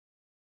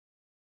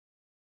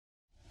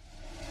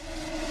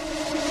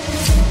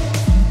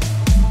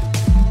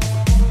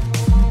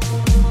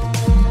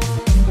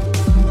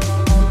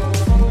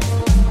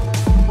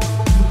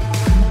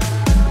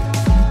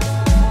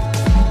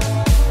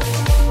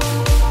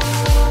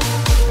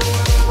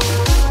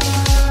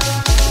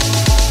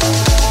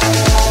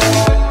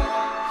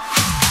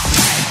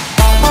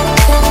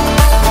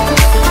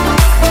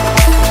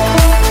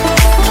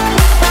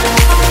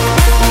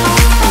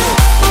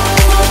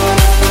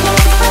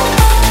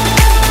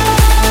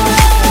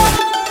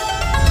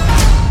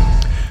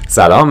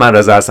سلام، من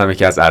رضا هستم،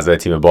 یکی از اعضای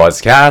تیم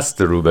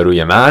بازکست.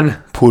 روبروی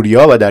من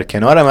پوریا و در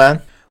کنار من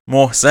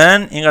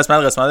محسن. این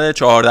قسمت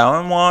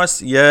 14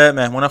 ماست. یه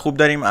مهمون خوب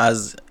داریم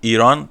از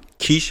ایران،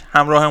 کیش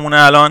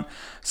همراهمونه الان.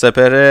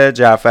 سپهر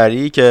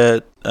جعفری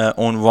که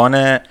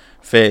عنوان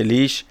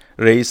فعلیش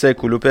رئیس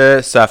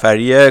کلوپ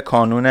سفری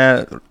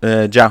کانون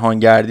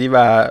جهانگردی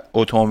و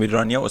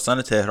اتومبیلرانی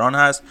استان تهران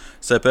هست.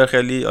 سپهر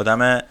خیلی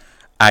آدم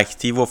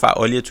اکتیو و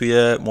فعالی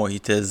توی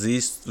محیط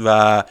زیست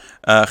و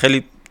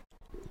خیلی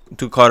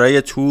تو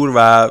کارهای تور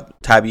و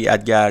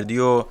طبیعت گردی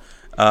و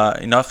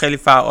اینا خیلی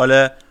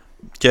فعاله،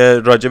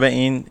 که راجع به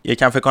این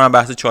یکم فکر کنم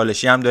بحث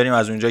چالشی هم داریم،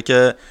 از اونجا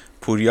که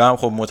پوریا هم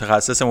خب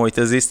متخصص محیط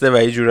زیسته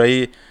و یه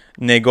جورایی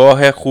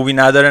نگاه خوبی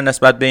نداره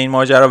نسبت به این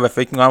ماجرا و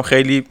فکر می‌کنم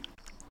خیلی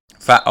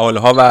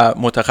فعالها و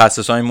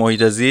متخصصان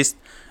محیط زیست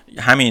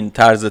همین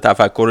طرز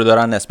تفکر رو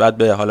دارن نسبت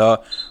به حالا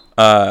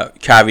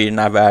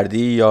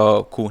کویرنوردی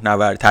یا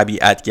کوهنوردی،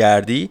 طبیعت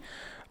گردی.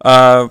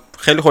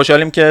 خیلی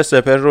خوشحالیم که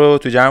سپهر رو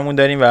تو جمعمون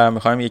داریم و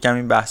می‌خوایم یکم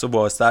این بحث رو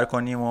بازتر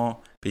کنیم و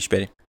پیش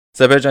بریم.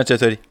 سپهر جان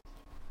چطوری؟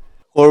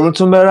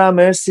 قربونتون برم،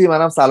 مرسی.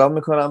 منم سلام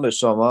میکنم به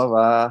شما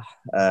و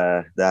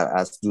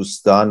از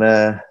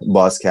دوستان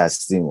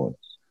بازکستیمون.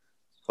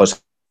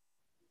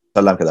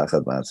 خوشحالم که در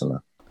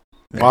خدمتتونم.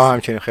 ما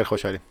همچنین خیلی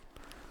خوشحالیم.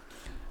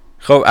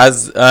 خب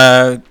از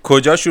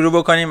کجا شروع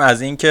بکنیم؟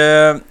 از این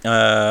که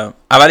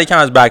اول یکم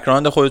از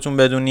بک‌گراند خودتون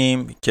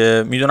بدونیم،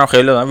 که میدونم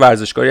خیلی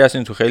ورزشکاری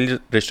هستین، تو خیلی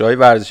رشته‌های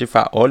ورزشی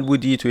فعال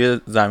بودی، توی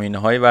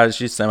زمینه‌های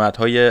ورزشی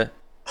سمت‌های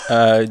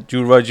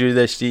جور و جوری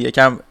داشتی.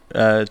 یکم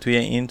توی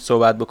این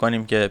صحبت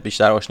بکنیم که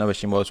بیشتر آشنا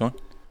بشیم باهاتون.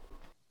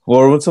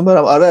 قربونتون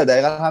برم. آره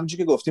دقیقاً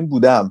همونجوری که گفتیم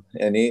بودم،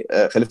 یعنی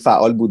خیلی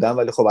فعال بودم،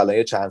 ولی خب الان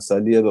یه چند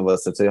سالیه به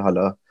واسطه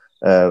حالا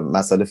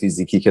مسائل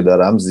فیزیکی که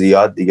دارم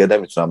زیاد دیگه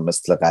نمیتونم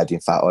مثل قدیم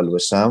فعال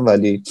باشم،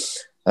 ولی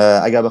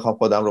اگر بخوام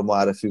خودم رو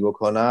معرفی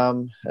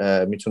بکنم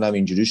میتونم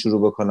اینجوری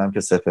شروع بکنم که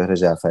سپهر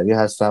جعفری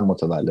هستم،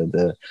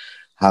 متولد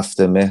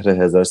 7 مهر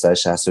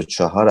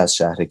 1364 از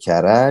شهر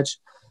کرج.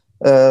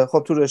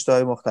 خب تو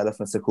رشته‌های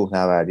مختلف مثل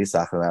کوهنوردی،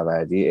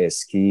 صخره‌نوردی،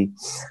 اسکی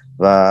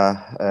و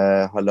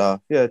حالا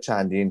یه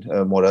چندین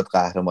مورد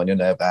قهرمانی و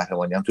نایب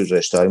قهرمانی هم تو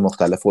رشته‌های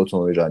مختلف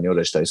اتومبیلرانی و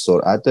رشته‌های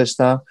سرعت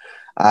داشتم.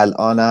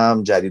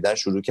 الانم جدیداً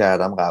شروع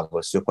کردم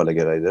غواصی و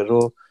پالاگرایدر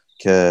رو،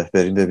 که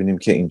بریم ببینیم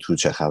که این تو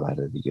چه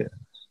خبره دیگه.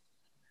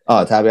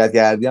 طبیعت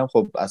گردی هم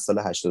خب از سال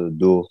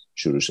 82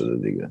 شروع شده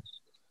دیگه.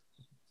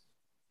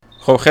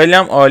 خب خیلی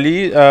هم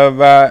عالی.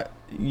 و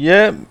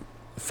یه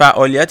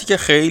فعالیتی که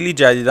خیلی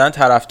جدیداً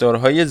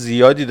طرفدارهای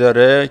زیادی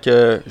داره،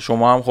 که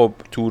شما هم خب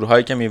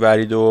تورهایی که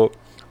میبرید و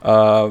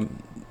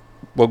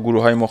با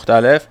گروه‌های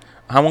مختلف،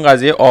 همون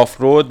قضیه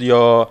آفرود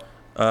یا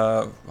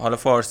حالا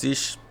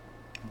فارسیش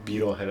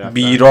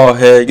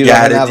بیراه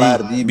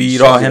گردی،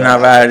 بیراه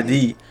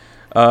نوردی،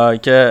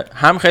 که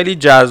هم خیلی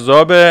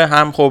جذابه،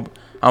 هم خب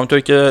همونطور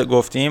که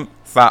گفتیم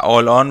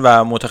فعالان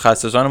و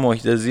متخصصان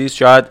محیط زیست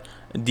شاید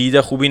دید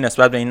خوبی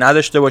نسبت به این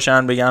نداشته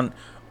باشن، بگن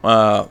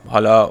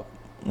حالا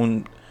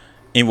اون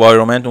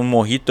environment، اون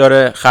محیط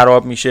داره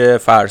خراب میشه،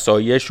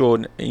 فرسایش و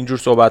اینجور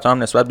صحبت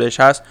هم نسبت بهش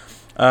هست.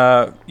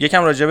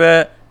 یکم راجع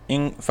به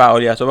این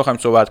فعالیت ها بخوایم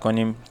صحبت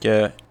کنیم،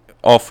 که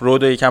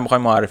آفرود رو یکم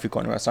بخوایم معرفی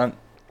کنیم. مثلا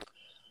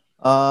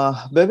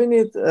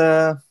ببینید،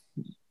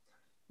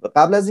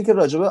 قبل از اینکه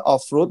راجع به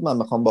آفرود من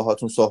بخوام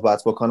باهاتون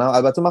صحبت بکنم،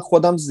 البته من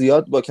خودم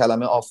زیاد با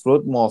کلمه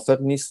آفرود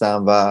موافق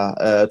نیستم و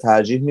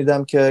ترجیح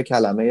میدم که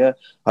کلمه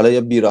حالا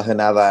یا بیراه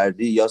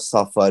نوردی یا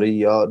سافاری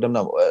یا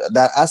نمیدونم،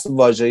 در اصل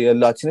واژه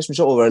لاتینش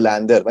میشه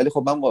اوورلندر، ولی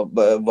خب من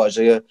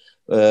واژه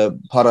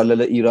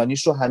پارالل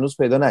ایرانیش رو هنوز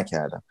پیدا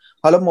نکردم.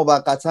 حالا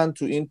موقتا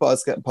تو این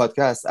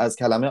پادکست از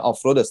کلمه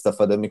آفرود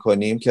استفاده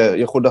میکنیم که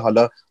یه خورده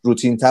حالا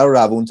روتین‌تر و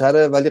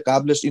روون‌تره، ولی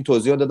قبلش این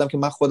توضیح دادم که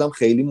من خودم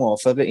خیلی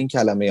موافق این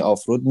کلمه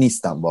آفرود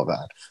نیستم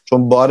واقعا،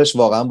 چون بارش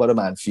واقعا بار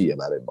منفیه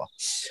برای ما.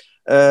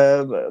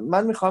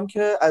 من میخوام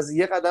که از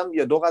یه قدم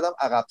یا 2 قدم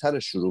عقب‌تر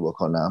شروع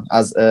بکنم.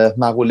 از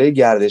مقوله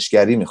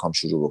گردشگری میخوام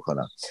شروع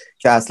بکنم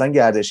که اصلا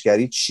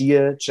گردشگری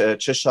چیه،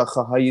 چه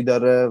شاخه‌هایی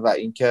داره و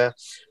اینکه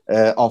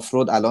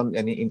آفرود الان،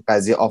 یعنی این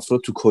قضیه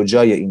آفرود تو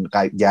کجای این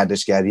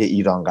گردشگری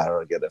ایران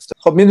قرار گرفته.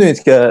 خب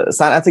میدونید که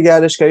صنعت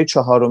گردشگری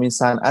 4مین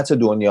صنعت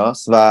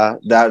دنیاست و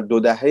در 2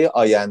 دهه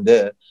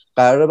آینده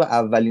قراره به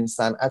اولین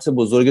صنعت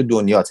بزرگ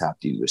دنیا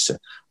تبدیل بشه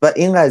و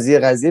این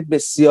قضیه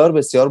بسیار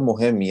بسیار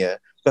مهمیه،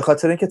 به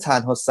خاطر اینکه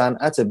تنها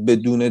صنعت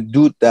بدون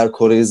دود در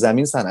کره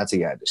زمین صنعت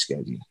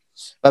گردشگری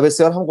و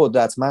بسیار هم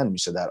قدرتمند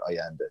میشه در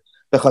آینده،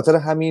 به خاطر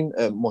همین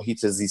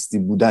محیط زیستی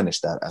بودنش،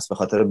 در اصل به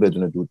خاطر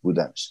بدون دود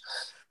بودنش.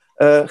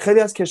 خیلی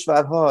از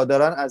کشورها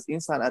دارن از این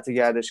صنعت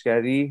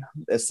گردشگری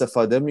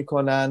استفاده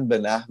میکنن به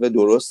نحو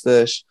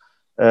درستش،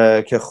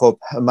 که خب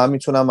من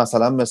میتونم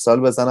مثلا مثال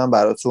بزنم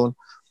براتون.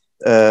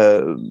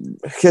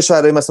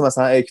 کشورهای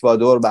مثلا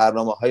اکوادور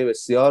برنامه‌های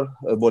بسیار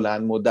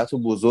بلند مدت و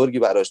بزرگی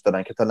براش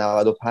دارن که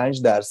تا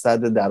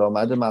 95%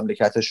 درآمد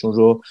مملکتشون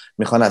رو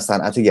میخوان از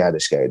صنعت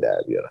گردشگری در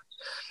بیارن.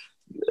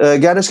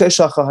 گردشگری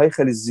شاخه‌های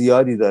خیلی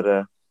زیادی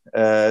داره،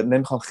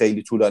 نمیخوام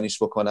خیلی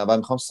طولانیش بکنم و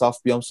میخوام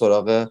صاف بیام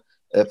سراغ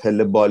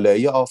پله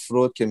بالایی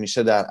آفرود که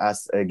میشه در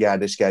اصل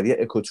گردشگری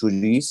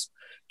اکوتوریسم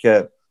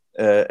که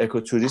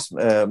اکوتوریسم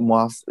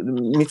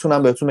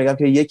میتونم بهتون بگم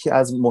که یکی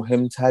از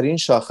مهمترین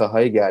شاخه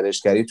های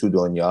گردشگری تو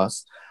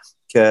دنیاست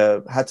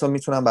که حتی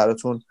میتونم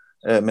براتون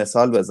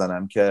مثال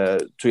بزنم که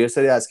توی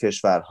سری از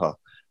کشورها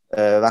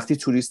وقتی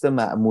توریست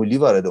معمولی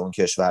وارد اون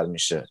کشور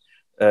میشه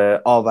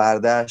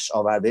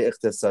آورده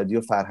اقتصادی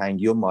و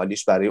فرهنگی و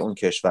مالیش برای اون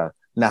کشور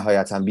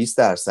نهایتاً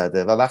 20%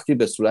 و وقتی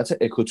به صورت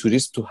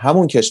اکوتوریسم تو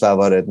همون کشور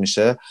وارد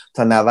میشه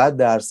تا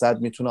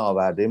 90% میتونه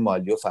آورده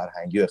مالی و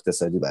فرهنگی و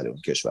اقتصادی برای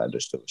اون کشور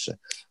داشته باشه.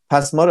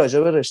 پس ما راجع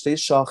به رشته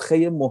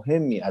شاخه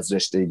مهمی از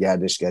رشته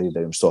گردشگری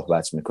داریم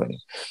صحبت میکنیم.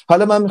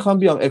 حالا من میخوام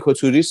بیام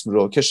اکوتوریسم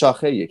رو که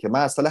شاخه‌ایه که من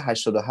از سال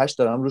 88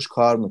 دارم روش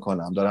کار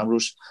میکنم، دارم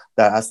روش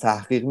از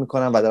تحقیق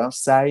میکنم و دارم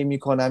سعی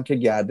میکنم که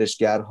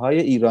گردشگرهای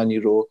ایرانی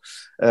رو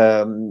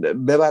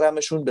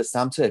ببرمشون به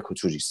سمت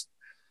اکوتوریسم.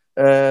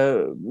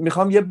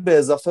 میخوام یه به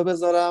اضافه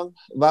بذارم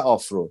و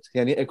آفرود،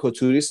 یعنی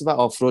اکوتوریسم و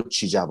آفرود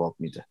چی جواب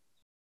میده.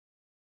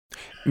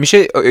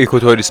 میشه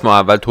اکوتوریسم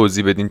اول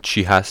توضیح بدین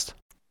چی هست؟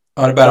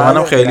 آره برای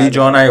منم خیلی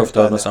جا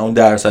نیفتاد مثلا اون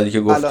درصدی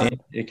که گفتین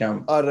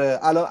یکم. آره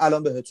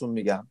الان بهتون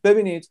میگم.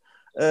 ببینید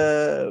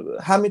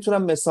هم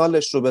میتونم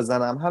مثالش رو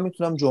بزنم، هم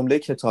میتونم جمله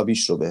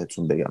کتابیش رو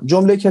بهتون بگم.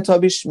 جمله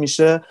کتابیش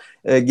میشه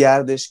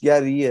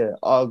گردشگری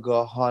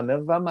آگاهانه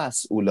و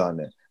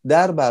مسئولانه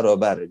در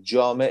برابر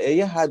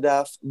جامعه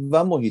هدف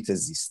و محیط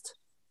زیست.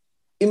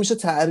 این میشه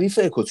تعریف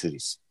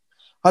اکوتوریسم.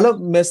 حالا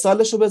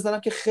مثالش رو بزنم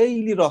که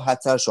خیلی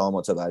راحت‌تر شما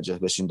متوجه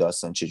بشین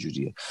داستان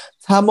چجوریه.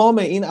 تمام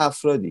این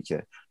افرادی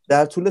که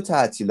در طول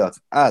تعطیلات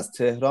از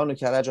تهران و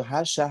کرج و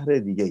هر شهر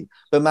دیگه‌ای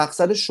به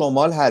مقصد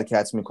شمال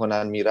حرکت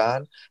میکنن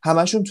میرن،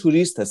 همشون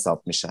توریست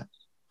حساب میشن.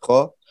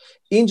 خب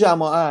این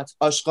جماعت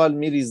آشغال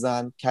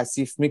میریزن،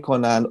 کثیف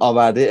میکنن،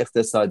 آورده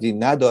اقتصادی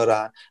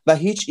ندارن و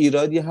هیچ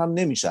ایرادی هم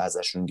نمیشه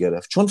ازشون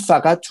گرفت چون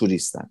فقط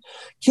توریستن.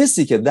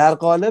 کسی که در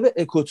قالب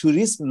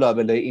اکوتوریسم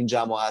لابلای این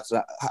جماعت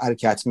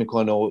حرکت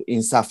میکنه و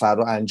این سفر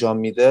رو انجام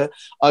میده،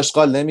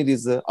 آشغال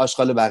نمیریزه،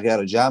 آشغال بقیه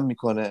رو جمع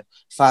میکنه،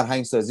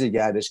 فرهنگ سازی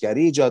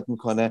گردشگری ایجاد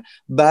میکنه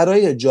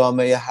برای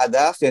جامعه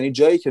هدف، یعنی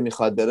جایی که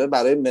میخواد بره.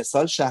 برای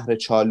مثال شهر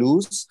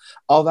چالوس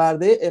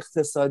آورده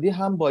اقتصادی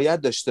هم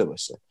باید داشته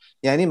باشه.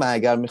 یعنی من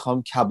اگر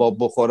میخوام کباب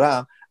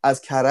بخورم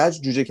از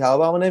کرج جوجه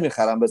کبابمو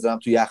نمیخرم بذارم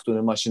تو یخدون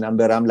ماشینم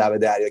برم لب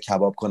دریا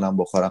کباب کنم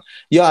بخورم،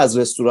 یا از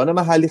رستوران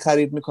محلی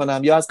خرید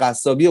میکنم یا از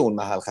قصابی اون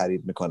محل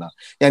خرید میکنم.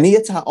 یعنی یه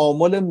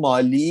تعامل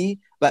مالی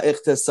و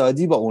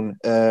اقتصادی با اون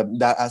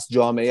در از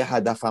جامعه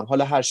هدفم،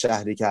 حالا هر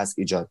شهری که هست،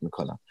 ایجاد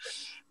میکنم.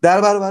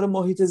 در برابر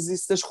محیط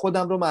زیستش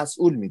خودم رو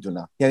مسئول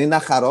میدونم، یعنی نه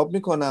خراب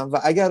میکنم و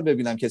اگر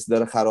ببینم کسی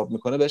داره خراب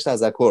میکنه بهش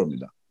تذکر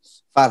میدم،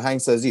 فرهنگ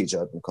سازی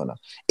ایجاد میکنم.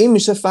 این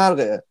میشه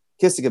فرق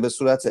کسی که به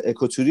صورت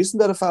اکوتوریسم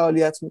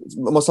داره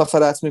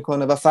مسافرت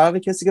میکنه و فرق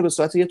کسی که به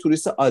صورت یه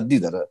توریست عادی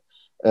داره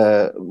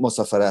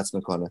مسافرت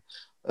میکنه.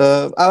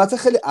 البته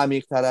خیلی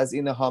عمیق تر از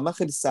اینه ها. من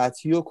خیلی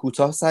سطحی و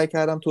کوتاه سعی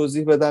کردم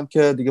توضیح بدم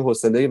که دیگه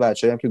حوصله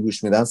بچه‌ای هم که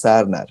گوش میدن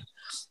سر نره.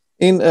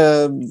 این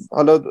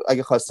حالا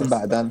اگه خواستیم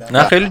بعداً.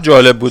 نه خیلی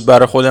جالب بود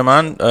برای خود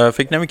من.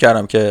 فکر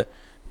نمی‌کردم که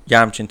یه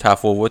همچین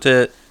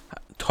تفاوت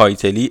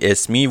تایتلی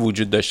اسمی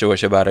وجود داشته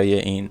باشه برای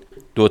این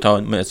دو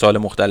تا مثال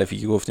مختلفی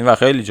که گفتیم و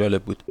خیلی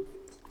جالب بود.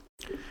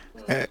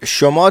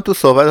 شما تو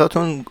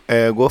صحبتاتون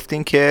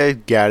گفتین که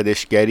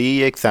گردشگری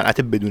یک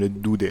صنعت بدون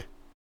دوده.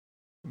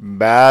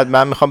 بعد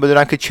من میخوام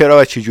بدونم که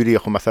چرا و چجوریه.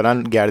 خب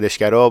مثلا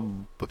گردشگرا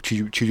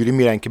چجوری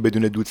میرن که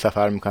بدون دود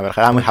سفر میکنن؟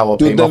 بالاخره همون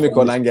هواپیما دود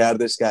نمیکنن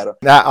گردشگرا.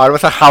 نه آره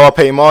مثلا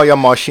هواپیما یا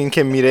ماشین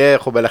که میره،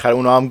 خب بالاخره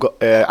اونا هم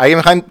اگه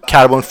میخوایم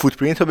کربن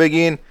فوتپرینت رو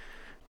بگین،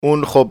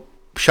 اون خب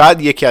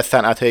شاید یکی از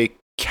صنعت‌های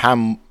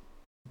کم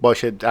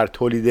باشه در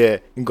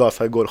تولید این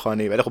گازهای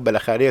گلخانه‌ای، ولی خب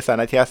بالاخره یه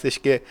صنعتی هستش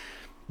که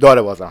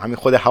داره. بازم همین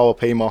خود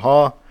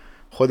هواپیماها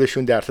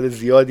خودشون درصد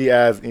زیادی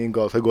از این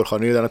گازهای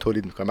گلخانه‌ای رو دارن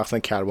تولید میکنن، مثلا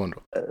کربن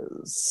رو.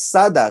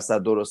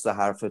 100% درسته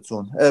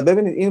حرفتون.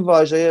 ببینید این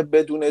واژه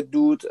بدون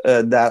دود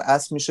در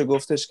اصل میشه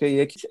گفتش که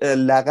یک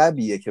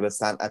لقبیه که به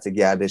صنعت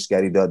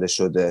گردشگری داده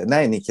شده، نه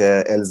اینی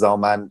که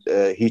الزاماً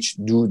هیچ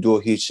دود و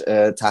هیچ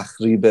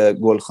تخریب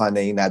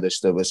گلخانه‌ای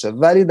نداشته باشه،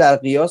 ولی در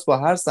قیاس با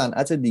هر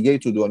صنعت دیگه‌ای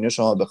تو دنیا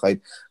شما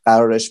بخواید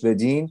قرارش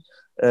بدین،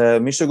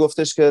 میشه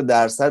گفتش که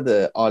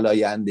درصد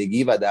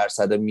آلایندگی و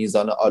درصد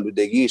میزان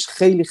آلودگیش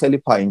خیلی خیلی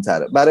پایین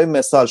تره. برای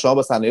مثال شما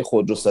با صنایع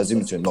خودروسازی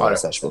میتونید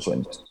مقایسش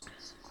بکنید.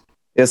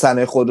 یه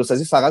صنایع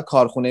خودروسازی فقط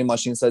کارخونه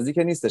ماشین سازی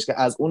که نیستش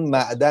که از اون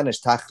معدنش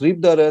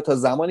تخریب داره تا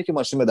زمانی که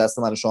ماشین به دست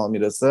من و شما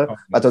میرسه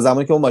و تا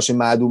زمانی که اون ماشین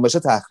معدوم بشه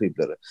تخریب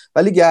داره.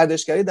 ولی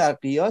گردشگری در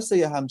قیاس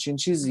یه همچین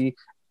چیزی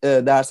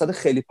درصد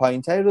خیلی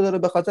پایینتری رو داره،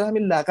 به خاطر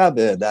همین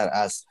لقب در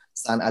از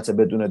صنعت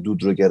بدون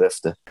دود رو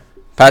گرفته.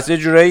 پس یه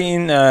جورایی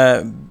این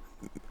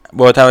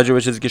با توجه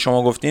به چیزی که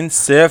شما گفتین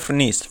صفر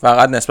نیست،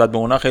 فقط نسبت به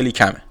اونا خیلی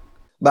کمه.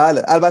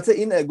 بله البته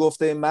این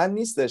گفته من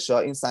نیستش،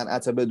 این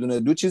صنعت بدون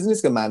دود چیزی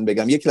نیست که من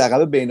بگم، یک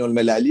لقب بین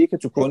المللیه که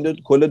تو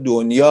کل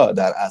دنیا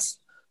در اصل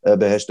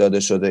بهش داده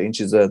شده. این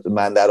چیز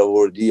من در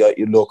آوردی یا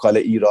لوکال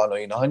ایران و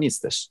اینها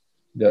نیستش.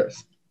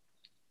 درست.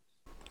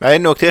 و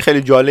این نکته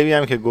خیلی جالبی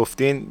هم که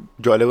گفتین،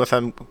 جالب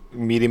مثلا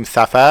میریم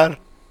سفر،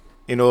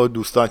 اینو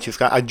دوستان چیز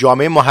کنن، از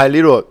جامعه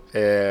محلی رو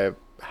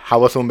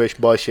حواسمون بهش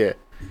باشه،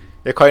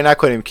 یه کاری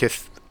نکنیم که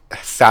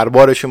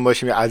سربارشون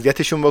باشیم یا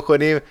اذیتشون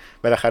بکنیم.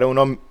 بالاخره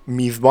اونا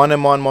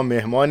میزبانمان، ما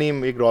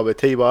مهمانیم، یک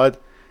رابطه‌ای باید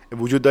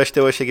وجود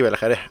داشته باشه که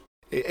بالاخره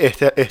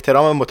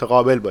احترام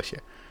متقابل باشه.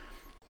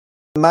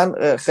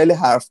 من خیلی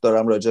حرف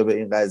دارم راجع به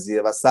این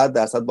قضیه و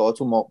 100%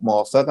 باهاتون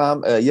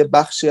موافقم. یه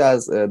بخشی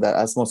از در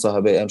اصل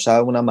مصاحبه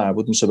امشبمون هم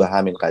مربوط میشه به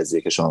همین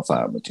قضیه که شما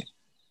فرمودین.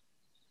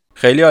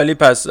 خیلی عالی.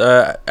 پس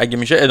اگه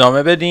میشه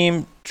ادامه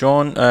بدیم،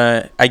 چون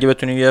اگه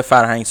بتونیم یه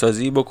فرهنگ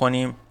سازی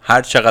بکنیم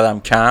هر چقدر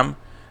کم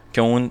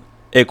که اون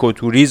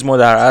اکوتوریسم رو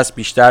در اصل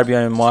بیشتر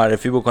بیایم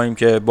معرفی بکنیم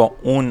که با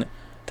اون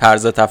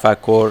طرز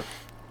تفکر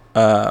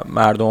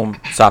مردم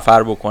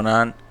سفر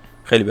بکنن،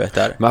 خیلی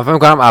بهتره. من فکر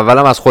می‌کنم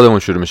اولم از خودمون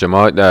شروع میشه.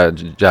 ما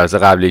جلسه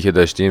قبلی که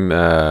داشتیم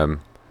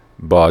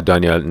با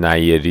دانیال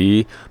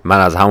نیری، من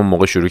از همون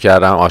موقع شروع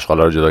کردم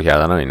آشغالا رو جدا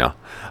کردن و اینا،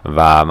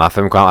 و من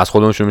فکر می‌کنم از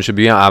خودمون شروع میشه.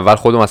 بگیم اول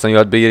خودمون مثلا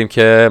یاد بگیریم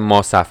که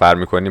ما سفر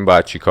می‌کنیم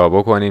باید چیکار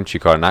بکنیم،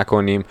 چیکار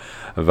نکنیم،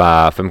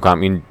 و فکر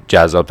می‌کنم این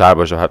جذاب‌تر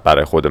باشه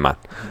برای خود من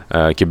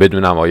که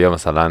بدونم آیا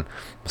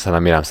مثلا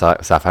میرم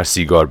سفر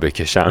سیگار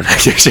بکشم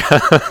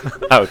نکشم.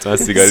 البته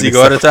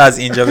سیگارتو از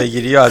اینجا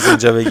بگیری یا از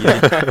اینجا بگیری.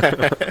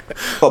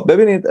 خب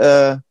ببینید،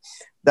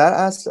 در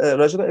اصل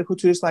راجع به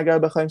اکوتوریسم اگر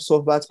بخوایم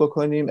صحبت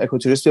بکنیم،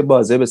 اکوتوریسم یه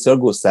بازه بسیار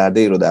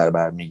گسترده‌ای رو در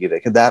بر میگیره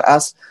که در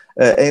اصل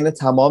عین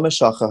تمام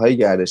شاخه‌های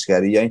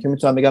گردشگری، یا اینکه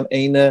میتونم بگم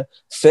عین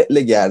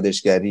فعل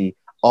گردشگری،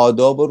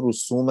 آداب و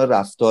رسوم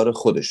رفتار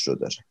خودش رو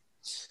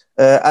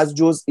داره. از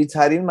جزئی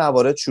ترین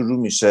موارد شروع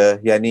میشه،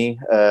 یعنی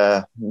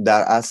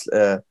در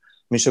اصل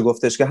میشه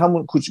گفتش که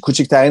همون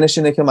کوچکترینش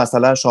اینه که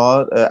مثلا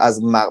شما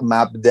از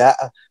مبدأ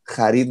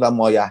خرید و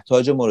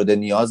مایحتاج مورد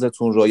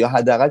نیازتون رو، یا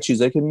حداقل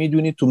چیزایی که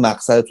میدونید تو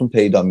مقصدتون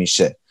پیدا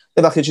میشه.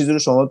 یه وقتی چیزی رو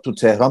شما تو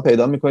تهران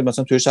پیدا میکنید،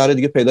 مثلا توی شهر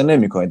دیگه پیدا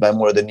نمیکنید و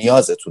مورد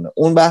نیازتونه،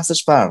 اون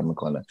بحثش فرق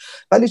میکنه.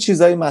 ولی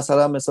چیزایی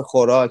مثلا مثل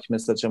خوراک،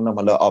 مثل چه میدونم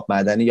حالا آب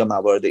معدنی یا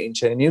موارد این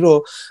چنینی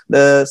رو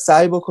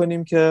سعی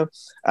بکنیم که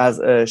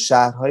از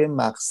شهرهای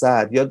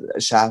مقصد یا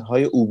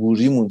شهرهای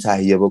عبوری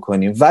تهیه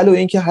بکنیم، ولو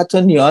اینکه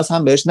حتی نیاز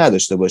هم بهش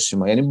نداشته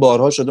باشیم. یعنی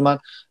بارها شده من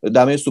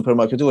دم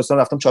سوپرمارکتی واسه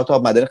رفتم 4 تا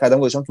آب معدنی خریدم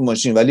گذاشتم تو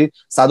ماشین، ولی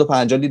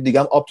 150 لیتر دیگه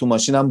هم آب تو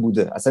ماشینم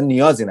بوده، اصلا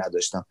نیازی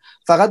نداشتم.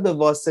 فقط به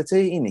واسطه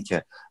اینی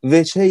که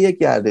وجهه یک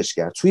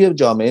گردشگر توی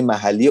جامعه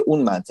محلی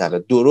اون منطقه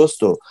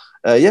درست و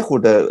یه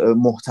خورده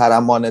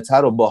محترمانه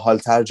تر و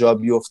باحال‌تر جا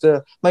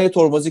بیفته، من یه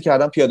ترمزی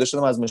کردم پیاده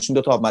شدم از ماشین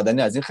 2 تا آب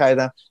معدنی از این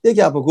خریدم، یه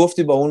گپ و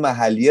گفتی با اون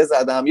محلیه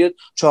زدم، یه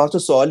 4 تا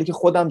سوالی که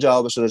خودم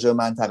جوابش راجع به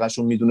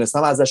منطقه‌شون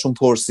میدونستم ازشون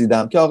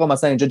پرسیدم که آقا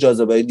مثلا اینجا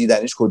جاذبه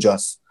دیدنیش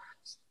کجاست.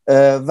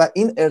 و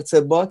این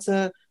ارتباط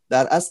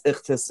در اصل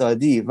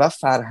اقتصادی و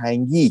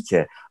فرهنگی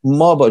که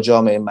ما با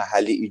جامعه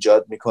محلی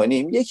ایجاد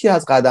میکنیم، یکی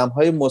از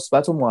قدم‌های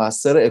مثبت و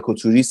مؤثر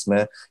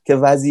اکوتوریسمه که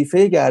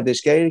وظیفه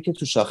گردشگری که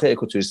تو شاخه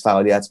اکوتوریسم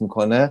فعالیت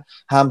میکنه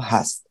هم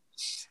هست.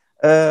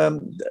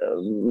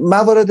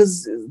 موارد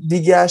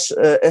دیگهش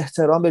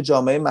احترام به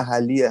جامعه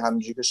محلی،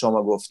 همونجوری که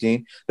شما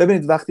گفتین.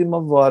 ببینید وقتی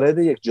ما وارد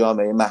یک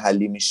جامعه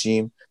محلی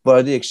میشیم،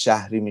 وارد یک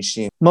شهری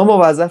میشیم، ما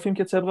موظفیم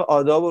که طبق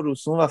آداب و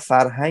رسوم و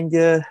فرهنگ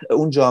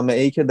اون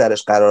جامعه‌ای که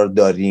درش قرار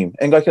داریم،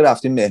 انگار که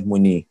رفتیم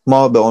مهمونی،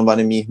 ما به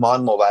عنوان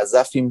میهمان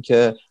موظفیم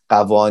که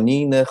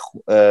قوانین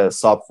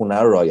صاحبخونه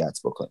رو رعایت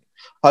بکنیم.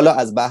 حالا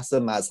از بحث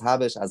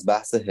مذهبش، از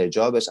بحث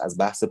حجابش، از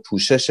بحث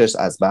پوششش،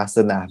 از بحث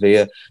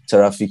نحوه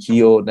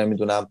ترافیکی و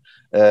نمیدونم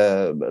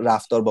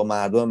رفتار با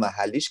مردم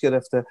محلیش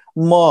گرفته،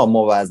 ما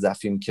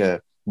موظفیم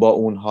که با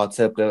اونها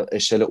طبق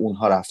اشل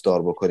اونها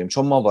رفتار بکنیم،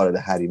 چون ما وارد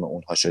حریم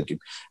اونها شدیم.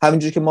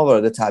 همینجوری که ما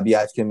وارد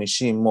طبیعت که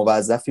میشیم،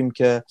 موظفیم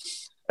که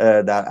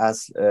در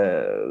اصل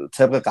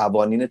طبق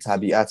قوانین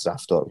طبیعت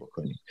رفتار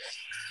بکنیم.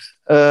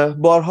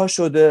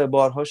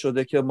 بارها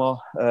شده که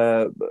ما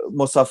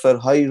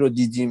مسافرهایی رو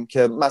دیدیم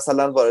که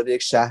مثلا وارد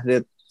یک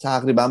شهر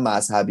تقریبا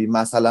مذهبی،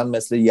 مثلا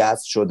مثل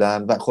یزد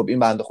شدن و خب این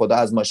بنده خدا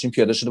از ماشین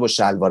پیاده شده با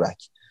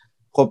شلوارک.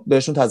 خب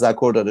بهشون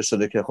تذکر داده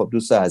شده که خب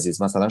دوست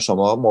عزیز، مثلا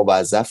شما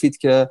موظفید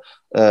که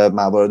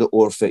موارد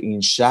عرف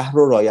این شهر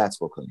رو رعایت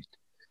بکنید.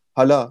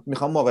 حالا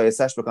میخوام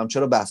مقایسهش بکنم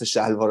چرا بحث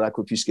شلوارک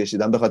رو پیش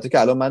کشیدم. به خاطر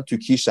که الان من تو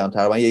کیشم،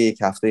 تقریبا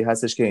یک هفته‌ای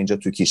هستش که اینجا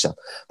تو کیشم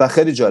و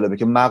خیلی جالبه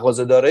که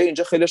مغازه‌دارای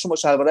اینجا خیلیشون با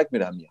شلوارک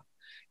میرن میان.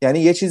 یعنی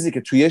یه چیزی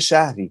که توی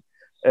شهری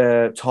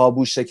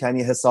تابو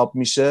شکنی حساب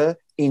میشه،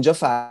 اینجا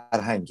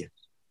فرهنگه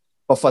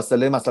با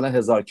فاصله مثلا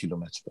 1000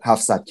 کیلومتر،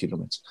 700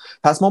 کیلومتر.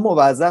 پس ما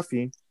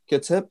موظفیم که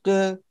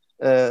طبق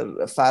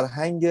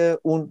فرهنگ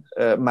اون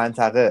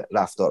منطقه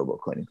رفتار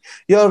بکنیم.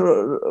 یا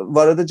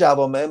وارد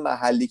جوامع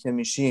محلی که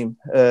میشیم،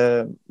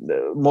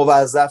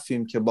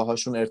 موظفیم که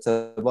باهاشون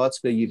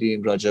ارتباط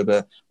بگیریم، راجع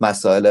به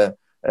مسائل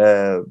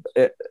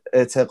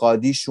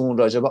اعتقادیشون،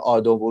 راجع به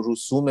آداب و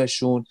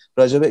رسومشون،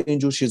 راجع به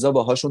اینجور چیزا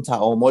باهاشون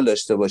تعامل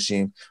داشته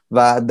باشیم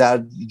و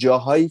در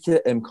جاهایی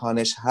که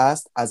امکانش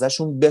هست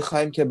ازشون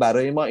بخوایم که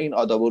برای ما این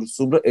آداب و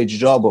رسوم رو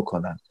اجرا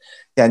بکنن.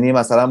 یعنی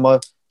مثلا ما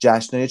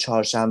جشن‌های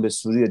چهارشنبه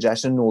سوری،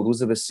 جشن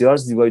نوروز بسیار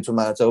زیبایی تو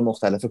مناطق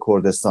مختلف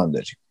کردستان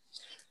داریم.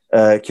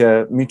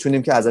 که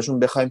میتونیم که ازشون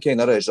بخوایم که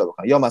اینا رو اجرا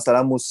بکنن. یا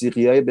مثلا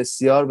موسیقی‌های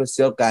بسیار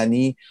بسیار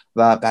غنی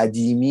و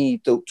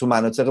قدیمی تو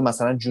مناطق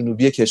مثلا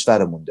جنوبی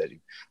کشورمون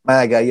داریم. من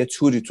اگر یه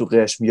توری تو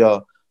قشم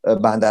یا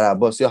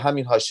بندرعباس یا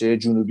همین حاشیه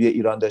جنوبی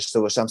ایران داشته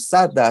باشم،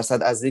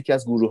 100% از یکی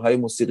از گروه‌های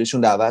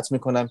موسیقیشون دعوت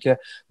میکنم که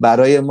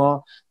برای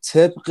ما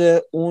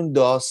طبق اون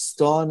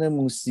داستان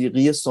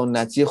موسیقی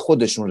سنتی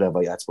خودشون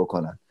روایت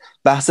بکنن.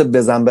 بحث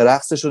بزن به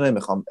رقصش رو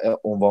نمیخوام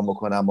عنوان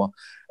بکنم، اما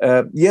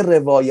یه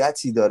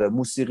روایتی داره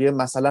موسیقی.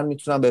 مثلا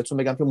میتونم بهتون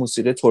بگم که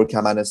موسیقی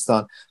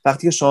ترکمنستان،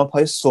 وقتی که شما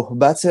پای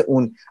صحبت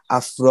اون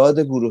افراد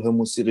گروه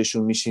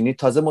موسیقیشون میشینید،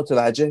 تازه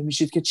متوجه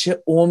میشید که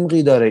چه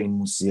عمقی داره این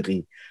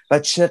موسیقی و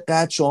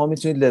چقدر شما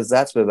میتونید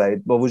لذت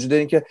ببرید، با وجود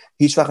اینکه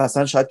هیچ وقت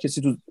اصلا شاید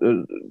کسی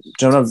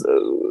تو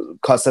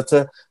کاست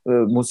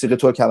موسیقی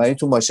ترکمنی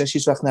تو ماشینش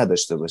هیچ وقت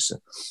نداشته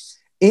باشه.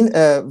 این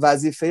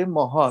وظیفه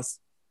ما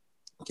هاست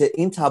که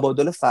این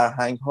تبادل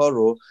فرهنگ ها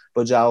رو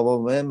با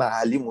جوامع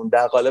محلیمون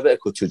در قالب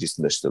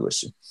اکوتوریسم داشته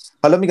باشیم.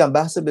 حالا میگم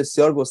بحث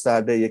بسیار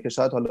گسترده ایه که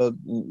شاید حالا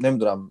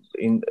نمیدونم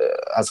این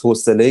از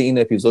حوصله این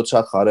اپیزود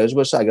شاید خارج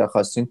باشه. اگر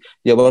خواستین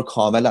یه بار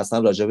کامل اصلا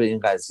راجع به این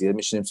قضیه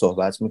میشینیم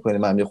صحبت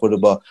میکنیم، من یه خورده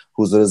با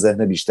حضور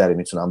ذهن بیشتری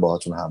میتونم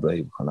باهاتون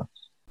همراهی بکنم.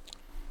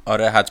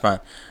 آره حتما.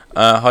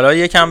 حالا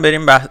یکم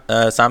بریم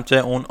سمت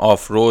اون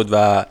آفرود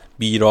و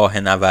بیراه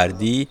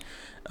نوردی.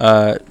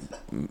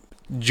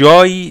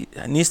 جایی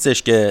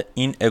نیستش که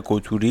این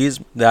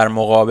اکوتوریسم در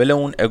مقابل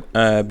اون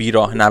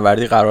بیراه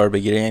نوردی قرار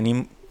بگیره،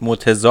 یعنی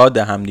متضاد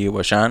هم دیگه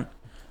باشن.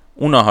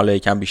 اونا حالا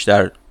یکم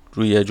بیشتر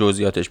روی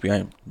جزئیاتش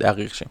بیایم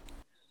دقیق شیم.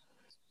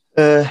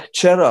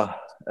 چرا؟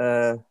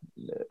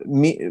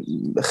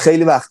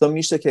 خیلی وقتا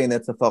میشه که این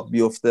اتفاق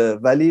بیفته،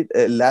 ولی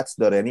علت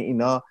داره. یعنی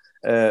اینا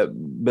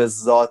به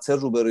ذات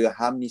روبروی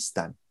هم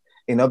نیستن،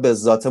 اینا به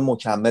ذات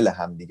مکمل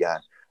هم دیگن،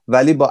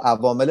 ولی با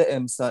عوامل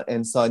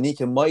انسانی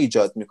که ما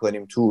ایجاد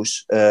میکنیم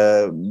توش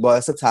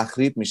باعث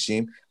تخریب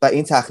میشیم و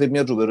این تخریب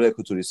میاد روبروی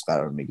اکوتوریسم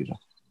قرار میگیره.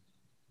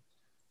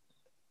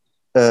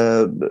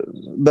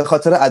 به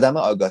خاطر عدم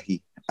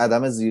آگاهی،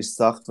 عدم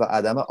زیرساخت و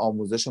عدم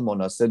آموزش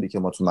مناسبی که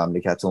ما تو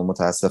مملکتمون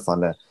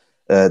متاسفانه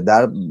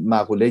در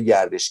مقوله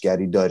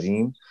گردشگری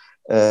داریم،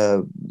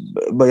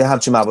 با یه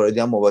همچین مواردی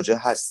هم مواجه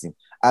هستیم.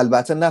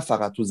 البته نه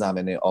فقط تو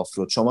زمینه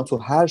آفرود، شما تو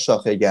هر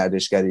شاخه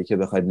گردشگری که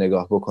بخواید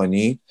نگاه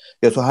بکنید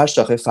یا تو هر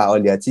شاخه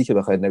فعالیتی که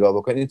بخواید نگاه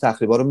بکنید این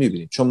تخریبا رو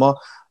میبینید. چون ما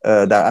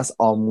در اصل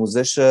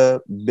آموزش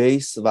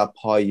بیس و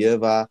پایه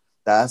و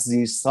در اصل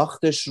زیر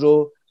ساختش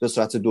رو به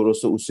صورت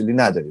درست و اصولی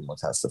نداریم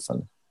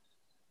متاسفانه.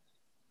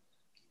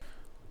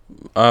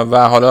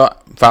 و حالا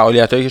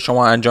فعالیتایی که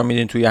شما انجام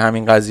میدین توی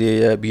همین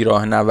قضیه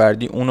بیراه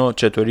نوردی، اونو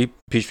چطوری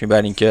پیش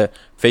میبرین که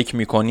فکر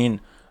میکنین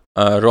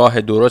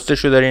راه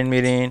درستش رو دارین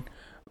میرین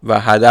و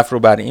هدف رو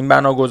بر این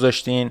بنا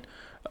گذاشتین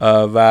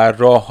و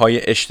راه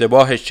های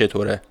اشتباهش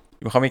چطوره؟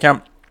 میخوام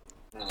یکم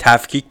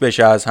تفکیک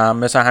بشه از هم،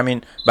 مثل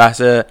همین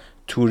بحث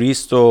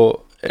توریست و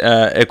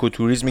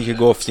اکوتوریسمی که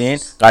گفتین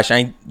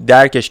قشنگ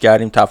درکش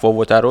کردیم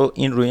تفاوت رو.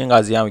 این روی این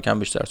قضیه هم یکم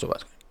بیشتر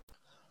صحبت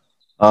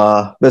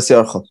کنیم.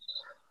 بسیار خوب.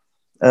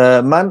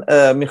 من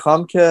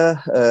میخوام که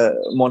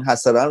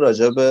منحصرا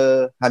راجع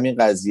به همین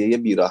قضیه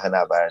بیراه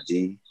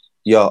نوردی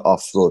یا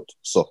آفرود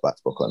صحبت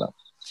بکنم.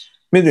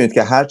 میدونید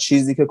که هر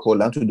چیزی که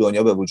کلا تو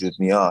دنیا به وجود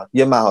میاد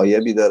یه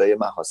معایبی داره، یه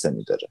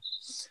محاسنی داره.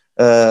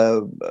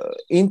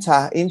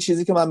 این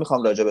چیزی که من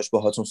میخوام راجبش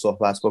باهاتون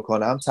صحبت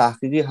بکنم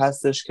تحقیقی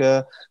هستش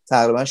که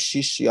تقریبا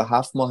 6 یا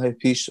 7 ماه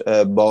پیش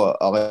با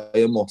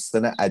آقای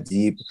محسن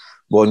ادیب،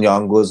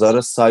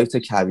 بنیانگذار سایت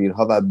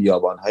کویرها و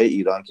بیابانهای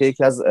ایران که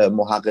یکی از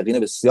محققین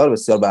بسیار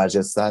بسیار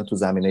برجسته‌اند تو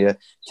زمینه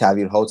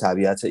کویرها و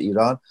طبیعت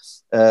ایران،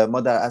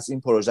 ما در اصل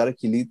این پروژه رو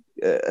کلید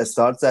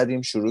استارت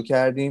زدیم، شروع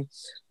کردیم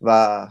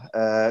و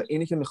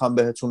اینی که میخوام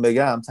بهتون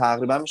بگم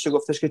تقریبا میشه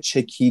گفتش که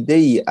چکیده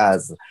ای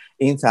از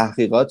این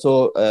تحقیقات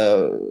و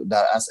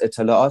در اصل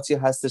اطلاعاتی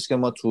هستش که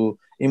ما تو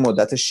این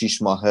مدت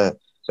 6 ماهه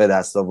به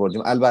دست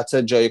آوردیم.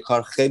 البته جای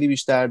کار خیلی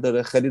بیشتر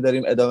داره، خیلی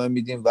داریم ادامه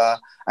میدیم و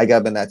اگر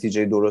به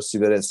نتیجه درستی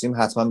برسیم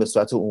حتما به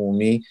صورت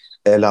عمومی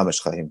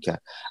اعلامش خواهیم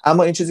کرد.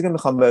 اما این چیزی که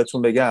میخوام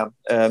بهتون بگم،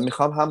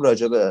 میخوام هم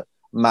راجع به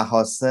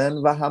محاسن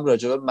و هم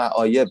راجع به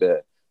معایب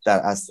در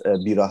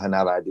اصل بیراه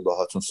نوردی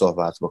باهاتون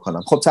صحبت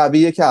بکنم. خب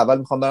طبیعیه که اول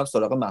میخوام برم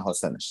سراغ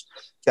محاسنش،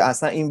 که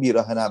اصلا این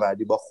بیراه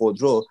نوردی با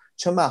خودرو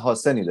چه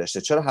محاسنی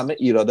داشته، چرا همه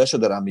ایراداشو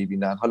دارن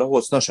میبینن حالا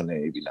حسناشو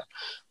نمیبینن.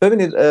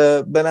 ببینید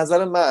به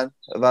نظر من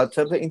و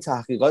طبق این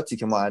تحقیقاتی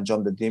که ما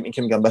انجام دادیم، این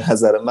که میگم به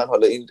نظر من،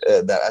 حالا این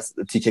در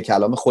اصل تیکه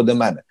کلام خود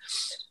منه،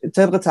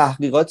 طبق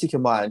تحقیقاتی که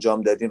ما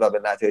انجام دادیم و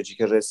به نتایجی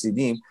که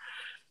رسیدیم،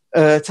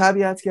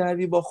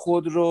 طبیعت‌گردی با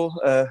خودرو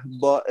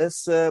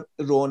باعث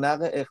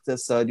رونق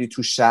اقتصادی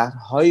تو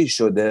شهرهایی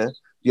شده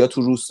یا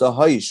تو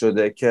روستاهایی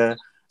شده که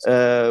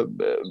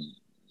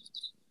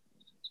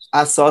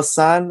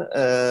اساساً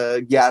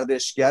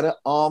گردشگر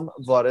عام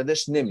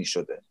واردش نمی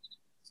شده.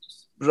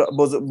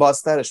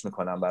 بازترش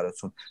میکنم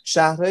براتون.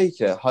 شهرهایی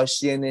که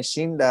حاشیه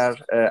نشین در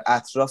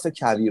اطراف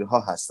کویرها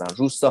هستن،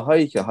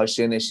 روستاهایی که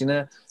حاشیه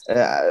نشین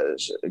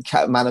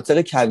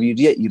مناطق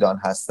کویری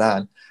ایران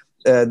هستن،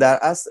 در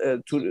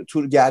اصل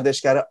تور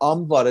گردشگر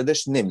عام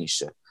واردش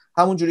نمیشه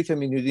همون جوری که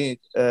می‌دونید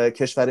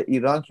کشور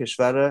ایران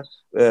کشور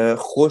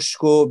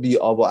خشک و بی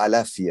آب و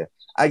علفیه.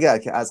 اگر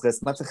که از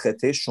قسمت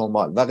خطه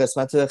شمال و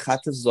قسمت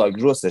خط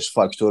زاگرسش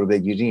فاکتور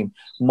بگیریم،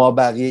 ما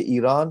بقیه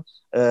ایران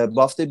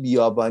بافت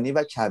بیابانی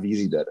و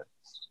کویری داره.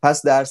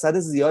 پس درصد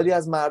زیادی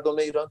از مردم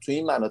ایران توی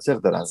این مناطق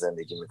دارن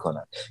زندگی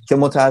میکنن که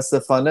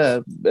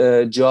متاسفانه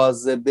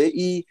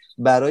جاذبه‌ای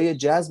برای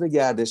جذب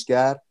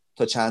گردشگر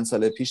تا چند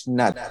سال پیش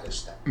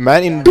نداشتن.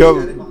 من اینجا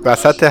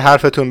وسط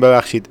حرفتون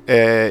ببخشید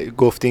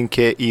گفتین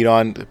که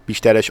ایران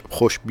بیشترش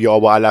خوش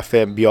بیاب و علف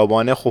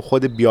بیابانه. خب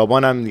خود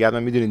بیابان هم دیگه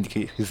من میدونید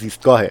که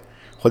زیستگاهه،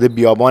 خود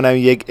بیابان هم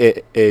یک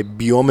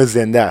بیوم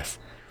زنده است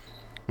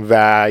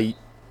و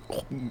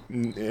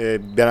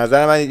به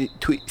نظر من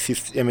تو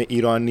سیستم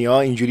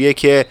ایرانی‌ها اینجوریه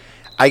که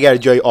اگر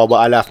جای آب و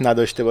علف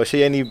نداشته باشه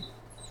یعنی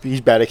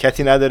هیچ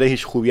برکتی نداره،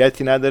 هیچ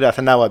خوبیتی نداره،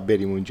 اصلا نباید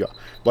بریم اونجا.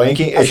 با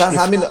اینکه اصلا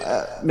همین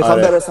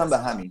میخوام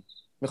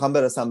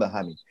برسم به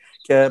همین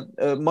که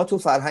ما تو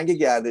فرهنگ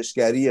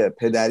گردشگری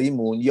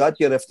پدریمون یاد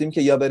گرفتیم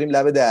که یا بریم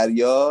لب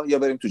دریا یا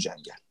بریم تو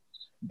جنگل.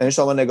 یعنی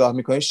شما نگاه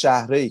میکنید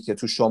شهرهایی که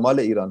تو شمال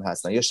ایران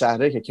هستن یا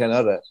شهرهایی که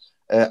کنار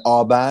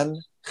آبن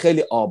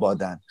خیلی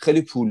آبادن،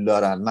 خیلی پول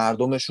دارن،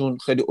 مردمشون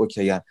خیلی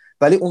اوکیان،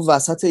 ولی اون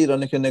وسط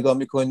ایرانه که نگاه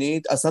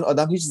میکنید اصلا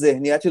آدم هیچ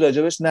ذهنیتی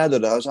راجبش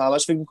نداره،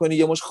 همش فکر میکنی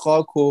یه مش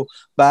خاک و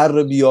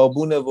بر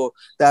بیابونه و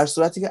در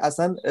صورتی که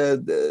اصلا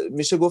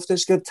میشه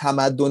گفتش که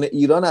تمدن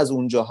ایران از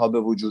اونجاها به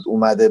وجود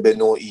اومده به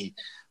نوعی.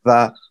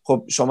 و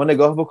خب شما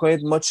نگاه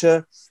بکنید ما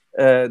چه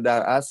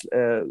در اصل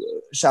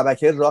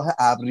شبکه راه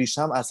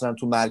ابریشم اصلا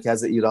تو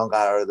مرکز ایران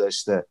قرار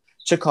داشته،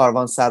 چه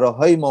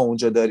کاروانسراهایی ما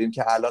اونجا داریم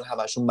که الان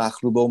همشون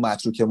مخروبه و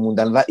متروکه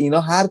موندن و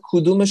اینا هر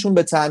کدومشون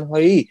به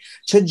تنهایی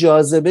چه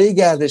جاذبه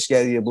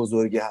گردشگری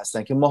بزرگی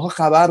هستن که ماها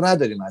خبر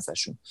نداریم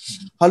ازشون.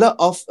 حالا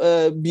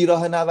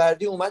بیراه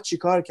نوردی اومد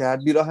چیکار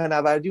کرد؟ بیراه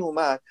نوردی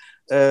اومد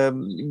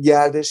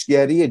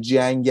گردشگری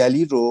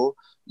جنگلی رو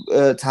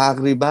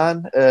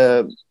تقریباً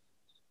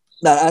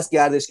در اصل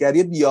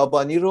گردشگری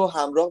بیابانی رو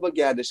همراه با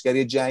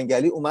گردشگری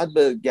جنگلی اومد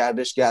به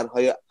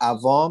گردشگرهای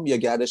عوام یا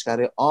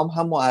گردشگرهای عام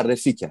هم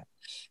معرفی کرد.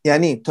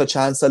 یعنی تا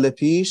چند سال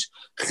پیش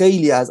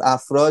خیلی از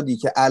افرادی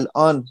که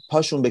الان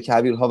پاشون به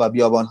کویرها و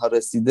بیابانها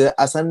رسیده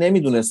اصلا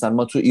نمیدونستن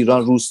ما تو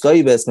ایران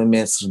روستایی به اسم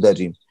مصر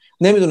داریم،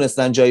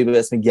 نمیدونستن جایی به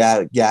اسم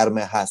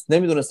گرمه هست،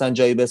 نمیدونستن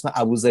جایی به اسم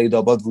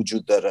ابوزیدآباد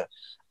وجود داره،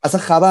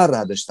 اصلا خبر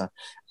نداشتن.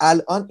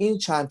 الان این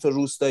چند تا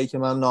روستایی که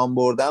من نام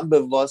بردم به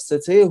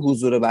واسطه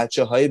حضور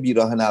بچه‌های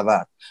بیراه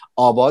نورد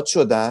آباد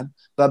شدن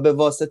و به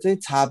واسطه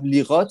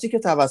تبلیغاتی که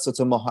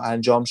توسط ما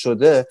انجام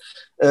شده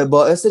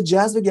باعث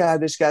جذب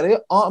گردشگرای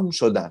عام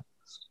شدن.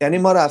 یعنی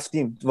ما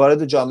رفتیم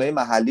وارد جامعه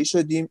محلی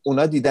شدیم،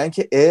 اونا دیدن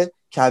که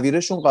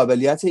کویرشون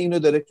قابلیت اینو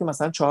داره که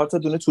مثلا 4 تا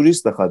دونه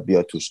توریست بخواد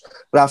بیاد توش،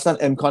 رفتن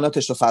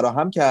امکاناتش رو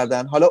فراهم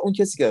کردن. حالا اون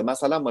کسی که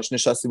مثلا ماشین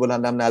شاسی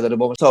بلندم نداره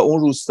تا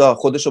اون روستا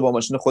خودش رو با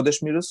ماشین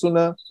خودش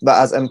میرسونه و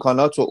از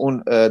امکانات و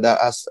اون در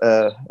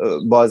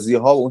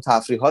بازی‌ها و اون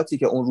تفریحاتی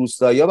که اون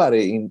روستایی‌ها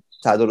برای این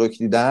تدارک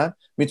دیدن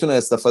میتونه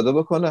استفاده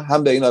بکنه.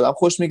 هم به این آدم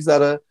خوش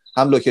میگذره،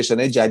 هم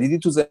لوکیشن‌های جدیدی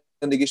تو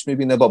زندگیش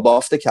میبینه، با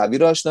بافت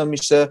کویر آشنا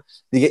میشه.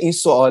 دیگه این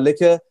سواله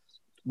که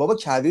بابا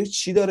کویر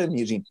چی داره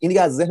میریم، این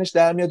دیگه از ذهنش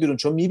در میاد بیرون،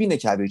 چون میبینه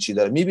کویر چی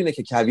داره، میبینه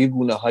که کویر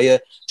گونه‌های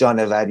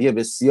جانوری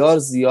بسیار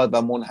زیاد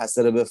و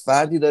منحصر به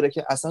فردی داره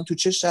که اصلا تو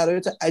چه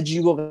شرایط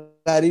عجیب و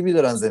غریبی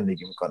دارن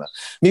زندگی میکنن،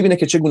 میبینه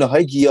که چه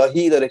گونه‌های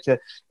گیاهی داره که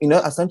اینا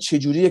اصلا چه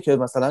جوریه که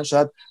مثلا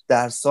شاید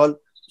در سال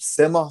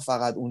 3 ماه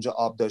فقط اونجا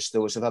آب داشته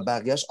باشه و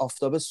بقیهش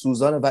آفتاب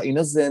سوزانه و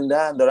اینا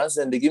زنده دارن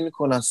زندگی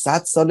میکنن،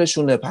 100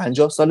 سالشونه،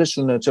 50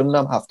 سالشونه، چه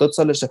میدونم 70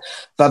 سالشه.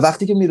 و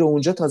وقتی که میره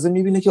اونجا تازه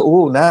میبینه که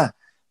اوه نه،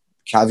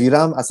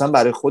 کویرم اصلا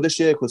برای خودش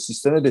یه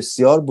اکوسیستم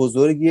بسیار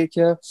بزرگیه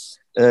که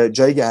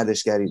جای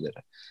گردشگری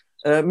داره.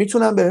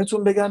 میتونم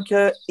بهتون بگم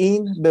که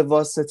این به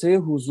واسطه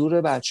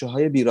حضور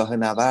بچه‌های بیراه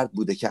نورد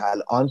بوده که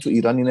الان تو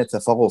ایران این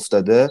اتفاق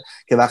افتاده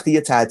که وقتی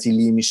یه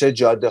تعطیلی میشه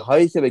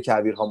جاده‌هایی که به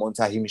کویرها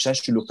منتهی میشن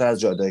شلوغ‌تر از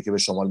جاده‌هایی که به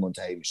شمال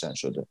منتهی میشن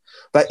شده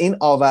و این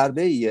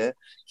آورده‌ایه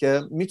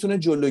که میتونه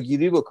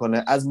جلوگیری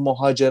بکنه از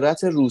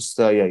مهاجرت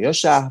روستایی یا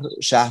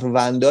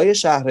شهروندای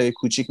شهرهای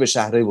کوچیک به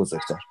شهرهای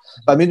بزرگتر.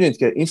 و میدونید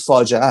که این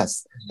فاجعه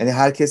است، یعنی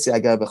هر کسی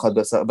اگر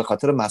بخواد به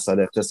خاطر مسائل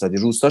اقتصادی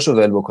روستاشو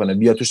ول بکنه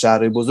بیا تو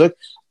شهرهای بزرگ،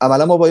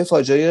 عملا ما با یه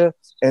فاجعه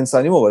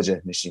انسانی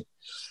مواجه میشیم.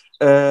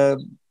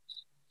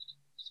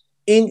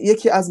 این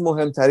یکی از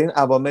مهمترین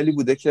عواملی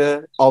بوده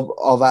که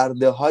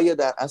آورده های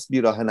در اصل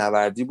بیراه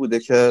نوردی بوده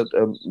که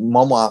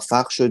ما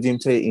موفق شدیم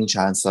تا این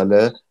چند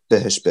ساله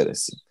بهش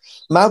برسیم.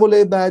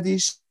 مقوله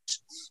بعدیش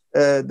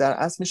در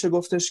اصل میشه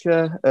گفتش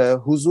که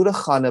حضور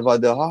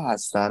خانواده ها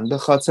هستن به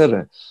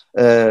خاطر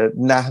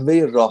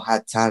نحوه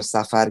راحت تر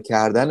سفر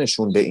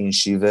کردنشون به این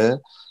شیوه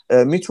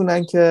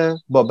میتونن که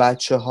با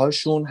بچه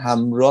هاشون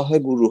همراه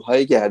گروه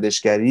های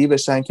گردشگری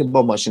بشن که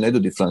با ماشینای 2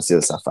 دیفرانسیل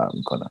سفر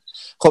میکنن.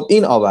 خب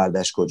این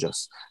آوردش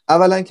کجاست؟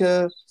 اولا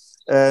که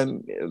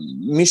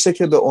میشه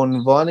که به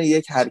عنوان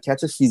یک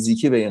حرکت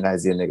فیزیکی به این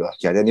قضیه نگاه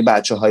کرد. یعنی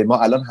بچه های ما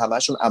الان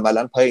همشون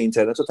عملا پای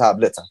اینترنت و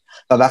تبلتن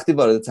و وقتی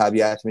وارد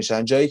طبیعت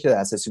میشن جایی که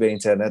دسترسی به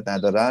اینترنت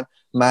ندارن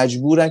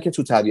مجبورن که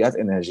تو طبیعت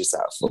انرژی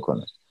صرف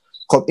بکنن.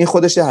 خب این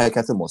خودش یه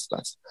حرکت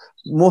مثبت.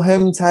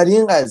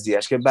 مهمترین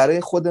قضیهش که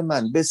برای خود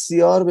من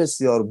بسیار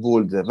بسیار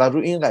بولده و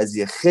رو این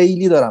قضیه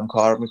خیلی دارم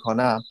کار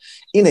میکنم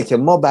اینه که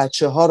ما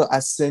بچه‌ها رو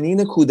از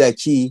سنین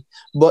کودکی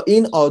با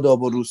این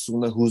آداب و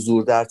رسوم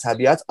حضور در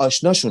طبیعت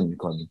آشناشون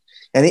میکنیم.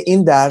 یعنی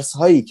این درس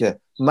هایی که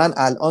من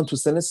الان تو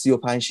سن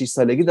 35-6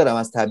 سالگی دارم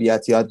از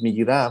طبیعت یاد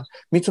میگیرم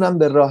میتونم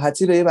به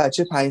راحتی به یه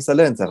بچه 5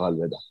 ساله انتقال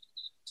بدم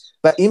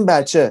و این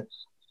بچه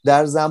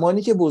در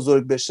زمانی که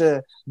بزرگ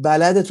بشه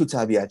بلد تو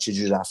طبیعت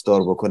چجوری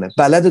رفتار بکنه،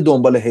 بلد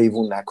دنبال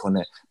حیوان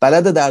نکنه،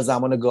 بلد در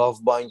زمان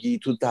گاوبانگی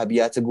تو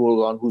طبیعت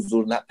گرگان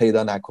حضور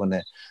پیدا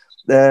نکنه،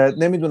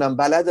 نمیدونم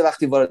بلد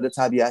وقتی وارد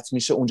طبیعت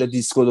میشه اونجا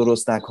دیسکو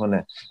درست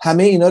نکنه.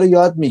 همه اینا رو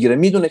یاد میگیره،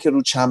 میدونه که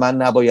رو چمن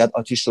نباید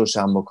آتیش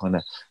روشن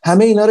بکنه.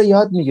 همه اینا رو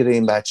یاد میگیره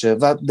این بچه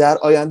و در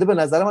آینده به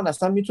نظر من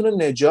اصلا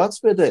میتونه نجات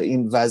بده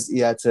این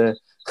وضعیت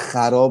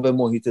خراب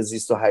محیط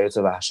زیست و حیات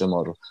وحش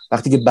ما رو.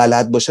 وقتی که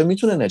بلد باشه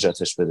میتونه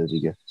نجاتش بده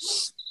دیگه.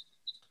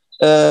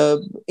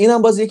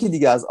 اینم باز یکی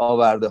دیگه از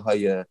آورده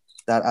های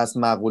در اصل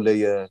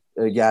مقوله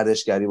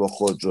گردشگری با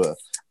خودروه.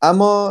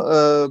 اما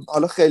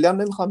حالا خیلی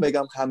هم نمیخوام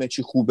بگم همه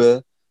چی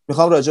خوبه،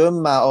 میخوام راجع به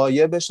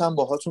معایبشم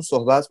باهاتون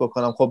صحبت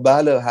بکنم. خب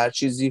بله هر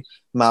چیزی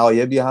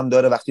معایبی هم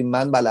داره. وقتی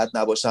من بلد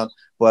نباشم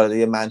وارد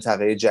یه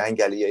منطقه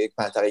جنگلی یا یک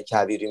منطقه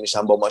کویری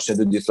میشم با ماشین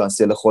دو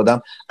دیفرانسیل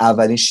خودم،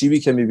 اولین شیبی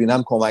که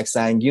میبینم کمک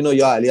سنگین و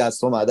یا علی از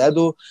تو مدد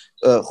و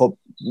خب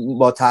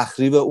با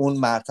تخریب اون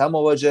مرتع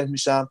مواجه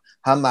میشم.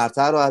 هم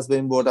مرتع رو از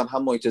بین بردم،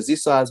 هم محیط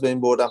زیست رو از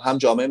بین بردم، هم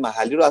جامعه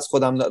محلی رو از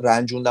خودم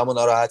رنجوندم و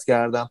ناراحت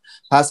کردم.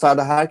 پس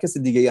فردا هر کسی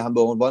دیگه هم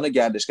به عنوان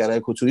گردشگر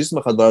اکوتوریسم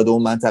میخواد وارد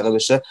اون منطقه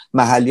بشه،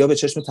 محلی‌ها به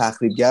چشم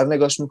تخریبگر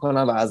نگاش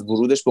میکنن و از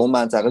ورودش به اون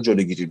منطقه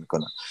جلوگیری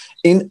میکنن.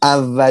 این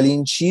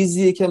اولین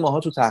چیزیه که ماها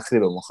تو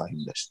تخریبمون خواهیم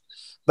داشت.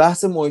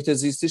 بحث محیط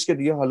زیستیش که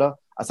دیگه حالا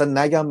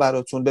اصلا نگم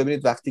براتون.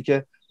 ببینید وقتی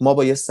که ما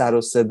با یه سر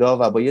و صدا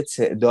و با یه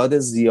تعداد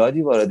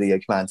زیادی وارد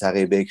یک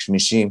منطقه بکر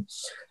میشیم،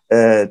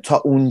 تا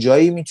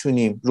اونجایی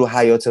میتونیم رو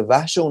حیات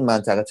وحش اون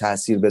منطقه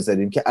تاثیر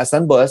بذاریم که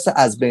اصلا باعث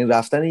از بین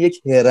رفتن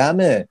یک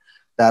هرم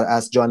در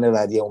از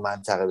جانوری اون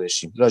منطقه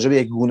بشیم. راجع به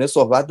یک گونه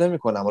صحبت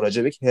نمی‌کنم،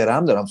 راجع به یک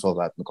هرم دارم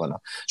صحبت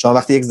می‌کنم. شما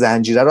وقتی یک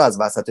زنجیره رو از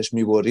وسطش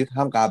می‌برید،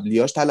 هم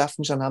قبلیاش تلف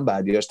میشن هم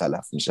بعدیاش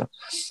تلف میشن.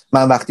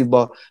 من وقتی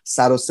با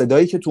سر و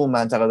صدایی که تو اون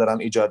منطقه دارم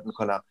ایجاد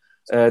می‌کنم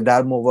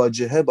در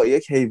مواجهه با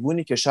یک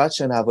حیوانی که شاید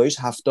شنواییش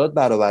 70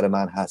 برابر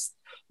من هست،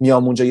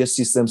 میام اونجا یه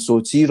سیستم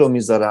صوتی رو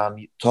میذارم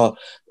تا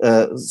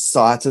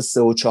ساعت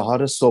 3 و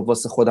 4 صبح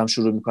واسه خودم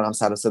شروع میکنم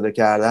سر و صدا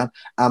کردن،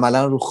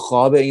 عملا رو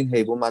خواب این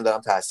حیوان من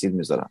دارم تاثیر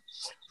میذارم،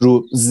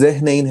 رو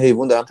ذهن این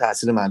حیوان دارم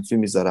تاثیر منفی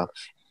میذارم.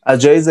 از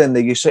جای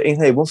زندگیشه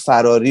این حیوان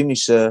فراری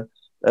میشه،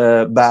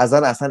 بعضا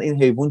اصلا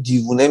این حیوان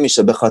دیوونه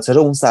میشه به خاطر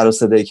اون سر و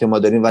صدایی که ما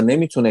داریم و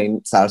نمیتونه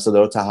این سر و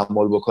صدا رو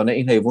تحمل بکنه.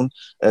 این حیوان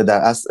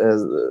در اصل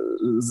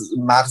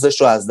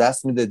مغزش رو از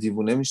دست میده،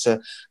 دیوونه میشه،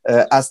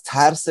 از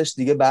ترسش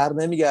دیگه بر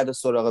نمیگرده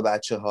سراغ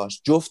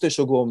بچه‌هاش، جفتش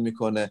رو گم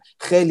میکنه.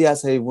 خیلی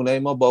از حیوانای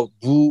ما با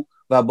بو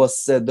و با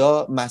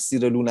صدا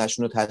مسیر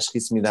لونه‌شون رو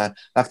تشخیص میدن.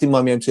 وقتی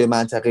ما میایم توی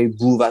منطقه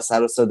بو و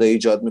سر و صدا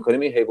ایجاد میکنیم،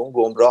 این حیوان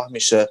گمراه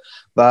میشه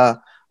و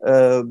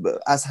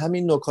از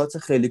همین نکات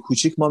خیلی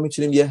کوچیک ما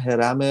میتونیم یه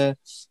هرم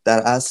در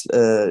اصل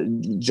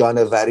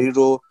جانوری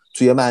رو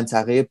توی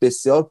منطقه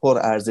بسیار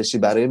پرارزشی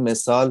برای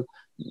مثال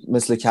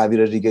مثل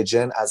کویر ریگ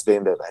جن از بین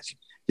ببریم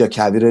یا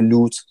کویر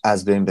لوت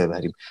از بین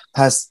ببریم.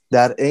 پس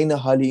در عین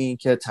حالی این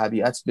که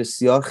طبیعت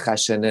بسیار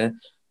خشنه،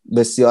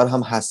 بسیار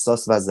هم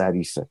حساس و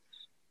ظریفه،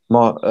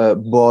 ما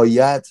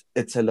باید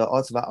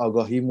اطلاعات و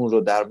آگاهیمون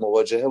رو در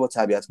مواجهه با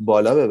طبیعت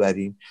بالا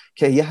ببریم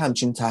که یه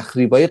همچین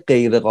تخریبای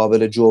غیر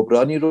قابل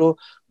جبرانی رو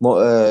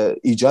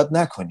ایجاد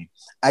نکنیم.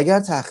 اگر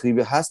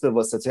تخریبی هست به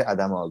واسطه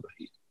عدم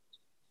آگاهی.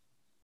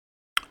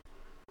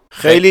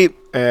 خیلی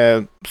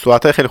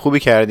صحبت‌های خیلی خوبی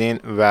کردین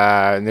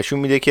و نشون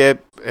میده که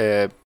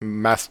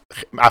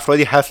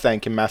افرادی هستن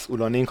که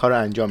مسئولانه این کار رو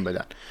انجام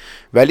بدن،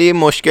 ولی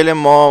مشکل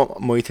ما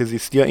محیط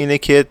زیستی ها اینه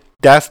که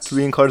دست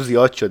توی این کار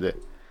زیاد شده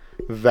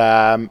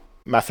و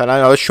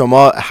مثلا حالا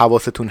شما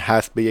حواستون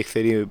هست به یک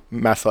سری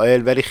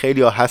مسائل، ولی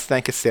خیلی ها هستن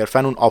که صرفا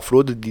اون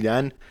آفرود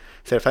دیدن،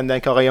 صرفا دیدن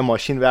که آقا یه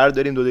ماشین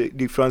برداریم دو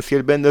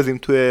دیفرانسیل بندازیم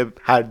توی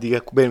هر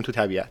دیگه بریم تو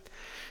طبیعت،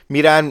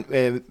 میرن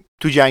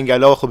تو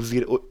جنگل ها. خب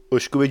زیر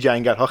اشکوب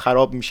جنگل ها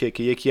خراب میشه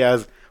که یکی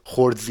از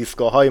خرد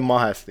زیستگاه های ما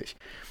هستش.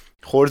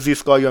 خرد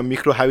زیستگاه یا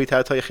میکرو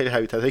هابیتات های خیلی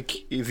هابیتات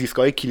های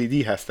زیستگاه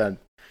کلیدی هستن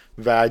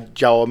و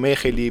جوامع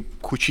خیلی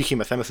کوچیکی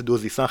مثلا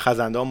دوزیستان،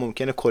 خزنده ها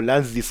ممکنه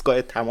کلا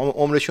زیستگاه تمام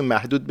عمرشون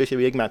محدود بشه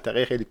به یک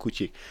منطقه خیلی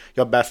کوچیک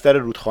یا بستر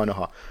رودخانه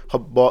ها. خب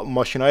با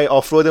ماشین‌های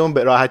آفرودمون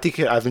به راحتی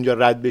که از اونجا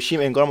رد بشیم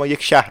انگار ما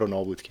یک شهر رو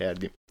نابود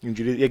کردیم،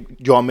 اینجوری یک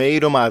جامعه‌ای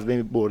رو ما از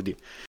بین بردیم.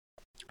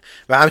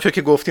 و همونطور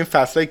که گفتیم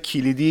فصل‌های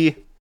کلیدی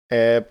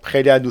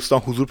خیلی از دوستان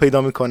حضور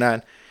پیدا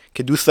میکنن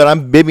که دوست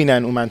دارن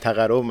ببینن اون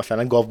منطقه رو،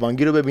 مثلا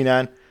گاوبانگی رو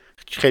ببینن.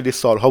 خیلی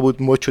سالها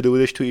بود مد شده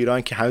بودش تو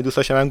ایران که همه دوست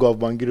داشتن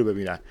گاوبانگی رو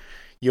ببینن.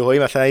 یهویی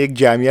مثلا یک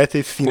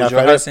جمعیت 30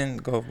 نفره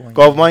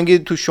گاوبانگی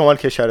تو شمال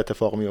کشور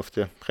اتفاق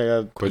میفته.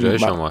 خیلی کجای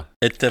شمال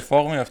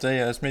اتفاق میفته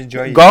یا اسم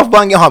جایی؟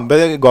 گاوبانگی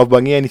بده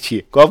گاوبانگی یعنی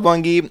چی؟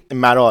 گاوبانگی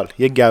مرال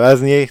یک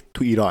گوزنیه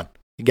تو ایران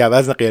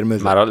گوزن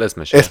قرمز. مرال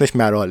اسمشه؟ اسمش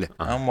مراله.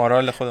 هم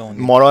مارال خودمون.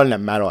 مارال نه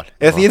مرال.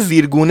 یه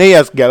زیرگونه ای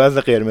از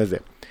گوزن قرمزه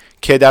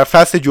که در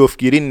فصل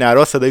جفتگیری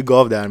نرا صدای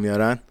گاو در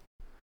میارن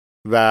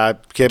و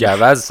که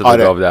گوز صدای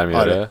گاو در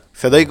میاره. آره.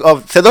 صدای گاو،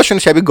 صداشون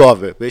شبیه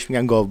گاوه، بهش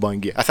میگن گاو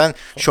بانگی. اصلا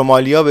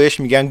شمالیا بهش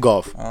میگن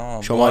گاو.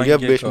 شمالیا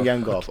بهش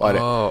میگن گاو.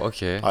 آره.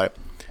 اوکی. آره.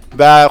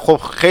 و خب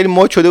خیلی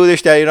مد شده بودش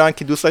در ایران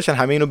که دوست داشتن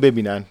همه اینو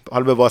ببینن.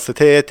 حالا به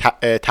واسطه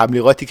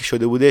تبلیغاتی که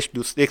شده بودش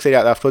یک سری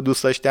افراد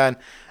دوست داشتن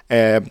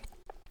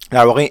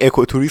در واقع این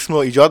اکوتوریسم رو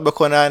ایجاد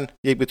بکنن،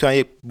 بتونن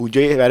یک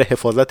بودجه برای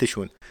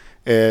حفاظتشون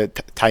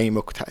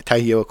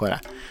تهیه بکنن.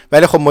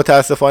 ولی خب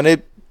متاسفانه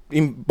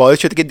این باعث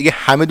شد که دیگه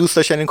همه دوست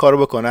داشتن این کارو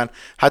بکنن،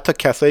 حتی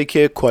کسایی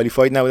که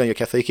کوالیفاید نبودن یا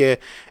کسایی که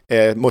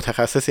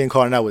متخصص این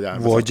کار نبودن،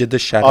 واجد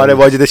شرایط. آره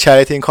واجد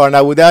شرایط این کار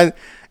نبودن،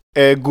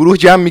 گروه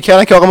جمع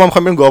میکردن که آقا ما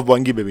میخوایم بریم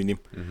گاوبانگی ببینیم.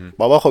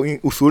 بابا خب این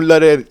اصول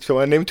داره،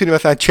 شما نمیتونی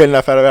مثلا 40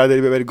 نفر رو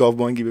برداری ببری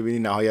گاوبانگی ببینی،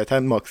 نهایتا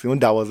ماکسیمم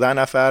 12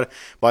 نفر.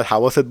 باید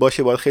حواست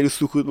باشه، باید خیلی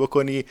سکوت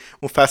بکنی.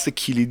 اون فصل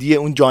کلیدی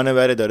اون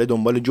جانوره داره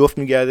دنبال جفت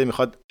میگرده،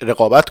 میخواد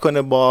رقابت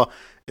کنه با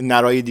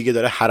نرای دیگه،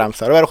 داره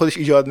حرمسرا برای خودش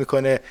ایجاد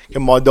میکنه که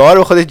ماده‌ها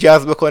رو خودش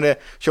جذب کنه.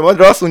 شما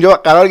راست اونجا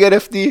قرار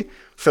گرفتی،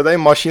 صدای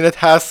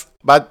ماشینت هست،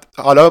 بعد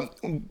حالا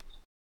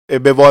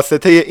به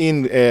واسطه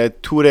این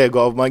تور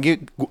گاوبانگی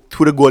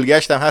تور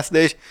گلگشت هم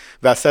هستش،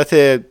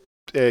 وسط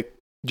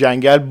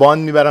جنگل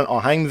باند میبرن،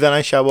 آهنگ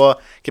میزنن شبا،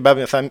 که بعد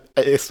مثلا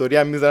استوری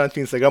هم میذارن تو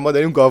اینستاگرام ما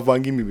داریم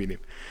گاوبانگی میبینیم.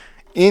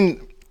 این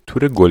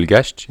تور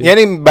گلگشت چیه؟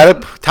 یعنی برای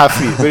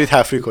تفریح، بری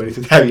تفریح کنی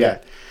تو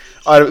طبیعت.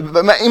 آره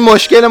من این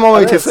مشکل ما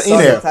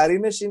اینه.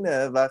 ترینش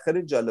اینه و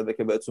خیلی جالبه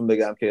که بهتون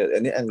بگم که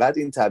یعنی انقدر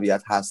این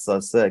طبیعت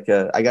حساسه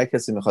که اگر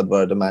کسی میخواد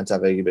وارد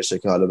منطقه‌ای بشه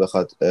که حالا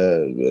بخواد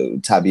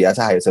طبیعت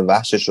حیات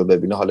وحشش رو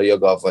ببینه، حالا یا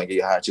گاوبانگی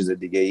یا هر چیز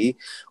دیگه ای،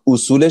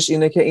 اصولش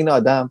اینه که این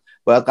آدم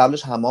باید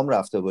قبلش حمام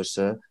رفته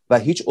باشه و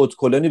هیچ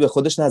ادکلونی به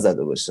خودش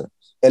نزده باشه.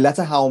 علت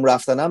حمام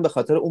رفتنم به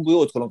خاطر اون بوی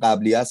ادکلون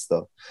قبلی است.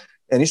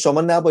 یعنی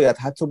شما نباید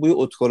حتی بوی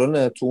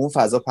ادکلون تو اون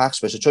فضا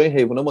پخش بشه، چون این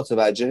حیونا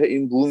متوجه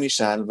این بو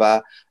میشن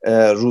و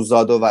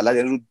روزاد و ولد،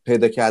 یعنی رو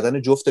پیدا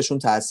کردن جفتشون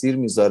تاثیر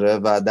میذاره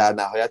و در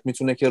نهایت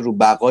میتونه که رو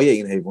بقای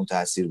این حیوان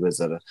تاثیر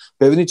بذاره.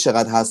 ببینید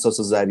چقدر حساس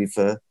و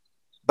ظریفه.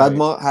 بعد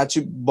ما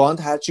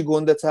هرچی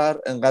گنده تر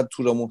انقدر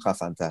تورمون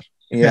خفن تر.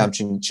 این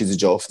همچین چیزی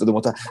جا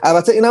افتاده.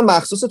 البته اینم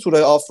مخصوص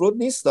تورای آفرود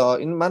نیست.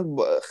 این من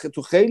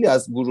تو خیلی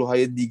از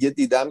گروه‌های دیگه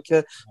دیدم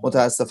که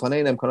متاسفانه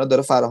این امکانات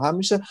داره فراهم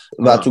میشه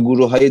و تو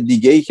گروه‌های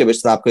دیگه‌ای که به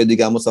سبکای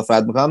دیگه هم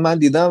مسافرت می‌کنم من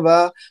دیدم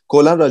و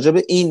کلا راجع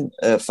به این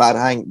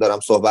فرهنگ دارم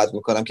صحبت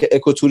می‌کنم که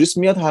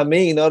اکوتوریسم میاد همه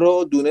اینا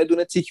رو دونه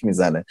دونه تیک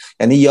میزنه.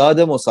 یعنی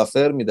یاد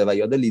مسافر میده و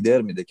یاد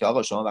لیدر میده که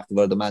آقا شما وقتی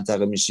وارد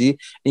منطقه میشی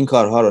این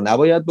کارها رو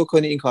نباید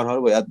بکنی، این کارها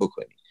رو باید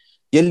بکنی.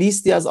 یه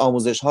لیستی از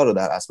آموزش‌ها رو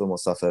در اصل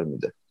مسافر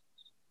میده.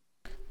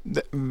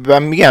 و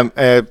میگم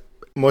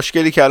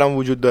مشکلی که الان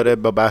وجود داره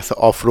با بحث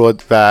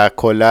آفرود و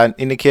کلا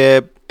اینه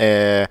که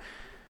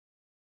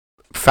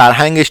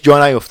فرهنگش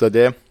جا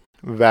نیفتاده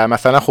و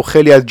مثلا خب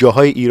خیلی از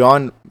جاهای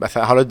ایران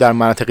مثلا حالا در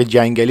مناطق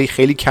جنگلی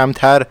خیلی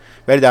کمتر،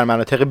 ولی در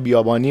مناطق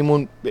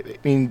بیابانیمون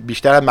این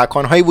بیشتر از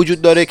مکانهایی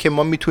وجود داره که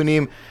ما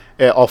میتونیم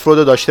آفرود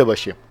رو داشته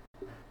باشیم.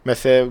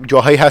 مثل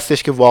جاهایی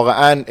هستش که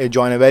واقعا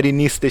جانوری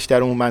نیستش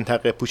در اون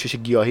منطقه، پوشش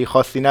گیاهی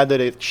خاصی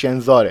نداره،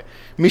 شنزاره،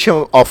 میشه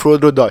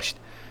آفرود رو داشت.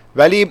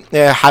 ولی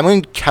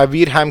همون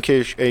کویر هم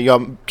که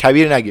یا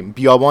کویر نگیم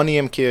بیابانی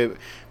هم که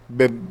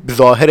به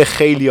ظاهر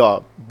خیلی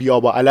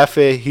بیابا علف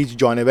هیچ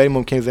جانوری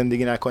ممکن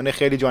زندگی نکنه،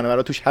 خیلی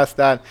جانورها توش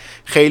هستن.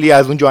 خیلی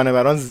از اون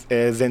جانوران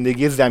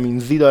زندگی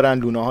زمینزی دارن،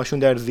 لونه هاشون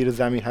در زیر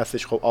زمین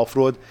هستش. خب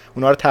آفرود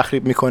اونا رو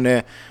تخریب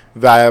میکنه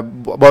و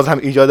باز هم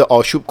ایجاد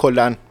آشوب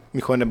کلا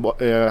میکنه،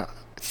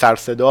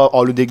 سرصدا،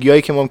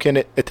 آلودگیایی که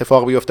ممکنه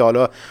اتفاق بیفته،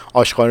 حالا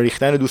آشغال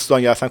ریختن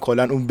دوستان یا اصلا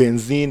کلا اون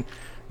بنزین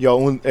یا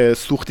اون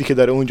سوختی که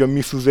داره اونجا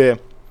میسوزه.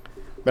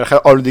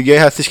 بالاخره آلودگی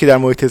هستش که در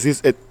محیط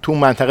زیست تو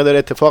منطقه داره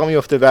اتفاق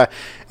میفته و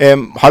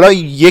حالا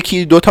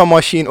یکی دو تا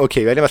ماشین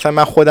اوکی، ولی مثلا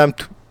من خودم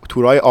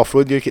تورای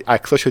آفرودی که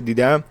عکساشو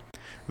دیدم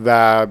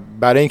و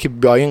برای اینکه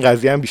با این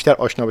قضیه هم بیشتر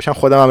آشنا بشم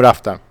خودم هم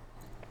رفتم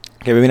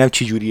که ببینم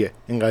چی جوریه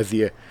این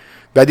قضیه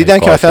و دیدم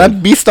که مثلا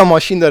 20 تا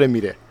ماشین داره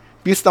میره.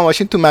 20 تا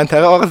ماشین تو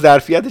منطقه آقا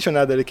ظرفیتشو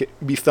نداره که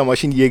 20 تا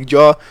ماشین یک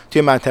جا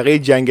توی منطقه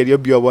جنگلی یا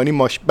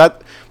بیابانی بعد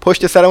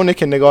پشت سر اونه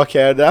که نگاه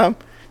کردم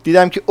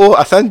دیدم که او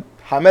اصلا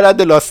همه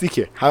رد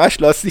لاستیکه،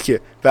 همش لاستیکه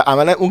و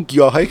عملا اون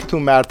گیاهایی که تو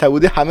مرتع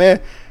بوده همه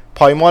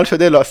پایمال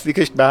شده،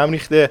 لاستیکش به هم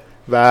ریخته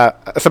و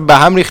اصلا به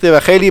هم ریخته و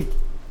خیلی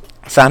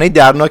صحنه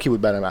دردناکی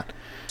بود برای من.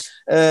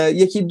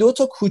 یکی دو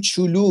تا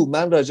کوچولو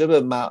من راجع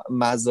به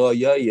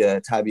مزایای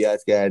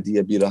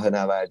طبیعتگردی بیراه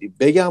نوردی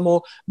بگم و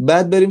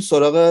بعد بریم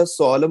سراغ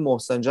سوال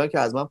محسن جان که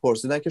از من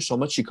پرسیدن که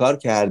شما چیکار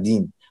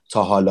کردین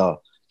تا حالا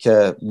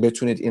که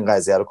بتونید این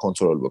قضیه رو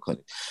کنترل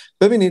بکنید.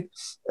 ببینید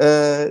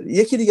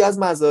یکی دیگه از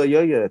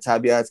مزایای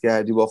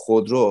طبیعتگردی با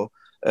خودرو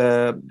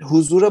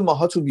حضور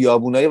ماها تو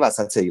بیابونای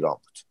وسط ایران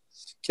بود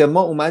که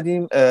ما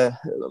اومدیم،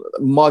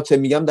 ما که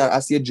میگم در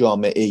اصل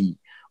جامعه ای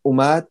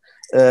اومد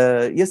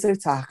یه سری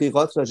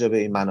تحقیقات راجع به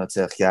این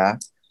مناطق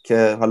کرد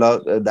که حالا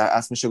در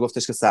اصل میشه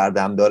گفتش که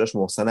سردمدارش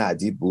محسن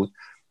ادیب بود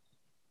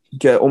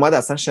که اومد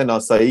اصلا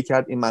شناسایی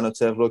کرد این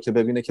مناطق رو که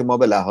ببینه که ما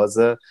به لحاظ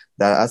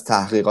از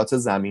تحقیقات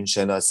زمین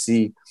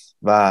شناسی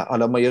و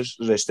حالا ما یه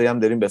رشته هم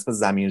داریم به اسم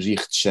زمین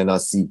ریخت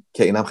شناسی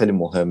که اینم خیلی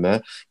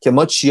مهمه که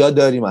ما چیا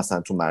داریم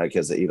مثلا تو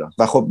مرکز ایران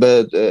و خب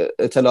به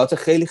اطلاعات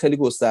خیلی خیلی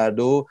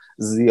گسترده و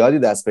زیادی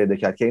دست پیدا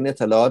کرد که این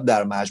اطلاعات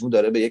در مجموع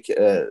داره به یک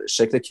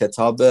شکل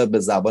کتاب به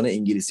زبان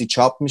انگلیسی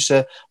چاپ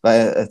میشه و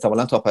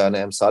احتمالاً تا پایان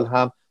امسال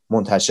هم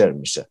منتشر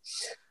میشه.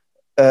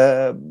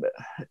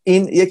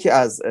 این یکی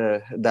از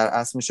در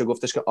اصل میشه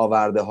گفتش که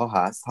آورده ها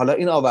هست. حالا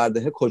این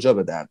آورده کجا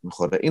به درد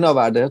میخوره؟ این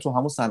آورده تو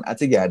همون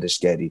صنعت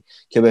گردشگری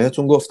که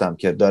بهتون گفتم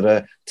که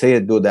داره طی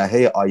 2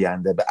 دهه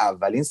آینده به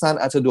اولین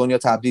صنعت دنیا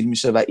تبدیل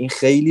میشه و این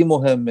خیلی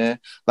مهمه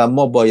و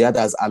ما باید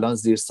از الان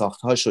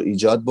زیرساخت‌هاش رو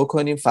ایجاد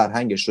بکنیم،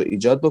 فرهنگش رو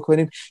ایجاد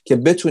بکنیم که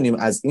بتونیم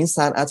از این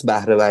صنعت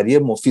بهره‌وری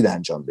مفید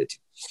انجام بدیم.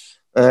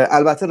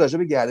 البته راجع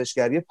به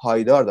گردشگری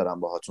پایدار دارم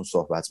باهاتون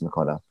صحبت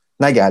میکنم،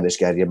 نه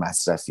گردشگری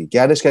مصرفی.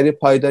 گردشگری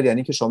پایدار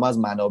یعنی که شما از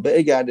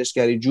منابع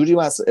گردشگری جوری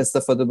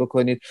استفاده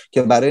بکنید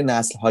که برای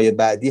نسل‌های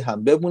بعدی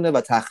هم بمونه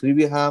و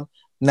تخریبی هم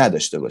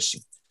نداشته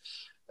باشید.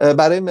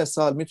 برای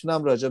مثال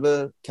میتونم راجع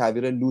به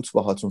کویر لوت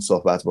باهاتون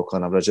صحبت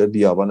بکنم، راجع به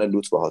بیابان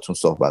لوت باهاتون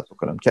صحبت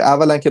بکنم که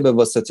اولا که به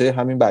واسطه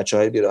همین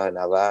بچه‌های بیراه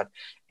نورد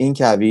این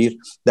کویر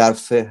در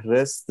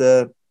فهرست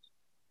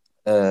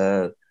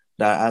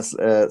در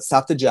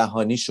ثبت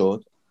جهانی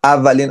شد.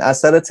 اولین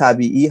اثر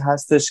طبیعی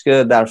هستش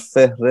که در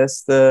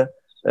فهرست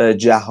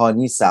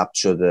جهانی ثبت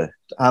شده.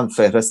 هم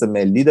فهرست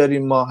ملی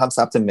داریم ما، هم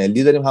ثبت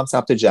ملی داریم، هم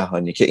ثبت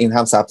جهانی که این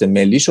هم ثبت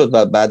ملی شد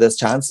و بعد از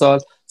چند سال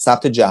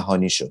ثبت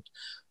جهانی شد.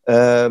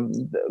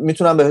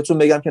 میتونم بهتون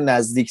بگم که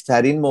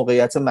نزدیکترین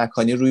موقعیت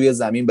مکانی روی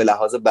زمین به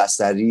لحاظ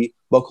بصری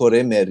با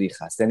کره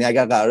مریخ هست. یعنی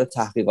اگر قرار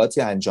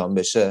تحقیقاتی انجام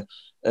بشه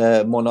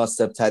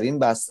مناسب ترین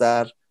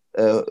بستر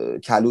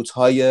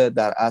کلوت‌های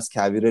در از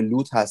کویر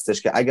لوت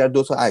هستش که اگر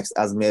 2 تا عکس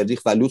از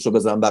مریخ و لوت رو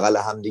بذارم بغل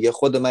هم دیگه،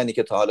 خود منی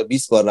که تا حالا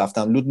 20 بار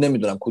رفتم لوت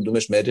نمیدونم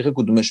کدومش مریخ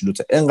کدومش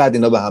لوته، اینقدر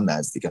اینا به هم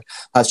نزدیکن.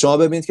 پس شما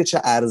ببینید که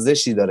چه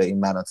ارزشی داره این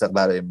مناطق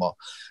برای ما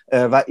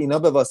و اینا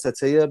به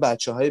واسطه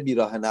بچه‌های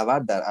بیراه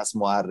نورد در از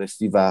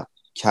معرفی و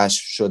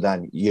کشف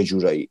شدن یه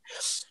جورایی.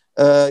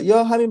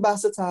 یا همین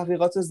بحث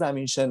تحقیقات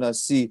زمین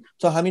شناسی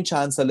تا همین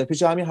چند سال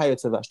پیش، همین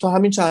حیات وحش تا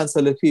همین چند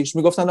سال پیش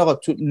میگفتن آقا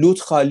تو لوت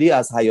خالی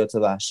از حیات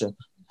وحشه،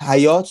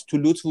 حیات تو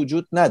لوت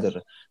وجود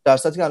نداره، در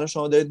صورتی که الان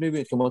شما دارید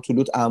میبینید که ما تو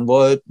لوت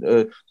انواع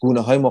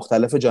گونه‌های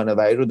مختلف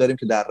جانوری رو داریم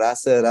که در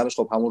رأس رمش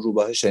خب همون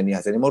روباه شنی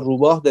هست، یعنی ما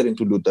روباه داریم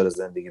تو لوت داره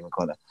زندگی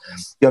میکنه.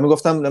 یا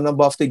میگفتم نمیدونم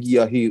بافت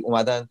گیاهی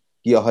اومدن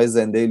گیاهای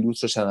زنده لوت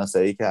رو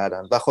شناسایی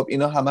کردن و خب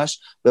اینا همش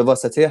به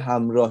واسطه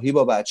همراهی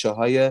با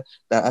بچه‌های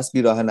در اصل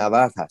بیراه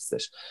نورد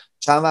هستش.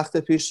 چند وقت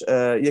پیش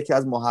یکی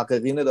از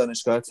محققین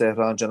دانشگاه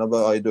تهران جناب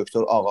آقای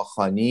دکتر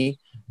آقاخانی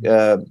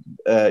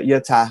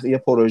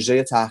یه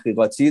پروژه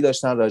تحقیقاتی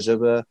داشتن راجع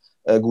به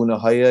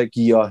گونه‌های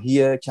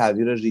گیاهی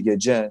کویر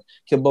ریگجن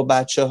که با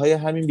بچه‌های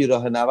همین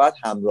بیراه نورد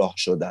همراه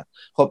شدن.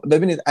 خب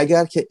ببینید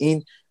اگر که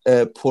این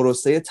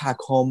پروسه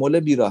تکامل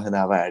بیراه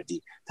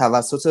نوردی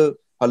توسط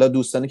حالا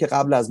دوستانی که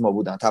قبل از ما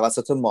بودن،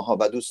 توسط ماها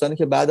و دوستانی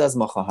که بعد از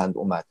ما خواهند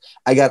اومد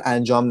اگر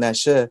انجام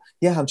نشه،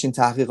 یه همچین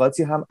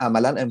تحقیقاتی هم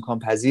عملاً امکان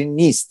پذیر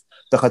نیست،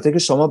 به خاطر که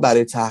شما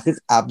برای تحقیق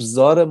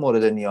ابزار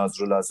مورد نیاز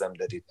رو لازم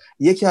دارید.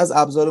 یکی از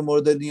ابزار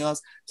مورد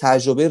نیاز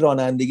تجربه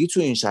رانندگی تو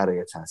این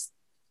شرایط هست.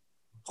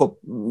 خب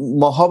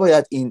ماها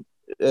باید این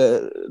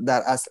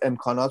در اصل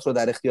امکانات رو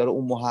در اختیار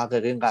اون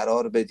محققین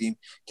قرار بدیم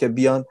که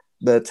بیان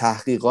به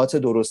تحقیقات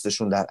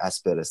درستشون در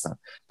اصل برسن.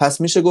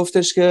 پس میشه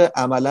گفتش که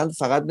عملاً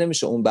فقط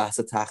نمیشه اون بحث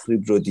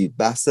تخریب رو دید،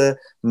 بحث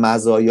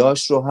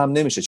مزایاش رو هم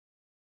نمیشه.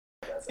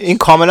 این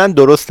کاملا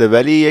درسته،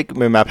 ولی یک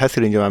مبحثی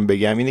رو اینجا من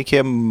بگم اینه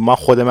که ما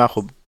خود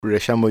خب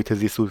رشته محیط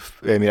زیست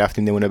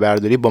میرفتیم نمونه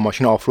برداری، با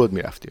ماشین آفرود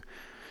میرفتیم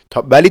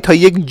ولی تا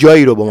یک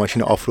جایی رو با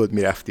ماشین آفرود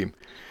میرفتیم،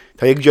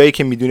 تا یک جایی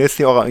که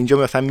میدونستیم آقا اینجا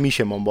مثلا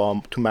میشه ما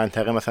با تو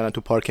منطقه مثلا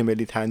تو پارک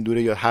ملی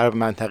تندوره یا هر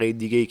منطقه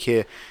دیگه‌ای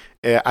که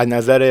از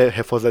نظر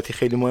حفاظتی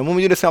خیلی مهمه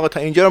میدونستیم آقا تا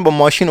اینجا رو با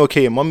ماشین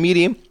اوکیه، ما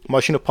میریم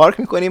ماشین رو پارک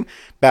میکنیم،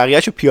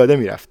 بقیه‌شو پیاده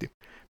میرفتیم،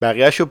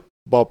 بقیه‌شو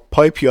با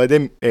پای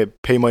پیاده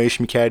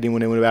پیمایش میکردیم و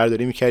نمونه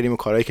برداری میکردیم و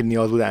کارهایی که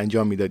نیاز بود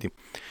انجام میدادیم.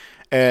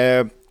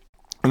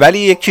 ولی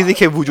یک چیزی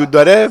که وجود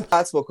داره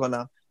حدس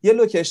بکنم یه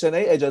لوکیشنی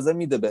اجازه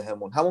میده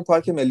بهمون، همون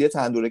پارک ملی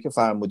تندوره که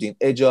فرمودین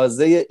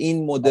اجازه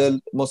این مدل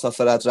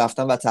مسافرت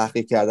رفتن و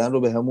تحقیق کردن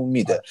رو بهمون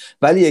میده،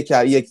 ولی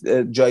یک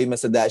جایی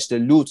مثل دشت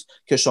لوت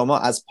که شما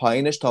از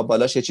پایینش تا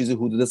بالاش یه چیزی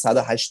حدود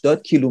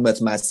 180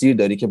 کیلومتر مسیر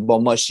داری که با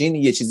ماشین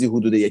یه چیزی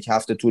حدود 1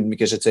 هفته طول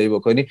میکشه طی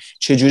بکنی،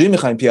 چه جوری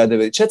میخواین پیاده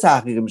برید؟ چه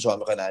تحقیقی شما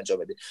میخواین انجام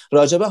بدید؟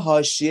 راجع به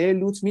حاشیه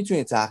لوت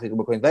میتونید تحقیق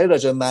بکنید ولی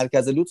راجع به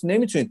مرکز لوت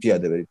نمیتونید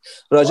پیاده برید.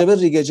 راجع به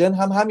ریگجن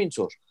هم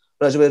همینطور.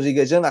 راجع به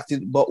ریگجن وقتی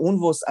با اون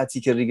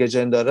وسعتی که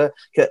ریگجن داره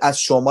که از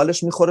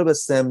شمالش میخوره به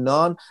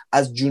سمنان،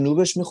 از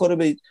جنوبش میخوره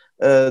به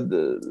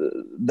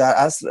در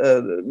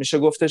اصل میشه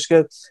گفتش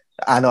که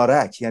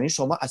انارک، یعنی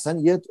شما اصلا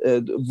یه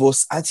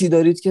وسعتی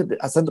دارید که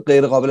اصلا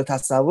غیر قابل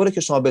تصوره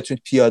که شما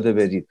بتونید پیاده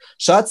برید.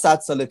 شاید 100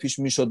 سال پیش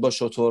میشد با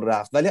شتر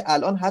رفت ولی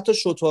الان حتی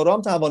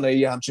شترام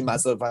توانایی همچین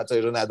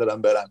مسافتایی رو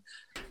ندارن برن.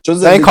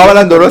 چون این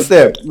کاملا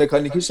درسته،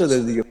 مکانیکی شده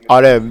دیگه.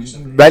 آره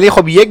ولی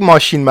خب یک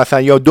ماشین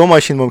مثلا یا 2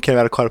 ماشین ممکنه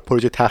برای کار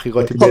پروژه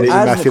تحقیقاتی بره این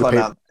مسیر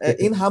میکنم.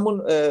 این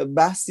همون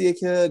بحثیه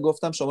که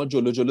گفتم شما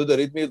جلو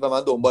دارید میرید و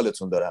من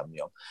دنبالتون دارم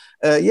میام.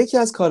 یکی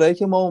از کارهایی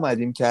که ما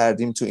اومدیم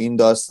کردیم تو این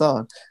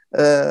داستان،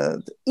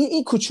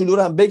 این کوچولو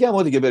رو هم بگم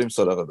و دیگه بریم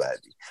سراغ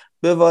بعدی.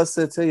 به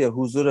واسطه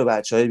حضور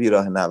بچهای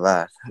بیراه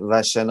نورد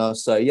و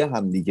شناسایی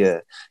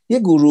همدیگه یه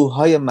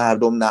گروه‌های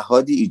مردم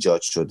نهادی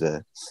ایجاد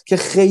شده که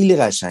خیلی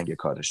قشنگه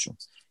کارشون.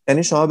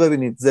 یعنی شما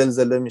ببینید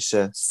زلزله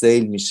میشه،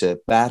 سیل میشه،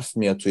 برف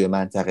میاد توی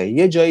منطقه،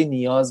 یه جایی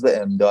نیاز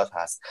به امداد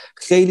هست،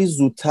 خیلی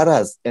زودتر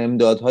از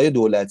امدادهای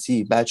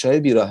دولتی بچهای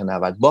بیراه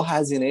نورد با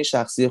هزینه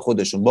شخصی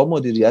خودشون، با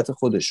مدیریت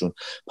خودشون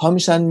پا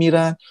میشن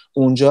میرن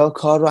اونجا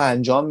کار رو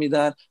انجام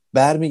میدن،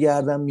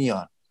 برمیگردن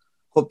میان.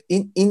 خب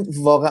این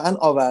واقعا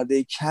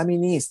آورده کمی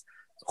نیست.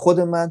 خود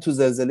من تو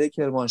زلزله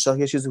کرمانشاه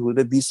یه چیزی حدود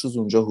 20 روز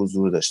اونجا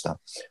حضور داشتم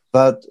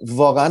و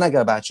واقعا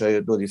اگر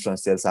بچهای دو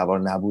دیفرانسیل سوار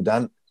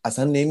نبودن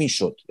اصلا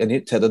نمیشد. یعنی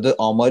تعداد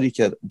آماری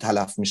که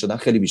تلف میشدن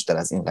خیلی بیشتر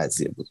از این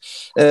قضیه بود.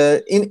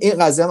 این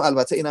قضیه هم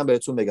البته اینم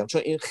بهتون بگم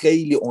چون این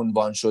خیلی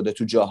عنوان شده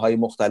تو جاهای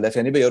مختلف.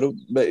 یعنی به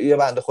یه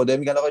بنده خدا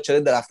میگن آقا چرا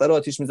درخت‌ها رو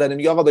آتیش می‌زنی؟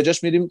 میگه آقا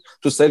بجاش میریم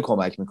تو سیل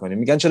کمک می‌کنیم.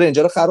 میگن چرا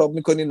اینجا رو خراب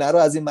می‌کنی؟ نرو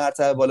از این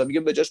مرتبه بالا. میگه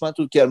بجاش من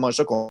تو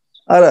کرمانشاه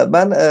آره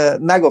من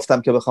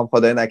نگفتم که بخوام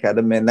خدای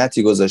نکرده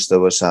منتی گذاشته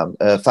باشم،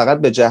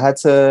 فقط به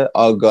جهت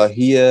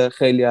آگاهی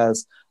خیلی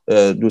از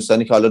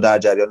دوستانی که حالا در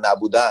جریان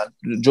نبودن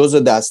جزء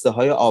دسته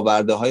های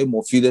آورده های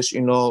مفیدش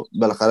اینو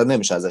بالاخره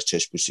نمیشه ازش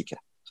چشم پوشی کرد.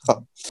 خب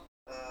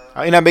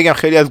اینم بگم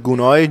خیلی از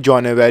گونه‌های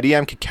جانوری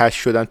هم که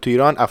کشف شدن تو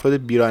ایران افراد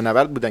بیراه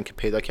نورد بودن که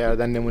پیدا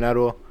کردن نمونه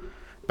رو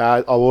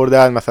بعد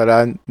آوردن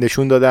مثلا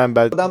نشون دادن.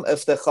 بعد خودم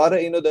افتخار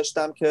اینو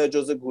داشتم که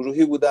جزء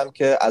گروهی بودم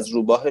که از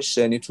روباه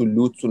شنی تو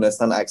لوت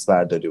تونستن عکس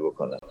برداری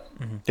بکنن.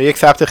 یک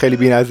ثبت خیلی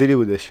بی‌نظیری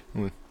بودش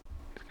اون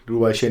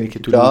روباه شنی که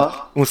تو لوت.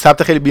 اون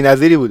ثبت خیلی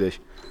بی‌نظیری بودش.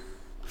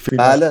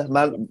 بله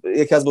من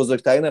یکی از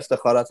بزرگترین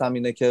افتخاراتم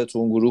اینه که تو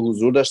اون گروه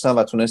حضور داشتم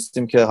و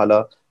تونستیم که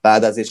حالا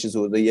بعد از یه چیز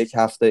حدود 1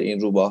 هفته این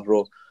روباه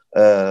رو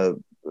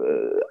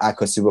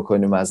عکاسی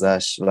بکنیم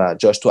ازش و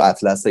جاش تو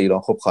اطلس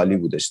ایران خب خالی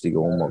بودش دیگه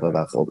اون موقع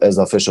و خب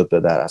اضافه شد به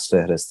در از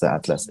فهرست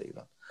اطلس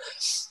ایران.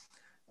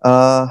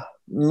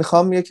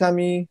 میخوام یه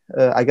کمی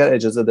اگر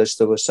اجازه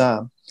داشته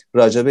باشم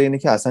راجع به اینه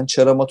که اصلا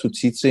چرا ما تو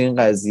تیتر این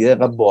قضیه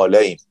اینقدر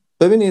بالاییم.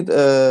 ببینید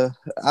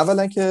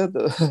اولا که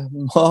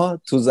ما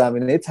تو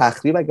زمینه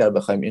تخریب اگر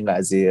بخوایم این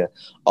قضیه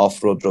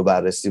آفرود رو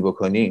بررسی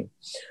بکنیم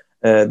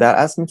در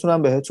اصل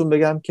میتونم بهتون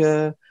بگم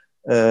که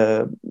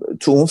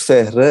تو اون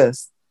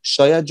فهرست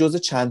شاید جز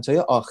چند تای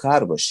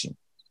آخر باشیم.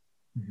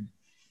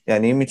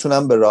 یعنی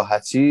میتونم به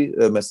راحتی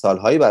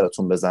مثالهایی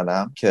براتون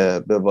بزنم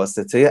که به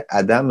واسطه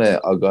عدم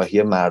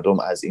آگاهی مردم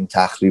از این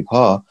تخریب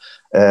ها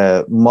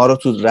ما رو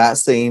تو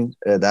رأس این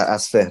در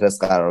از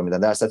فهرست قرار میدن،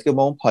 در صورتی که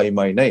ما اون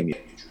پایماینایی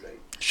میریم.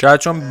 شاید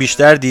چون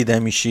بیشتر دیده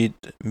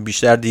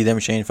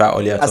میشه این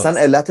فعالیت ها. اصلا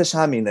علتش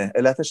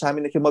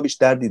همینه که ما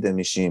بیشتر دیده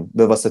میشیم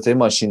به واسطه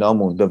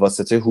ماشینامون، به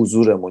واسطه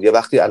حضورمون. یه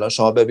وقتی الان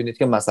شما ببینید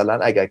که مثلا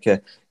اگر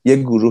که یک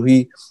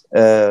گروهی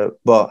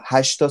با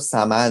 8 تا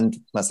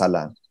سمند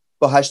مثلا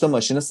با 8 تا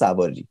ماشین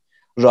سواری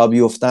را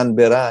بیفتن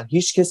برن،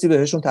 هیچ کسی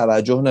بهشون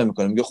توجه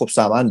نمیکنه، میگه خب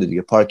سمند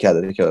دیگه پارک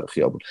کرده که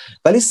خیابون.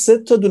 ولی 3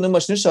 تا دونه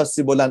ماشین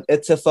شاسی بلند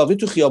اتفاقی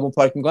تو خیابون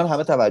پارک میکنن،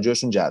 همه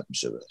توجهشون جلب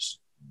میشه بهش.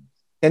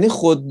 یعنی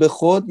خود به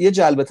خود یه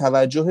جلب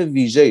توجه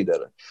ویژه‌ای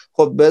داره.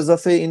 خب به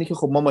اضافه اینی که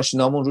خب ما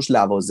ماشینامون روش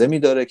لوازمی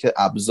داره که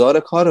ابزار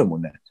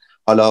کارمونه،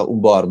 حالا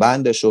اون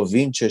باربندش و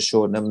وینچش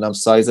و نمیدونم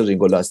سایز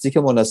رینگ و لاستیک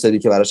مناسبی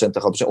که براش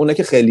انتخاب بشه، اونه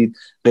که خیلی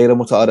غیر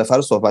متعارفه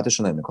رو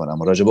صحبتشو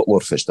نمی‌کنم، راجع به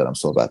عرفش دارم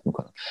صحبت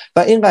می‌کنم. و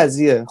این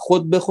قضیه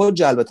خود به خود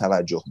جلب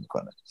توجه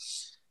می‌کنه.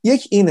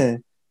 یک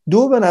اینه.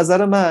 دو به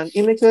نظر من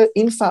اینه که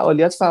این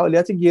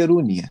فعالیت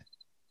گرونیه.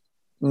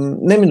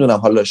 نمیدونم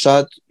حالا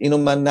شاید اینو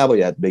من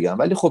نباید بگم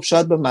ولی خب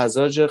شاید به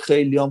مزاج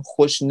خیلیام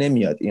خوش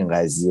نمیاد این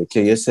قضیه که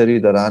یه سری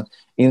دارن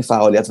این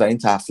فعالیت و این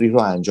تفریح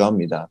رو انجام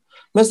میدن.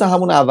 مثل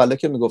همون اوله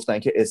که میگفتن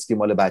که اسکی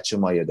مال بچه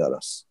مایه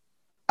داراست،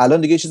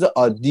 الان دیگه چیز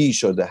عادی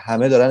شده،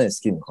 همه دارن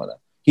اسکی میکنن،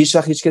 هیچ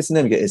وقت هیچ کسی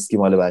نمیگه اسکی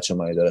مال بچه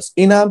مایه داراست.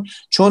 اینم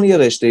چون یه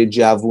رشته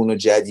جوون و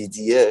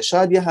جدیدیه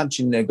شاید یه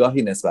همچین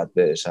نگاهی نسبت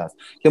بهش هست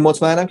که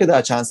مطمئنم که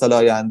در چند سال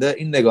آینده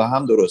این نگاه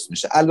هم درست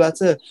میشه.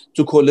 البته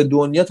تو کل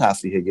دنیا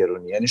تفریح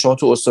گرونی، یعنی شما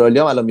تو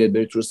استرالیا هم الان میاد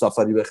برید تور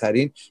سافاری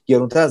بخرین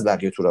گرونتر از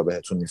بقیه تورا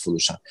بهتون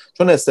میفروشن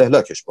چون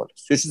استهلاکش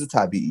بالاست، یه چیز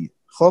طبیعیه.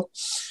 خب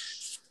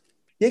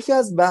یکی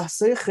از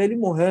بحث‌های خیلی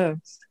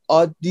مهم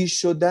عادی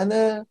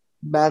شدن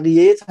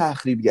بقیه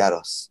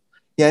تخریبگراست.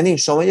 یعنی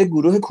شما یه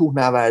گروه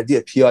کوهنوردی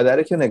پیاده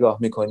رو که نگاه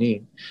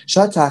می‌کنی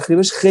شاید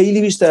تخریبش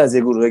خیلی بیشتر از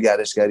یه گروه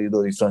گردشگری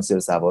دو دیفرانسیل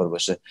سوار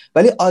باشه،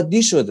 ولی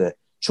عادی شده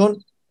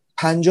چون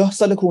 50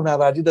 سال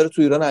کوهنوردی داره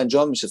تو ایران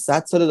انجام میشه،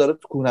 100 سال داره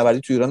تو کوهنوردی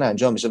تو ایران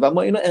انجام میشه و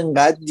ما اینو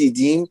انقدر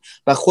دیدیم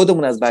و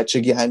خودمون از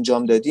بچگی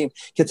انجام دادیم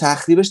که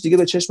تخریبش دیگه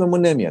به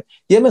چشممون نمیاد.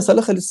 یه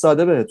مثال خیلی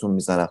ساده بهتون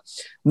میزنم.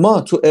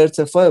 ما تو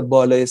ارتفاع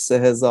بالای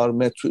 3000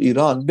 متر تو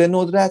ایران به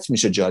ندرت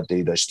میشه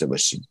جاده‌ای داشته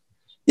باشیم.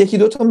 یکی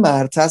دو تا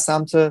مرتع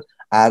سمت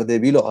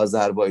اردبیل و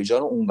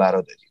آذربایجان و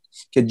اونورا داریم.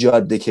 که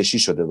جاده کشی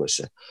شده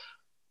باشه.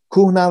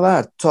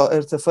 کوهنورد تا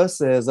ارتفاع 3000-3500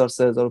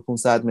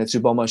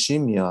 متری با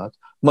ماشین میاد،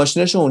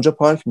 ماشینش رو اونجا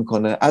پارک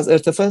میکنه، از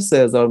ارتفاع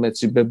 3000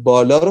 متری به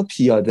بالا رو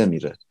پیاده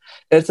میره.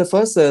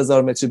 ارتفاع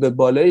 3000 متری به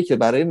بالایی که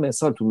برای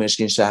مثال تو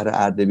مشکین شهر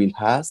اردبیل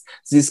هست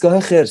زیستگاه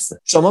خرسه.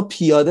 شما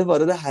پیاده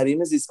وارد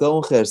حریم زیستگاه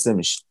اون خرسه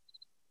میشین،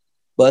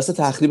 باعث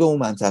تخریب اون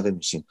منطقه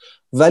میشین،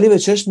 ولی به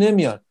چشم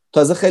نمیاد.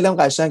 تازه خیلی هم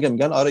قشنگه،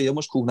 میگن آره یه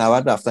مش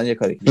کوهنورد رفتن یه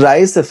کاری.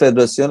 رئیس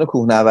فدراسیون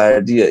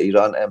کوهنوردی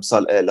ایران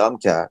امسال اعلام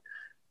کرد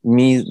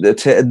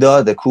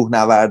تعداد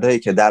کوهنوردایی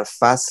که در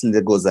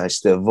فصل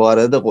گذشته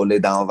وارد قله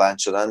دماوند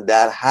شدن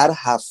در هر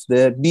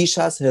هفته بیش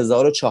از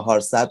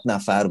 1400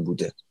 نفر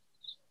بوده.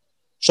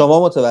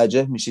 شما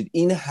متوجه میشید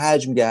این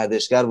حجم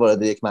گردشگر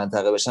وارد یک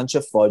منطقه بشن چه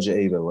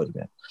فاجعه‌ای به وجود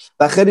میاد.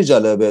 و خیلی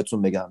جالبه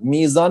بهتون بگم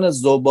میزان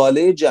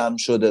زباله جمع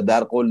شده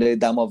در قله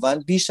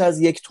دماوند بیش از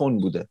 1 تن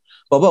بوده.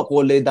 بابا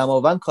قله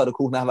دماوند کار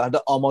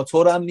کوهنورد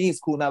آماتور هم نیست،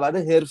 کوهنورد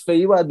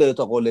حرفه‌ای باید بره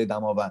تا قله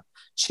دماوند.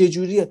 چه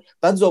جوریه؟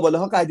 بعد زباله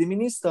ها قدیمی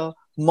نیستا،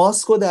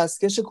 ماسک و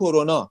دستکش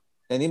کرونا،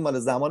 یعنی مال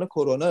زمان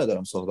کرونا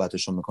دارم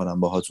صحبتشون میکنم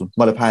باهاتون،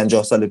 مال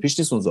 50 سال پیش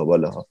نیست اون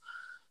زباله ها.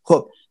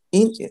 خب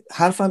این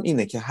حرفم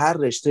اینه که هر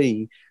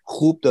رشته‌ای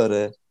خوب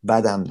داره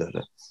بدم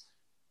داره،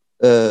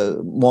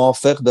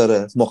 موافق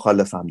داره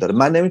مخالفم داره.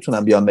 من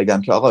نمیتونم بیام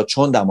بگم که آقا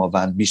چون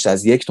دماوند بیش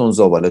از 1 تن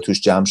زباله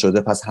توش جمع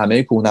شده پس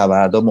همه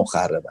کوهنوردا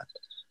مخربن.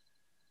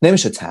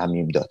 نمیشه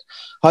تعمیم داد.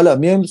 حالا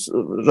میایم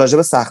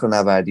راجب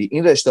صخره‌نوردی،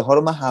 این رشته ها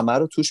رو من همه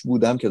رو توش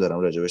بودم که دارم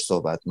راجبش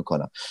صحبت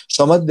میکنم.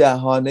 شما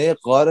دهانه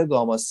غار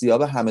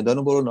گاماسیاب همدان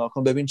رو برو نگاه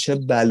کن ببین چه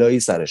بلایی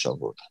سرش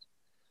آورد.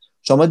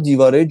 شما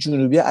دیواره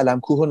جنوبی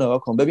علمکوه رو نگاه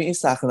کن ببین این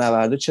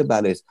صخره‌نورده چه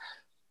بلایی.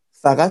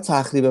 فقط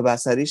تخریب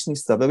بصریش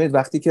نیست. ببینید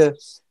وقتی که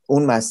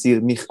اون مسیر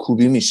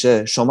میخکوبی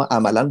میشه شما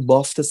عملا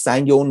بافت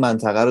سنگ اون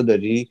منطقه رو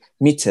داری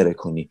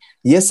میترکونی،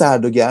 یه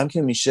سرد و گرم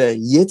که میشه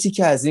یه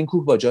تیکه از این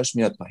کوه با جاش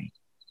میاد پایین.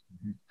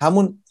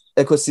 همون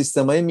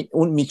اکوسیستمای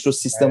اون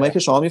میکروسیستمایی که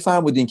شما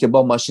میفرمودین که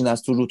با ماشین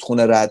از تو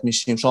رودخونه رد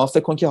میشیم، شما فکر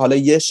کن که حالا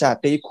یه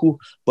شقه کوه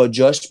با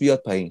جاش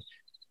بیاد پایین،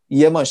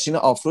 یه ماشین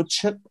آفرود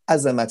چه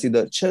عظمتی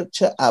داره،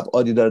 چه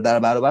ابعادی داره در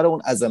برابر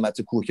اون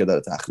عظمت کوه که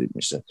داره تخریب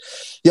میشه.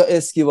 یا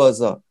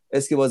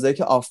اسکیوازایی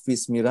که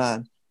آفیس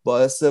میرن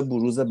باعث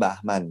بروز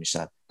بهمن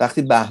میشن.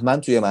 وقتی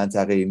بهمن توی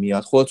منطقه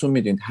میاد خودتون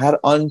میدونید هر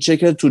آنچه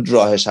که تو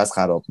راهش هست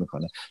خراب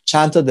میکنه،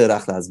 چند تا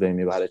درخت از بین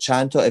میبره،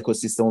 چند تا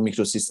اکوسیستم و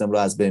میکروسیستم رو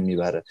از بین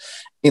میبره.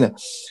 اینه.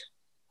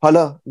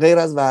 حالا غیر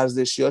از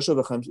ورزشیاشو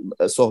بخوایم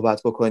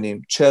صحبت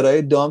بکنیم،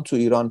 چرای دام تو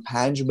ایران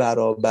 5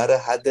 برابر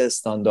حد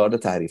استاندارد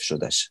تعریف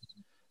شدهشه.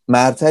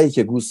 مرتعی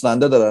که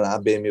گوسفندا دارن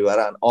هم بین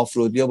میبرن،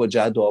 آفرودیا با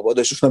جد و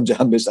آبادشون هم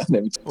جمع بشن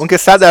نمیتونه. اون که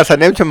 100%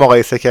 نمیتونه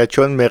مقایسه کرد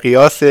چون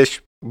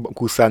مقیاسش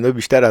گوسفندا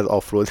بیشتر از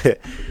آفروده.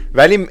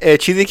 ولی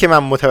چیزی که من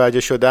متوجه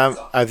شدم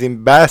از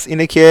این بحث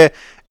اینه که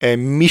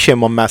میشه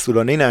ما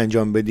مسئولانه این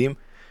انجام بدیم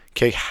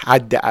که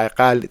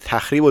حداقل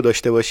تخریب رو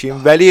داشته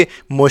باشیم، ولی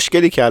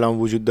مشکلی که الان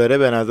وجود داره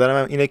به نظر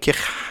من اینه که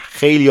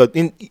خیلی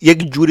این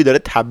یک جوری داره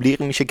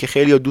تبلیغ میشه که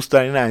خیلی دوست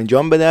دارن این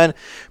انجام بدن،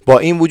 با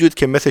این وجود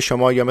که مثل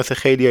شما یا مثل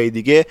خیلی های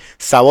دیگه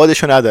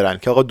سوادشو ندارن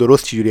که آقا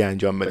درست چجوری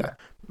انجام بدن.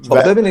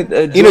 ببینید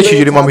اینو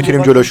چجوری ما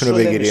میتونیم جلوشون رو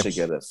بگیریم؟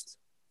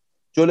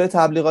 جلوی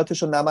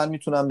تبلیغاتشو نه من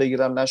میتونم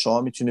بگیرم، نه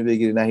شما میتونی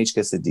بگیری، نه هیچ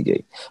کس دیگه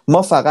ای.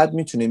 ما فقط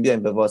میتونیم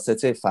بیایم به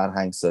واسطه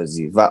فرهنگ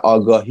سازی و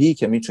آگاهی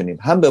که میتونیم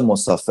هم به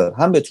مسافر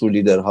هم به تور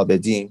لیدرها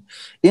بدیم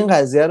این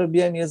قضیه رو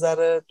بیایم یه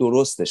ذره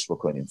درستش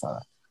بکنیم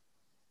فقط.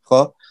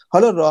 خب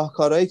حالا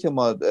راهکارهایی که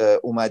ما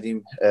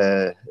اومدیم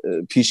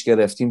پیش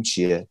گرفتیم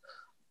چیه؟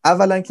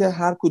 اولا که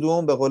هر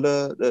کدوم به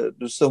قول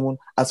دوستمون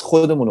از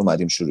خودمون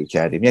اومدیم شروع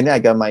کردیم. یعنی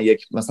اگر من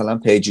یک مثلا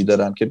پیجی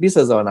دارم که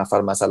 20,000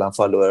 نفر مثلا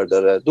فالوور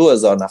داره،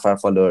 2,000 نفر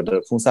فالوور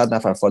داره، 500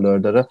 نفر فالوور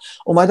داره،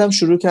 اومدم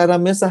شروع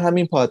کردم مثل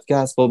همین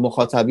پادکست با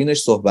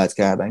مخاطبینش صحبت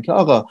کردن که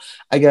آقا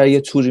اگر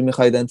یه توری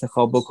میخواید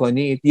انتخاب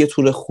بکنید، یه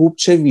تور خوب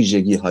چه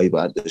ویژگی هایی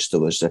باید داشته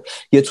باشه.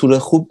 یه تور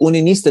خوب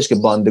اونی نیستش که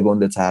باند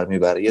گنده تر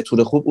میبره، یه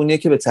تور خوب اونیه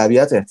که به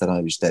طبیعت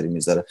احترام بیشتری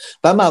میذاره.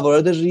 و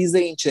موارد ریز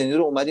این چنین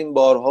رو اومدیم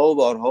بارها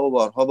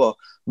با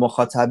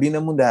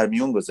مخاطبینمون در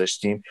میون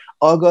گذاشتیم.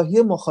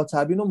 آگاهی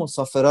مخاطبین و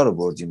مسافرا رو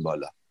بردیم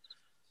بالا.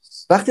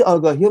 وقتی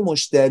آگاهی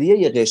مشتری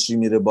یه قشری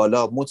میره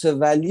بالا،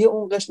 متولی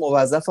اون قشر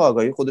موظف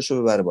آگاهی خودش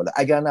رو ببره بالا.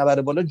 اگر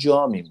نبره بالا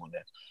جا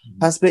میمونه.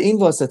 پس به این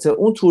واسطه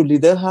اون تور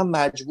لیدر هم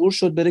مجبور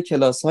شد بره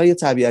کلاس‌های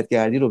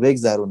طبیعت‌گردی رو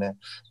بگذرونه،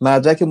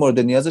 مدرک مورد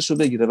نیازش رو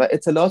بگیره و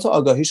اطلاعات و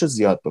آگاهیش رو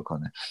زیاد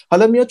بکنه.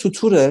 حالا میاد تو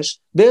تورش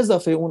به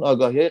اضافه اون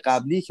آگاهی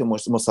قبلی که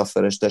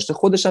مسافرش داشته،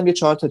 خودش هم یه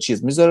 4 تا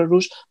چیز میذاره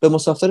روش، به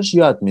مسافرش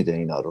یاد میده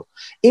اینا رو.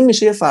 این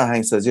میشه یه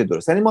فرهنگ سازی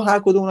درست. یعنی ما هر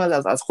کدوم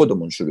از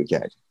خودمون شروع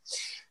کردیم.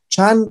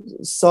 چند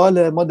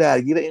سال ما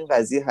درگیر این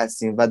قضیه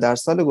هستیم و در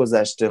سال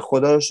گذشته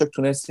خدا رو شکر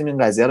تونستیم این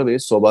قضیه رو به یه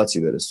ثباتی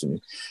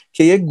برسونیم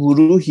که یک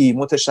گروهی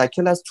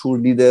متشکل از تور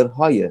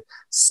لیدرهای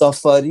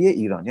سافاری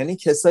ایران، یعنی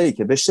کسایی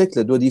که به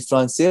شکل 2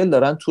 دیفرانسیل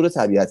دارن تور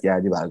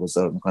طبیعت‌گردی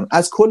برگزار میکنن،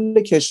 از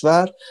کل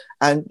کشور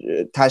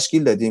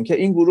تشکیل دادیم که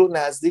این گروه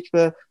نزدیک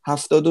به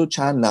 70 و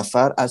چند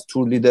نفر از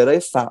تور لیدرهای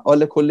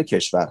فعال کل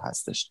کشور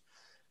هستش.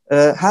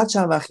 هر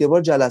چند وقت یه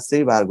بار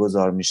جلسه‌ای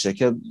برگزار میشه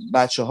که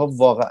بچه‌ها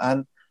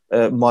واقعا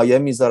مایه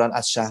میذارن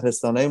از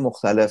شهرستان‌های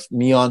مختلف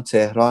میان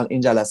تهران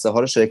این جلسه ها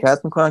رو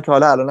شرکت میکنن که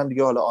حالا الانم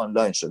دیگه حالا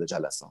آنلاین شده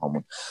جلسه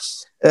هامون.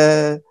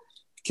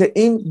 که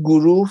این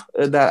گروه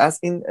در از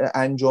این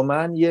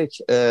انجمن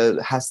یک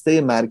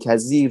هسته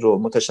مرکزی رو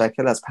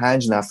متشکل از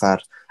 5 نفر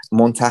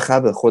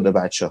منتخب خود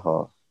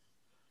بچه‌ها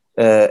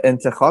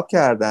انتخاب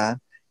کردن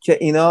که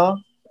اینا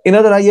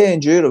دارن یه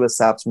انجوی رو به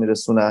ثبت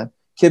میرسونن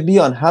که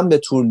بیان هم به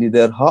تور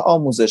لیدرها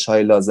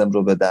آموزش‌های لازم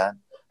رو بدن،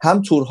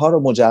 هم تورها رو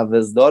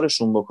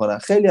مجوزدارشون بکنن.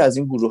 خیلی از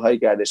این گروه‌های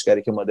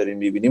گردشگری که ما داریم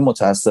می‌بینیم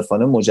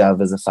متاسفانه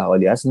مجوز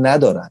فعالیت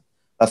ندارن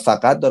و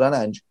فقط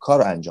دارن کار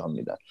رو انجام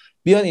میدن.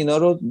 بیان اینا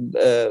رو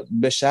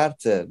به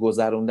شرط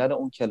گذروندن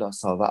اون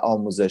کلاس‌ها و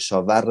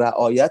آموزش‌ها و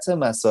رعایت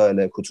مسائل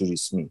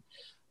اکوتوریسمی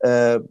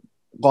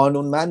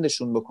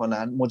قانونمندشون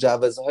بکنن،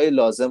 مجوزهای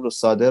لازم رو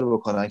صادر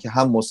بکنن که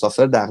هم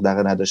مسافر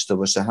دغدغه نداشته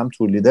باشه، هم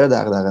تور لیدر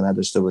دغدغه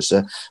نداشته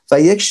باشه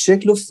و یک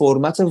شکل و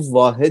فرمت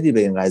واحدی به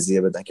این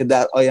قضیه بدن که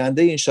در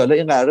آینده انشالله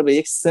این قراره به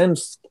یک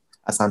صنف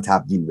اصلا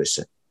تبدیل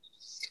بشه.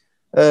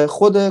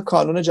 خود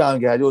کانون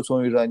جمع‌گردی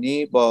اتومبیل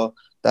ایرانی با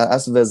در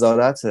اصل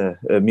وزارت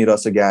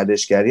میراث و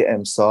گردشگری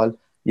امسال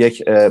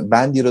یک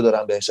بندی رو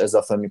دارن بهش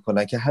اضافه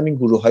میکنن که همین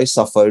گروه‌های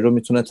سافاری رو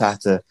میتونه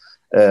تحت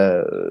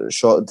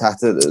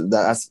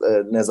در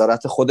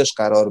نظارت خودش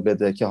قرار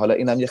بده که حالا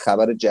اینم یه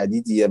خبر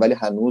جدیدیه ولی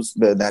هنوز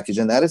به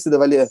نتیجه نرسیده،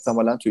 ولی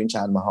احتمالاً تو این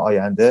چند ماه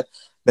آینده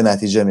به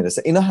نتیجه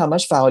میرسه. اینا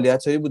همش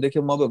فعالیتایی بوده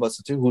که ما به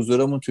واسطه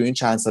حضورمون تو این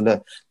چند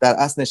ساله در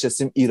اصل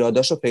نشستیم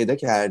ایراداشو پیدا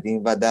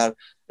کردیم و در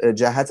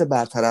جهت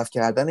برطرف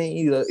کردن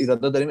این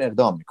ایرادا داریم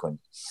اقدام میکنیم.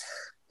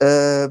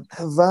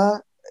 و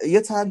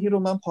یه طرحی رو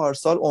من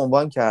پارسال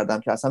عنوان کردم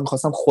که اصلا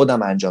میخواستم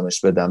خودم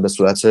انجامش بدم، به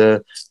صورت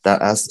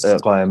در اصل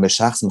قائم به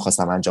شخص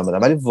میخواستم انجام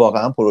بدم، ولی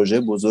واقعا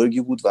پروژه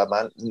بزرگی بود و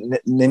من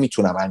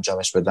نمیتونم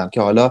انجامش بدم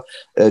که حالا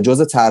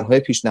جز طرحهای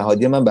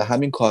پیشنهادی من به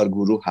همین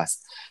کارگروه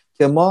هست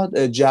که ما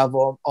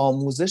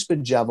آموزش به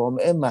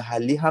جوامع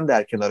محلی هم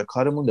در کنار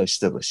کارمون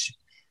داشته باشیم.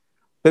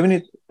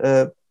 ببینید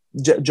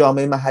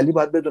جامعه محلی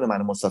باید بدونه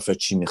من مسافر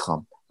چی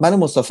میخوام، من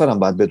مسافرم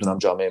باید بدونم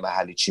جامعه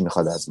محلی چی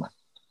میخواد از من.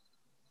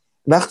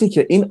 وقتی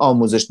که این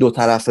آموزش دو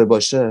طرفه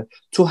باشه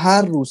تو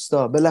هر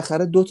روستا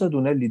بالاخره 2 تا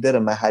دونه لیدر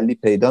محلی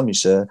پیدا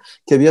میشه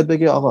که بیاد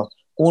بگه آقا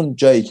اون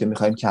جایی که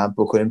میخوایم کمپ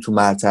بکنیم تو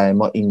مرتع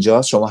ما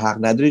اینجاست، شما حق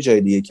نداری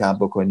جای دیگه کمپ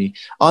بکنی،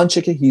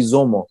 آنچه که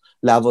هیزم و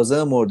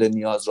لوازم مورد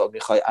نیاز را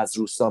میخوای از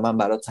روستا من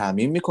برات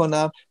تامین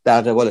میکنم،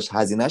 در قبالش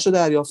هزینه‌شو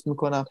دریافت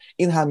میکنم.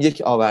 این هم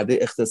یک آورده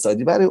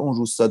اقتصادی برای اون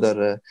روستا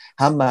داره،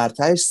 هم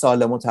مرتعش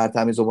سالم و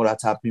ترتمیز و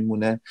مرتب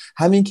میمونه،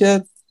 همین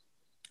که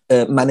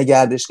من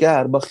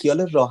گردشگر با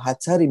خیال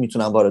راحت‌تری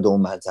میتونم وارد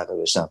اون منطقه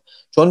بشم،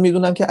 چون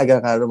میدونم که اگر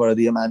قرار وارد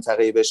یه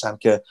منطقه‌ای بشم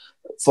که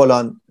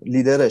فلان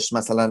لیدرش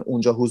مثلا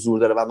اونجا حضور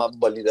داره و من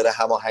با لیدر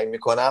هماهنگ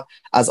میکنم،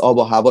 از آب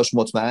و هواش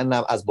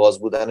مطمئنم، از باز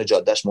بودن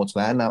جادهش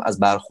مطمئنم، از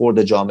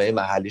برخورد جامعه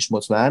محلیش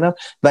مطمئنم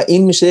و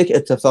این میشه یک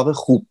اتفاق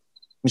خوب،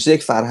 میشه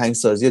یک فرهنگ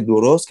سازی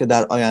درست که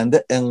در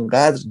آینده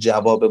انقدر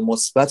جواب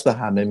مثبت به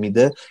همه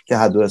میده که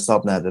حد و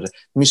حساب نداره،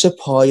 میشه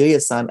پایه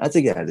صنعت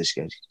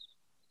گردشگری.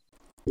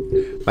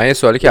 من یه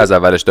سوالی که از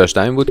اولش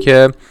داشتم این بود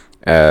که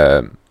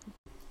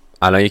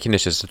الان یکی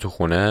نشسته تو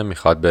خونه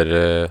میخواد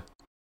بره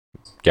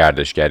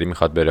گردشگری،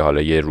 میخواد بره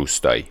حالا یه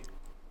روستایی،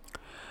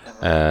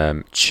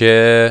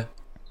 چه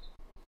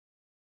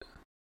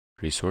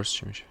ریسورس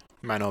چی میشه؟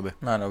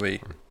 منابعی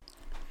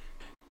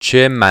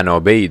چه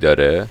منابعی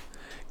داره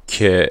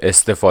که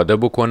استفاده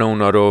بکنه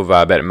اونا رو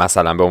و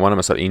مثلا به عنوان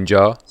مثال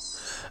اینجا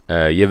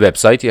یه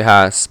وبسایتی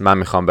هست، من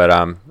میخوام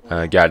برم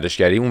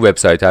گردشگری، اون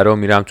وبسایت رو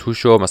میرم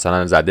توش و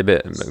مثلا زده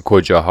به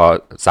کجاها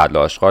سدل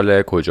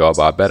آشغاله، کجاها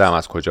باید برم،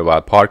 از کجا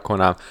باید پارک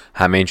کنم،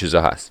 همه این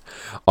چیزا هست.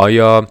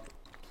 آیا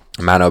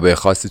منابع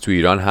خاصی تو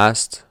ایران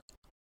هست؟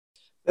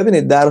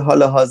 ببینید در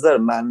حال حاضر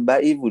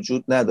منبعی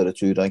وجود نداره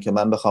تو ایران که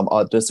من بخوام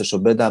آدرسش رو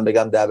بدم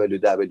بگم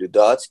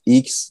www.x.com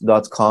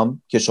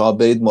که شما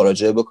برید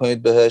مراجعه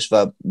بکنید بهش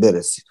و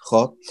برسید.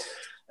 خب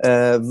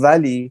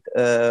ولی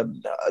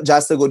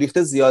جست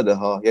گریخته زیاده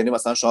ها، یعنی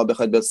مثلا شما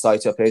بخواید به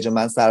سایت یا پیج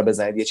من سر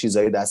بزنید یه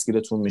چیزایی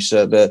دستگیرتون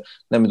میشه، به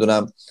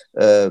نمیدونم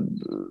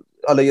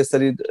حالا یه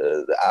سری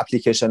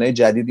اپلیکیشن‌های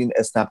جدید، این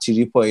اسنپ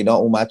تریپ و اینا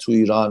اومد تو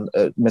ایران،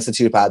 مثل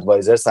تریپ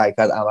ادوایزر سعی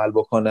کرد عمل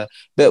بکنه،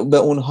 به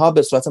اونها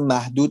به صورت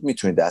محدود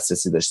میتونید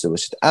دسترسی داشته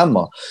باشید.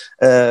 اما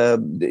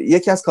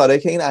یکی از کارهایی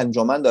که این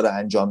انجمن داره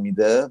انجام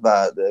میده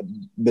و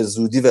به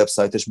زودی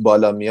وبسایتش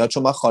بالا میاد،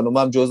 چون من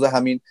خانومم جزء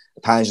همین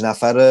 5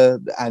 نفر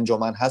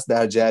انجمن هست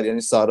در جریان،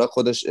 سارا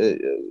خودش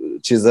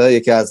چیزا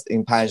یکی از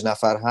این 5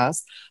 نفر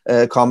هست،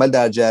 کامل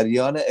در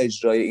جریان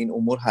اجرای این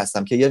امور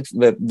هستم که یک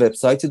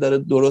وبسایتی داره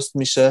درست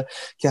میشه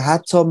که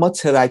حتی ما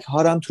ترک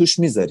ها هم توش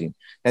میذاریم،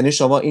 یعنی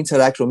شما این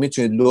ترک رو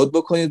میتونید لود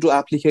بکنید رو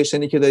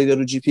اپلیکیشنی که دارید،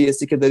 رو جی پی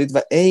اسی که دارید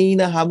و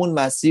عین همون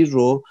مسیر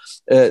رو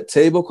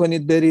طی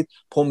بکنید برید،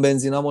 پمپ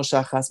بنزینا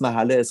مشخص،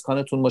 محل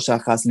اسکانتون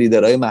مشخص،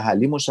 لیدرهای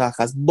محلی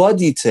مشخص با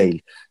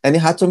دیتیل، یعنی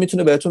حتی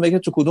میتونه بهتون بگه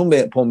تو کدوم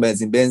پمپ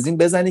بنزین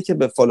بزنی که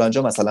به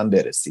فلانجا مثلا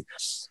برسی.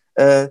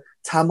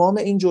 تمام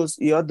این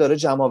جزئیات داره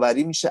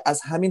جمع‌آوری میشه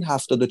از همین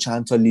 70 و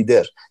چند تا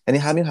لیدر. یعنی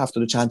همین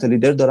 70 و چند تا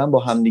لیدر دارن با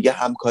همدیگه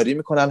همکاری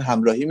میکنن،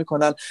 همراهی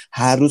میکنن،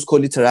 هر روز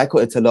کلی ترک و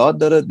اطلاعات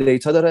داره،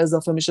 دیتا داره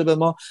اضافه میشه به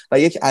ما و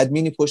یک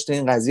ادمینی پشت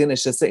این قضیه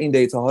نشسته این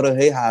دیتاها رو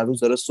هر روز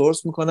داره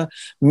سورس میکنه،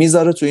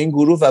 میذاره تو این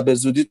گروه و به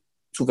زودی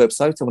تو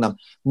وبسایتمونم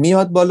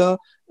میاد بالا.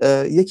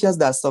 یکی از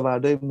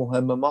دستاوردهای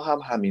مهم ما هم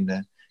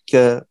همینه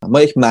که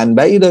ما یک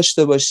منبعی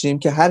داشته باشیم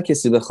که هر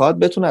کسی بخواد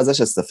بتونه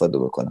ازش استفاده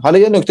بکنه. حالا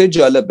یه نکته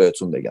جالب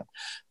بهتون بگم،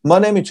 ما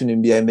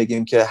نمیتونیم بیایم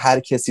بگیم که هر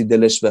کسی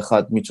دلش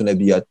بخواد میتونه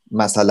بیاد،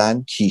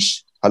 مثلا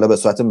کیش، حالا به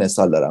صورت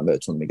مثال دارم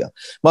بهتون میگم،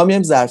 ما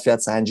میایم ظرفیت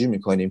سنجی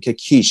میکنیم که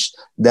کیش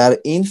در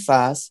این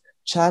فصل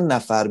چند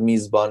نفر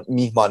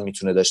میهمان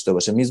میتونه داشته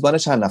باشه، میزبان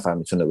چند نفر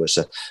میتونه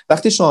باشه.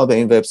 وقتی شما به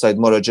این وبسایت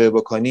مراجعه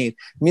بکنید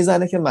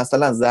میزنه که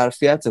مثلا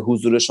ظرفیت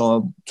حضور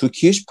شما تو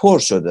کیش پر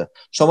شده،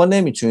 شما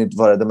نمیتونید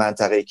وارد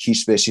منطقه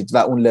کیش بشید و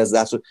اون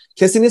لذت رو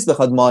کسی نیست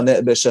بخواد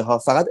مانع بشه ها،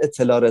 فقط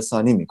اطلاع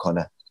رسانی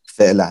میکنه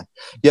فعلا.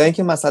 یا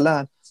اینکه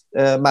مثلا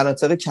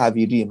مناطق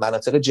کویری،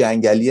 مناطق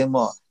جنگلی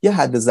ما یه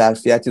حد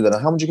ظرفیتی دارن،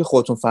 همونجوری که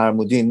خودتون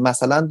فرمودین،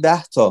 مثلا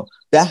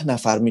 10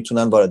 نفر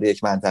میتونن وارد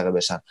یک منطقه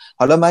بشن.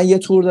 حالا من یه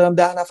تور دارم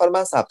 10 نفر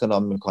من ثبت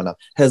نام میکنم،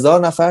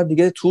 1000 نفر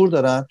دیگه تور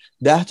دارن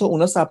 10 تا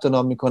اونا ثبت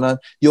نام میکنن،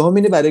 یهو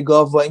میبینی برای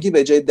گاووانگی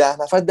به جای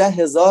 10 نفر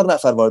 10,000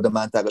 نفر وارد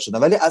منطقه شدن،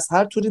 ولی از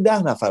هر توری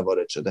 10 نفر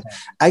وارد شده.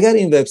 اگر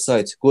این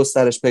وبسایت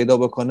گسترش پیدا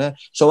بکنه،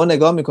 شما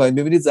نگاه میکنید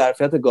میبینید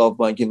ظرفیت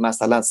گاووانگی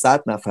مثلا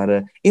 100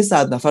 نفره، این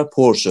 100 نفر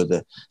پر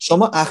شده،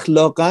 شما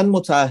اخلاقاً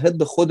متعهد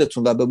به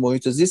خودتون و به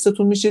محیط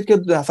زیستتون میشید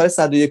که نفر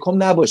 101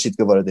 نباشید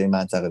که وارد این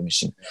منطقه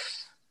میشین.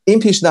 این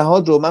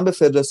پیشنهاد رو من به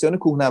فدراسیون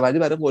کوهنوردی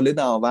برای قله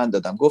دماوند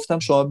دادم، گفتم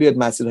شما بیاد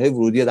مسیرهای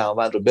ورودی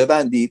دماوند رو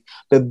ببندید،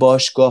 به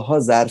باشگاه‌ها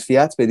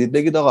ظرفیت بدید،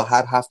 بگید آقا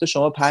هر هفته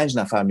شما 5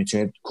 نفر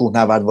میتونید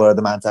کوهنورد وارد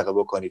منطقه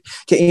بکنید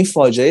که این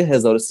فاجعه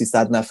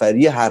 1300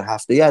 نفری هر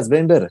هفته‌ای از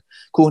بین بره.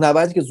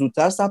 کوهنوردی که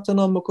زودتر ثبت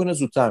نام بکنه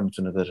زودتر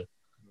میتونه بره.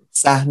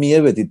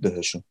 سهمیه بدید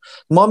بهشون.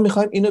 ما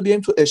میخوایم اینو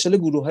بیایم تو اشل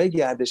گروه‌های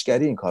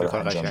گردشگری این کارو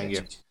انجام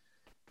بدیم.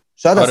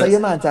 شاید اصلا یه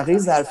منطقه‌ای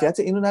ظرفیت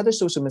اینو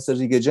نداشته باشه، مثل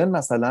ریگجن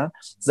مثلا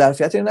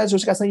ظرفیت اینو نداشته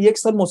باشه که اصلا یک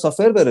سال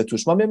مسافر بره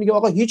توش. ما میگیم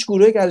آقا هیچ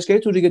گروه گردشگری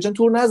تو ریگجن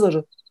تور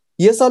نذاره،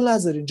 یه سال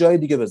نذارین، جای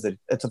دیگه بذارید،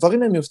 اتفاقی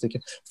نمیفته که،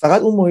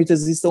 فقط اون محیط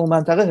زیست اون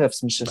منطقه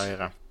حفظ میشه.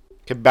 دقیقاً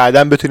که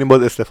بعداً بتونیم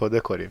باز استفاده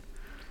کنیم.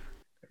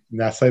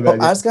 نسای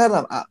بعدی عرض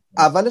کردم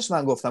اولش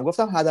من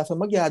گفتم هدف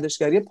ما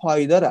گردشگری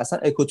پایداره. اصلا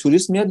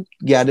اکوتوریسم میاد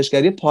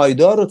گردشگری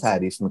پایدار رو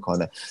تعریف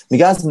میکنه،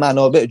 میگه از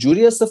منابع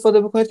جوری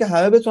استفاده بکنید که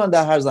همه بتونن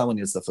در هر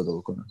زمانی استفاده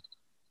بکنن،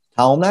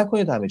 تمام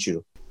نکنید همه چی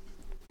رو.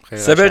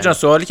 سپر جان،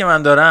 سوالی که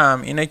من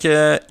دارم اینه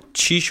که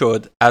چی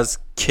شد، از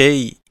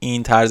کی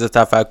این طرز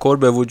تفکر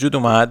به وجود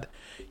اومد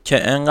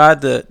که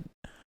انقدر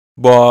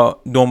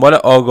با دنبال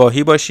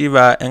آگاهی باشی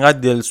و انقدر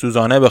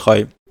دلسوزانه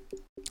بخوای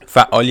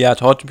فعالیت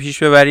ها تو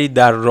پیش ببری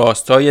در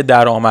راستای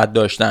درآمد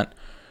داشتن؟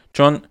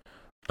 چون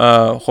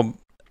خب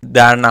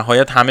در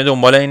نهایت همه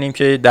دنبال اینیم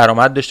که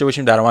درآمد داشته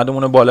باشیم،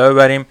 درآمدمون رو بالا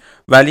ببریم،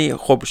 ولی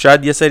خب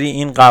شاید یه سری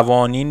این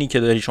قوانینی که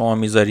داری شما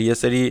میذاری، یه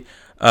سری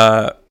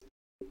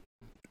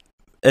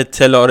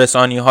اطلاع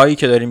رسانی هایی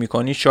که داری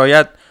میکنی،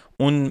 شاید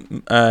اون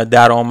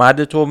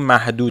درآمد تو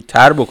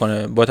محدودتر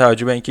بکنه با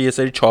توجه به اینکه یه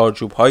سری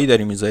چارچوب هایی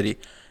داری میذاری،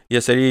 یه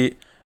سری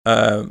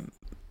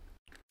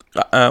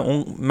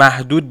اون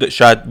محدود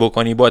شاید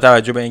بکنی با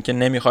توجه به اینکه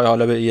نمیخوای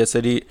حالا به یه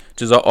سری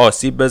چیزا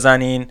آسیب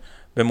بزنین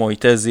به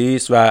محیط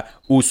زیست و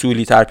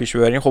اصولی تر پیش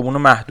ببرین، خب اونو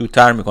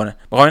محدودتر میکنه.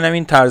 میخوام ببینم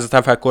این طرز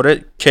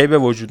تفکر کی به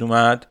وجود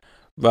اومد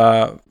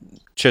و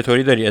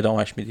چطوری داری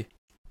ادامهش میدی؟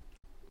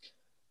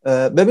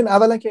 ببین،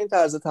 اولا که این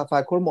طرز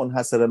تفکر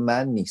منحصر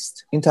من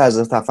نیست، این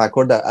طرز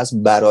تفکر در اصل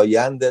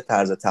برآیند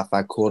طرز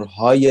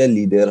تفکرهای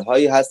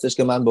لیدرهایی هستش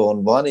که من به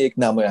عنوان یک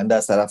نماینده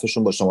از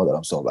طرفشون با شما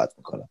دارم صحبت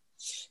میکنم.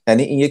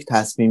 یعنی این یک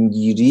تصمیم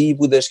گیری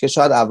بودش که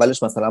شاید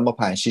اولش مثلا ما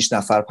 5-6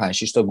 نفر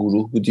 5-6 تا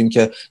گروه بودیم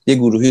که یه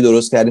گروهی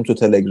درست کردیم تو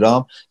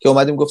تلگرام که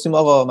اومدیم گفتیم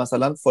آقا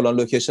مثلا فلان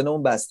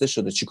لوکیشنمون بسته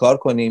شده، چیکار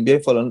کنیم؟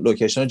 بیایم فلان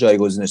لوکیشن رو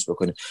جایگزینش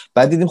بکنیم.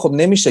 بعد دیدیم خب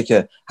نمیشه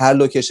که هر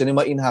لوکیشنی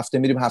ما این هفته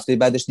میریم هفته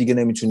بعدش دیگه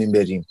نمیتونیم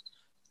بریم،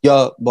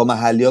 یا با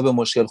محلی‌ها به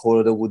مشکل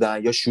خورده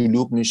بودن، یا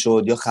شلوغ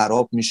میشد، یا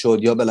خراب میشد،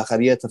 یا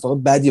بالاخره یه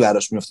اتفاق بدی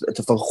براش میافتاد،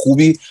 اتفاق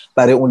خوبی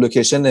برای اون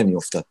لوکیشن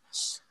نمیافتاد.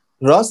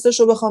 راستش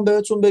رو بخوام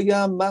بهتون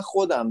بگم، من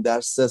خودم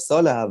در 3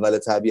 سال اول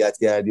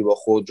طبیعت‌گردی با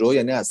خودرو،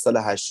 یعنی از سال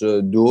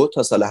 82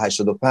 تا سال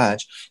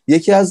 85،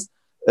 یکی از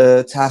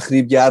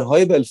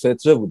تخریبگرهای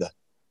بالفطره بودم.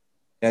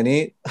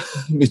 یعنی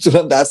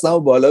میتونم دستمو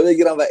بالا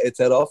بگیرم و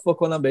اعتراف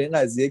بکنم به این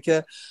قضیه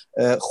که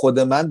خود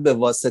من به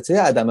واسطه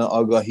عدم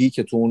آگاهی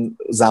که تو اون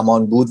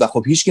زمان بود و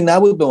خب هیچکی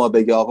نبود به ما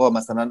بگه آقا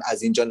مثلا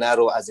از اینجا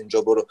نرو، از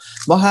اینجا برو،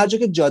 ما هر جا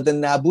که جاده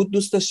نبود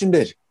دوست داشتیم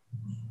بریم.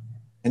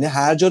 یعنی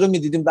هر جا رو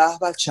میدیدیم به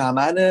به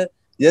چمن،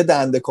 یه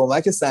دنده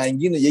کمک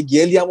سنگین و یه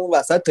گلی هم اون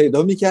وسط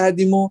پیدا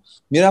میکردیم و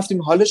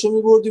میرفتیم حالشو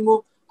میبردیم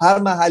و هر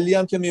محلی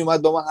هم که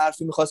میومد با ما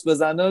حرفی میخواست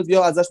بزنه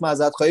یا ازش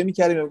معذرت خواهی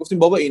میکردیم، میگفتیم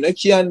بابا اینا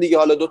کیان دیگه،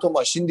 حالا 2 تا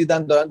ماشین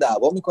دیدن دارن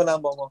دعوا میکنن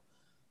با ما.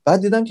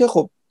 بعد دیدم که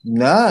خب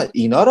نه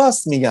اینا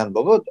راست میگن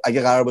بابا،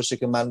 اگه قرار باشه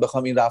که من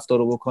بخوام این رفتار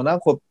رو بکنم،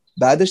 خب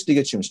بعدش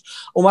دیگه چی میشه؟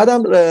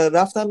 اومدم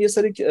رفتم یه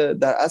سری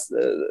در اصل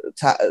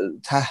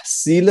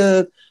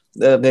تحصیل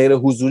غیر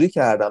حضوری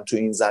کردم تو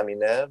این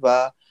زمینه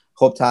و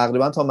خب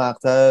تقریبا تا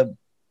مقطع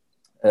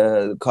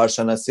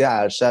کارشناسی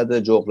ارشد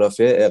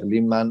جغرافی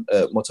اقلیم من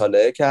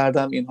مطالعه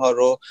کردم اینها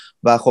رو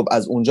و خب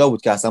از اونجا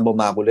بود که اصلا با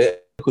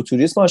مقوله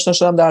اکوتوریسم آشنا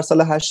شدم در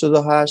سال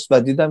 88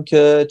 و دیدم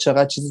که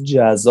چقدر چیز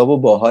جذاب و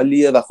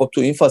باحالیه و خب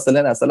تو این فاصله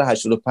از سال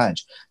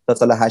 85 تا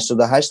سال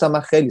 88 هم من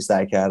خیلی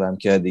سعی کردم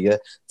که دیگه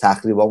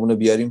تخریبامون رو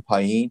بیاریم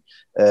پایین،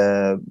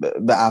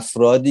 به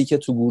افرادی که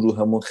تو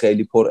گروهمون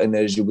خیلی پر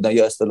انرژی بودن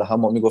یا اصطلاحا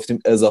ما میگفتیم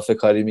اضافه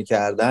کاری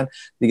میکردن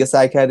دیگه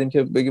سعی کردیم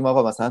که بگیم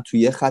آقا مثلا تو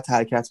یه خط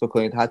حرکت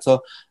بکنید. حتی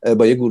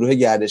با یه گروه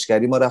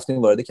گردشگری ما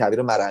رفتیم وارد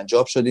کویر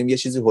مرنجاب شدیم، یه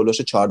چیزی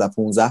هولوش 14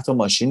 15 تا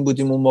ماشین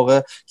بودیم اون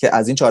موقع که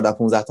از این 14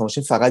 15 تا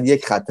ماشین فقط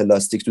یک خط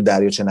لاستیک تو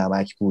دریاچه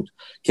نمک بود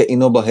که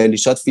اینو با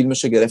هلیشات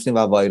فیلمشو گرفتیم و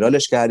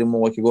وایرالش کردیم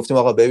موقع که گفتیم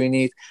آقا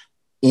ببینید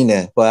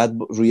اینه، باید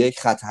روی یک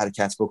خط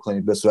حرکت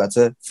بکنید، به صورت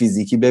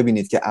فیزیکی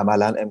ببینید که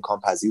عملا امکان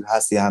پذیر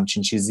هست یا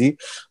همچین چیزی.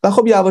 و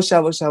خب یواش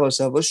یواش یواش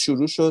یواش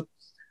شروع شد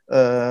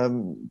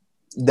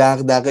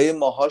دغدغه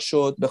ماها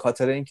شد، به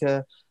خاطر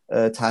اینکه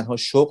تنها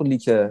شغلی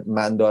که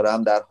من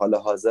دارم در حال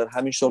حاضر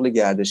همین شغل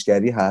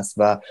گردشگری هست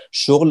و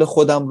شغل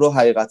خودم رو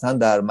حقیقتا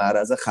در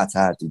معرض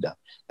خطر دیدم.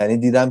 یعنی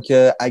دیدم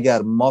که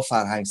اگر ما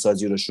فرهنگ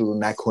سازی رو شروع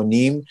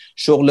نکنیم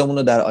شغلمون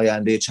رو در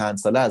آینده چند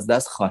ساله از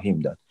دست خواهیم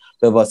داد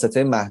به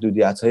واسطه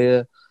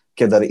محدودیت‌های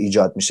که داره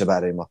ایجاد میشه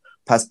برای ما.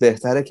 پس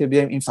بهتره که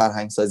بیایم این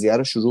فرهنگ سازی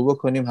رو شروع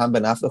بکنیم، هم به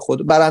نفع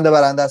خود برنده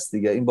برنده است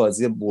دیگه، این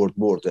بازی برد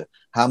برده،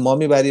 هم ما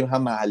میبریم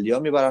هم محلی‌ها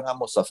میبرن هم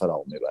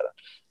مسافرامون میبرن.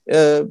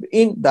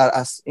 این در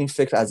اصل این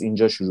فکر از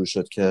اینجا شروع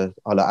شد که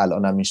حالا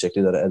الان هم این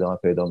شکلی داره ادامه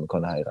پیدا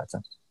میکنه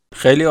حقیقتا.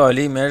 خیلی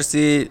عالی،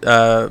 مرسی.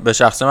 به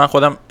شخص من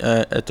خودم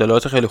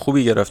اطلاعات خیلی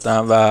خوبی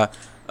گرفتم و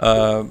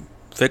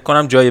فکر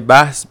کنم جای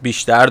بحث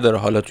بیشتر داره،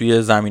 حالا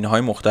توی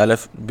زمینه‌های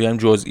مختلف بیایم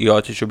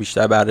جزئیاتش رو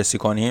بیشتر بررسی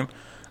کنیم،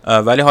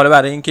 ولی حالا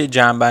برای اینکه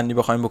جمع‌بندی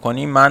بخوایم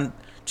بکنیم، من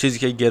چیزی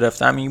که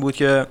گرفتم این بود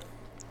که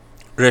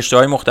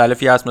رشته‌های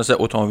مختلفی هست مثل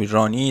اتومبیل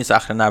رانی،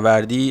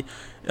 صخره‌نوردی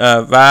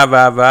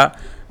و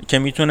که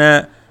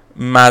میتونه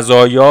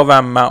مزایا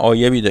و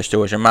معایبی داشته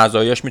باشه.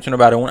 مزایاش میتونه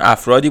برای اون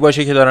افرادی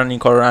باشه که دارن این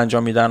کار رو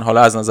انجام میدن،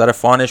 حالا از نظر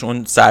فانش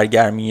اون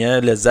سرگرمیه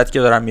لذت که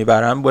دارن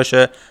میبرن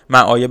باشه،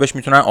 معایبش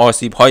میتونن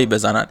آسیب هایی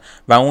بزنن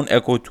و اون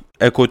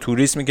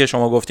اکوتوریسمی که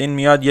شما گفتین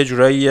میاد یه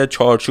جورایی یه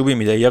چارچوبی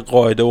میده، یه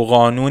قاعده و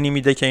قانونی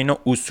میده که اینو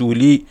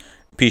اصولی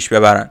پیش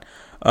ببرن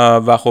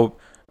و خب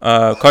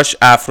کاش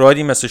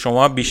افرادی مثل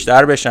شما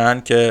بیشتر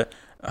بشن که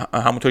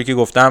همونطوری که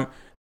گفتم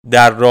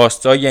در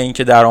راستای این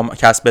که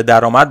کسب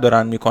درآمد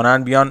دارن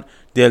میکنن بیان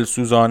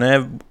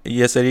دلسوزانه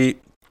یه سری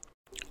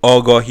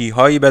آگاهی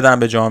هایی بدن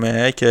به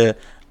جامعه که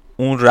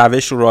اون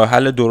روش و راه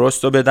حل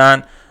درست رو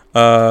بدن.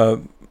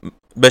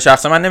 به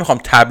شخص من نمیخوام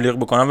تبلیغ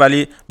بکنم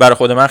ولی برای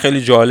خود من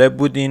خیلی جالب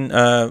بود این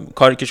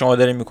کاری که شما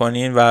دارین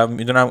میکنین و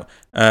میدونم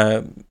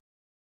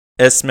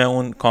اسم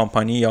اون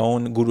کامپانی یا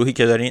اون گروهی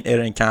که دارین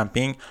ایرن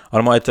کمپینگ،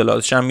 حالا ما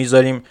اطلاعاتش هم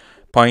میذاریم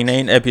پایین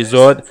این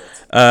اپیزود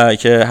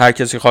که هر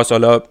کسی خواست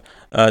حالا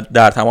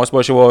در تماس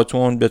باشه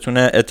باهاتون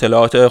بتونه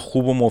اطلاعات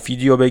خوب و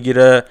مفیدی رو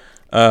بگیره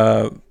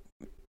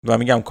و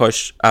میگم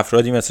کاش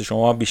افرادی مثل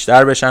شما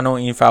بیشتر بشن و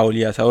این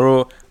فعالیت ها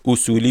رو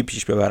اصولی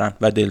پیش ببرن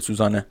و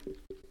دلسوزانه.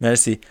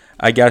 مرسی.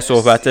 اگر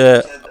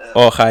صحبت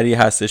آخری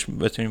هستش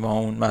بتونیم با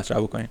اون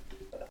مطرح بکنیم.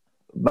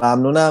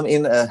 ممنونم،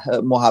 این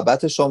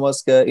محبت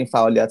شماست که این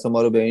فعالیت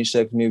ما رو به این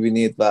شکل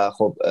میبینید و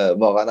خب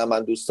واقعا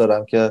من دوست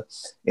دارم که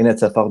این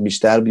اتفاق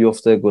بیشتر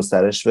بیفته،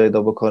 گسترش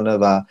پیدا بکنه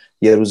و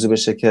یه روزی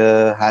بشه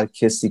که هر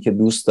کسی که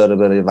دوست داره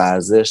برای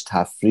ورزش،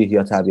 تفریح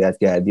یا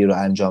طبیعت‌گردی رو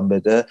انجام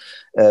بده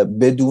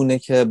بدونه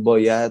که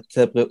باید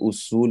طبق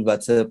اصول و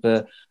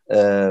طبق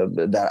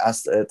در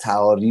اصل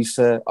تعاریف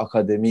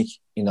آکادمیک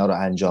اینا رو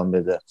انجام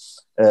بده.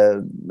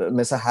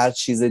 مثل هر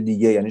چیز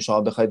دیگه، یعنی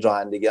شما بخواید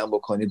رانندگی هم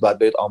بکنید باید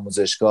برید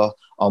آموزشگاه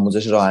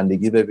آموزش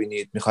رانندگی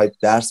ببینید، میخواید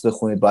درس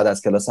بخونید باید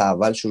از کلاس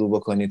اول شروع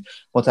بکنید.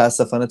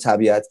 متاسفانه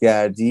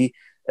طبیعت‌گردی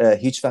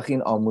هیچ وقت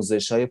این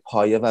آموزش‌های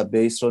پایه و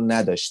بیس رو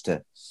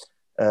نداشته.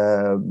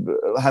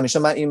 همیشه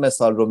من این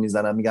مثال رو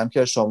میزنم، میگم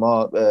که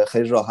شما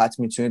خیلی راحت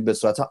میتونید به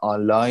صورت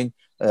آنلاین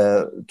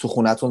تو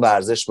خونتون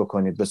ورزش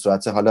بکنید، به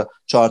صورت حالا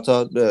 4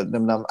 تا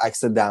نمیدونم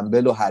عکس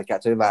دمبل و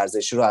حرکت‌های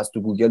ورزشی رو از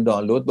تو گوگل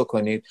دانلود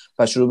بکنید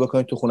و شروع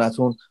بکنید تو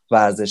خونتون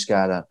ورزش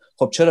کردن.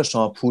 خب چرا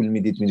شما پول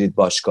میدید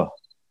باشگاه؟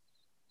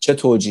 چه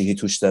توجیهی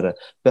توش داره؟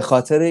 به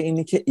خاطر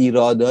اینی که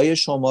ایرادای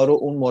شما رو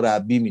اون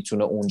مربی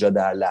میتونه اونجا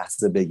در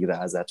لحظه بگیره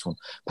ازتون.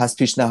 پس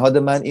پیشنهاد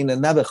من اینه،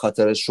 نه به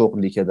خاطر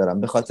شغلی که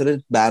دارم، به خاطر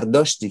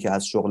برداشتی که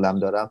از شغلم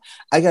دارم،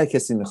 اگر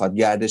کسی میخواد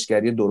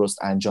گردشگری درست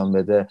انجام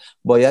بده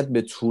باید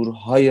به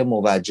تورهای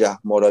موجه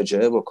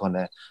مراجعه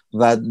بکنه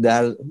و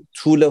در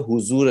طول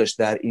حضورش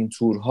در این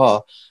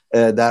تورها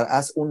در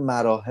اصل اون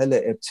مراحل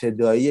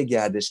ابتدایی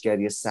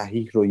گردشگری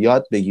صحیح رو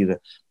یاد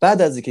بگیره.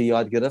 بعد از اینکه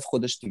یاد گرفت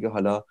خودش دیگه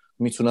حالا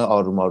میتونه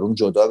آروم آروم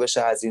جدا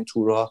بشه از این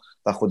تورها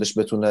و خودش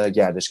بتونه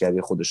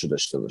گردشگری خودش رو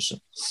داشته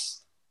باشه.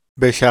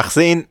 به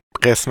شخصه این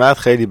قسمت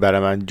خیلی برای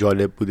من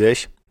جالب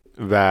بودش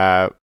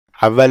و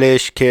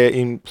اولش که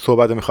این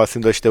صحبت رو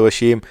میخواستیم داشته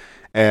باشیم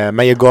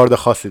من یه گارد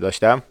خاصی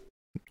داشتم،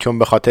 چون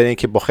به خاطر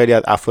اینکه با خیلی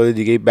از افراد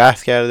دیگه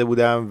بحث کرده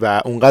بودم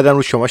و اونقدر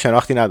رو شما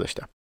شناختی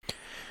نداشتم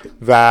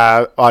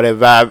و آره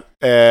و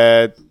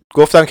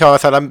گفتم که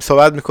مثلا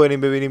صحبت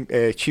میکنیم ببینیم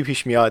چی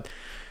پیش میاد.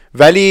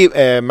 ولی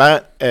من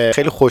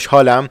خیلی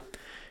خوشحالم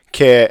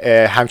که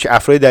همچین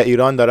افرادی در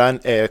ایران دارن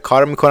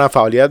کار میکنن،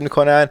 فعالیت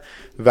میکنن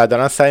و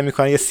دارن سعی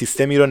میکنن یه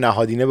سیستمی رو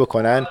نهادینه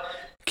بکنن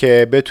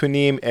که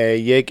بتونیم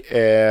یک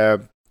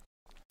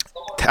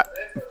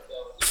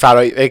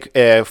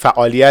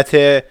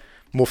فعالیت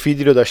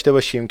مفیدی رو داشته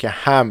باشیم که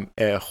هم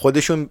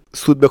خودشون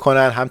سود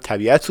بکنن، هم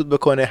طبیعت سود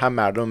بکنه، هم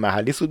مردم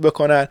محلی سود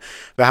بکنن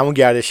و همون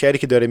گردشگری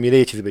که داره میره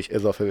یه چیزی بهش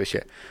اضافه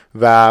بشه.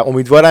 و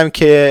امیدوارم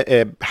که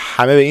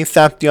همه به این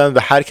سمت بیان و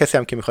هر کسی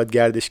هم که میخواد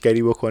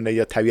گردشگری بکنه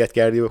یا طبیعت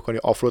گردی بکنه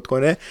یا آفرود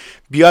کنه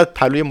بیاد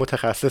پلوی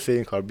متخصص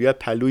این کار، بیاد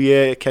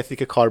پلوی کسی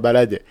که کار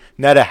بلده،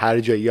 نره هر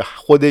جایی یا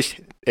خودش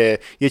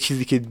یه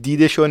چیزی که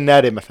دیدشو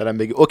نره مثلا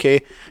بگی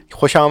اوکی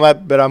خوشم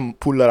اومد برم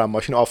پول دارم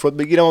ماشین آفرود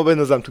بگیرم و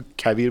بندازم تو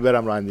کویر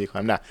برم رانندگی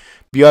کنم. نه،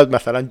 بیاد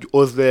مثلا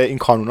عضو این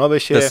قانونا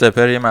بشه. به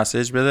سپر یه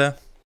مسیج بده،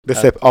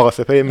 آقا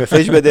سپر یه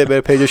مسیج بده،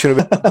 بره پیجشون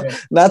رو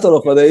نه تو رو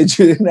خدا یه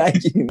جوری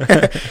نگین.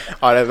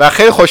 آره و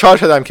خیلی خوشحال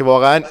شدم که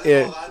واقعا دوست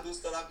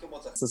دارم که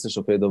متخصصش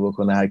رو پیدا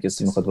بکنه هر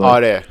کسی میخواد.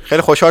 آره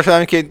خیلی خوشحال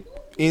شدم که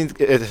این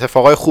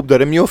اتفاقای خوب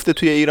داره میفته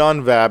توی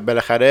ایران و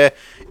بالاخره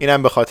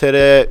اینم به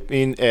خاطر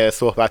این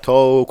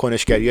صحبت‌ها و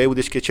کنشگریایی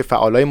بودش که چه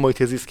فعالای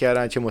محیط زیست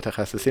کردن، چه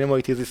متخصصین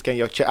محیط زیست کردن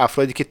یا چه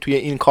افرادی که توی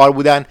این کار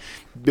بودن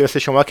مثل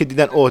شما که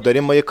دیدن اوه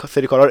داریم ما یه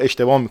سری کارا رو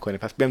اشتباه می‌کنیم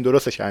پس بریم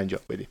درستش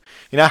انجام بدیم.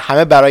 اینا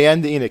همه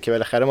برآیند اینه که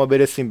بالاخره ما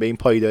برسیم به این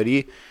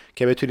پایداری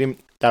که بتونیم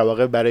در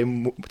واقع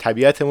برای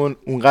طبیعتمون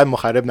اونقدر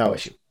مخرب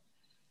نباشیم.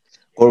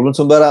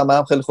 قربونتون برم.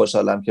 من خیلی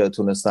خوشحالم که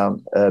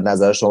تونستم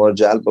نظر شما رو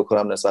جلب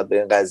بکنم نسبت به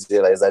این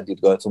قضیه و یه ذره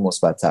دیدگاهتون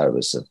مثبت‌تر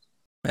بشه.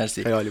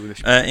 مرسی. خیلی عالی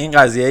بودش. این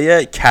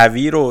قضیه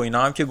کویر و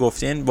اینا هم که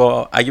گفتین،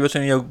 با اگه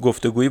بتونیم یه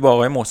گفتگویی با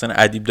آقای محسن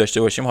ادیب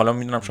داشته باشیم، حالا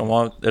میدونم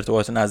شما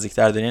ارتباط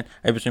نزدیک‌تر دارین،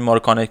 اگه بتونیم ما رو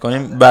کانکت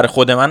کنیم برای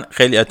خود من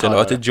خیلی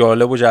اطلاعات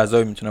جالب و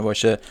جذابی میتونه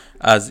باشه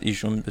از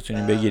ایشون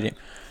بتونیم بگیریم.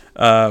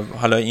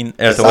 حالا این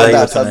ارتباط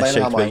اگه بتونه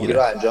شکل بگیره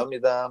رو انجام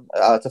میدم.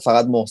 البته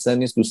فقط محسن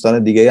نیست،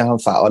 دوستان دیگه هم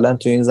فعالن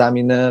تو این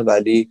زمینه،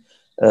 ولی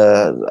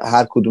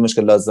هر کدومش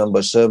که لازم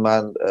باشه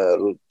من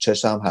رو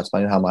چشم حتما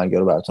این هماهنگی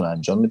رو براتون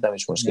انجام میدم،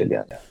 هیچ مشکلی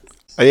هم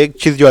نیست. یک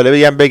چیز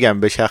جالبی هم بگم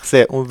به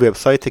شخصه، اون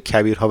وبسایت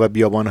کویرها و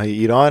بیابان‌های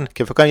ایران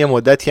که فکر کنم یه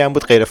مدتی هم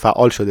بود غیر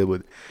فعال شده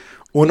بود،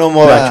 اونو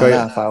ما بچهای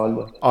نه فعال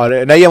بود.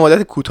 آره نه یه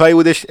مدت کوتاهی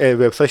بودش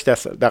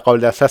وبسایت در قابل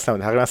دسترس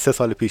نبود، تقریبا 3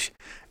 سال پیش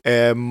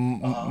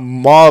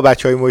ما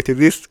بچهای محیط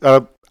زیست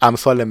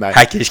امثال من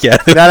هکش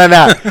کرد.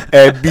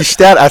 نه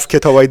بیشتر از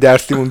کتابای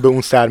درسیمون به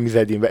اون سر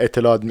می‌زدیم و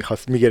اطلاعات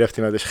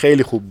می‌گرفتیم ازش.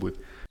 خیلی خوب بود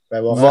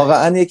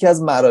واقعا یکی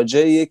از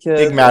مراجعیه که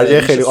یک مرجع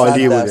خیلی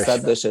عالی بودش،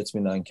 100% بهش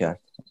اطمینان کرد.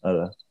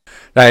 آره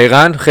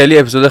دقیقاً خیلی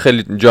اپیزود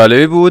خیلی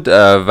جالبی بود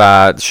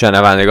و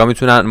شنوندگان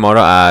میتونن ما رو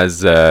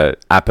از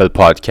اپل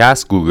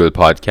پادکست، گوگل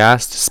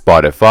پادکست،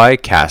 اسپاتیفای،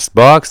 کست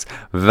باکس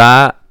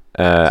و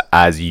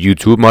از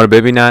یوتیوب ما رو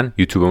ببینن.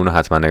 یوتیوبمون رو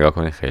حتما نگاه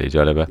کنید، خیلی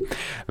جالبه.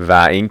 و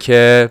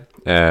اینکه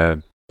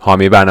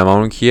حامی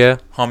برنامه‌مون کیه؟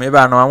 حامی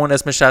برنامه‌مون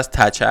اسمش از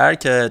تچر،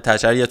 که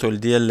تچر یه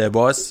تولیدی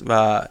لباس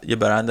و یه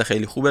برند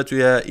خیلی خوبه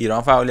توی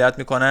ایران فعالیت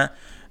میکنه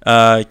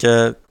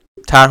که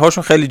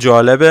طرح‌هاشون خیلی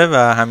جالبه و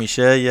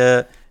همیشه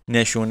یه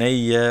نشونه،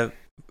 یه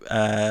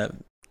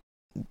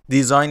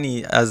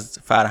دیزاینی از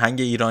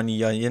فرهنگ ایرانی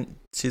یا یه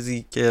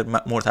چیزی که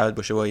مرتبط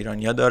باشه با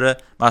ایرانی‌ها داره.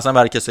 مثلا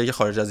برای کسایی که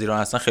خارج از ایران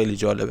هستن خیلی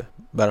جالبه،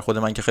 برای خود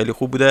من که خیلی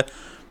خوب بوده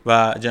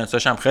و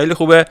جنساش هم خیلی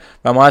خوبه.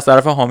 و ما از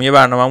طرف حامی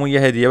برنامه‌مون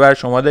یه هدیه برای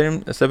شما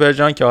داریم سپر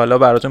جان که حالا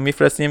براتون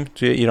میفرستیم.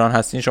 توی ایران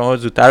هستین شما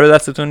زودتر به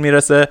دستتون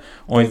میرسه.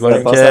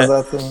 امیدواریم که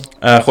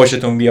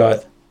خوشتون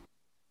بیاد.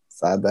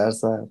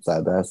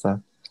 100%.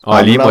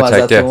 عالی،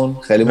 متشکرم.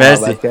 خیلی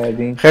محبت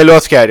کردین، خیلی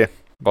لطف کردین.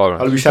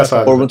 حالا بیشتر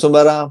سوال قربونتون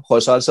برم،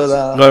 خوشحال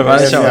شدم.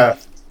 قربان شما.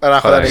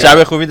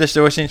 شب خوبی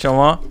داشته باشین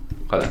شما.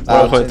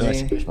 خدا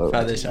خودتون.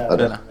 فدای شما.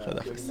 خدا.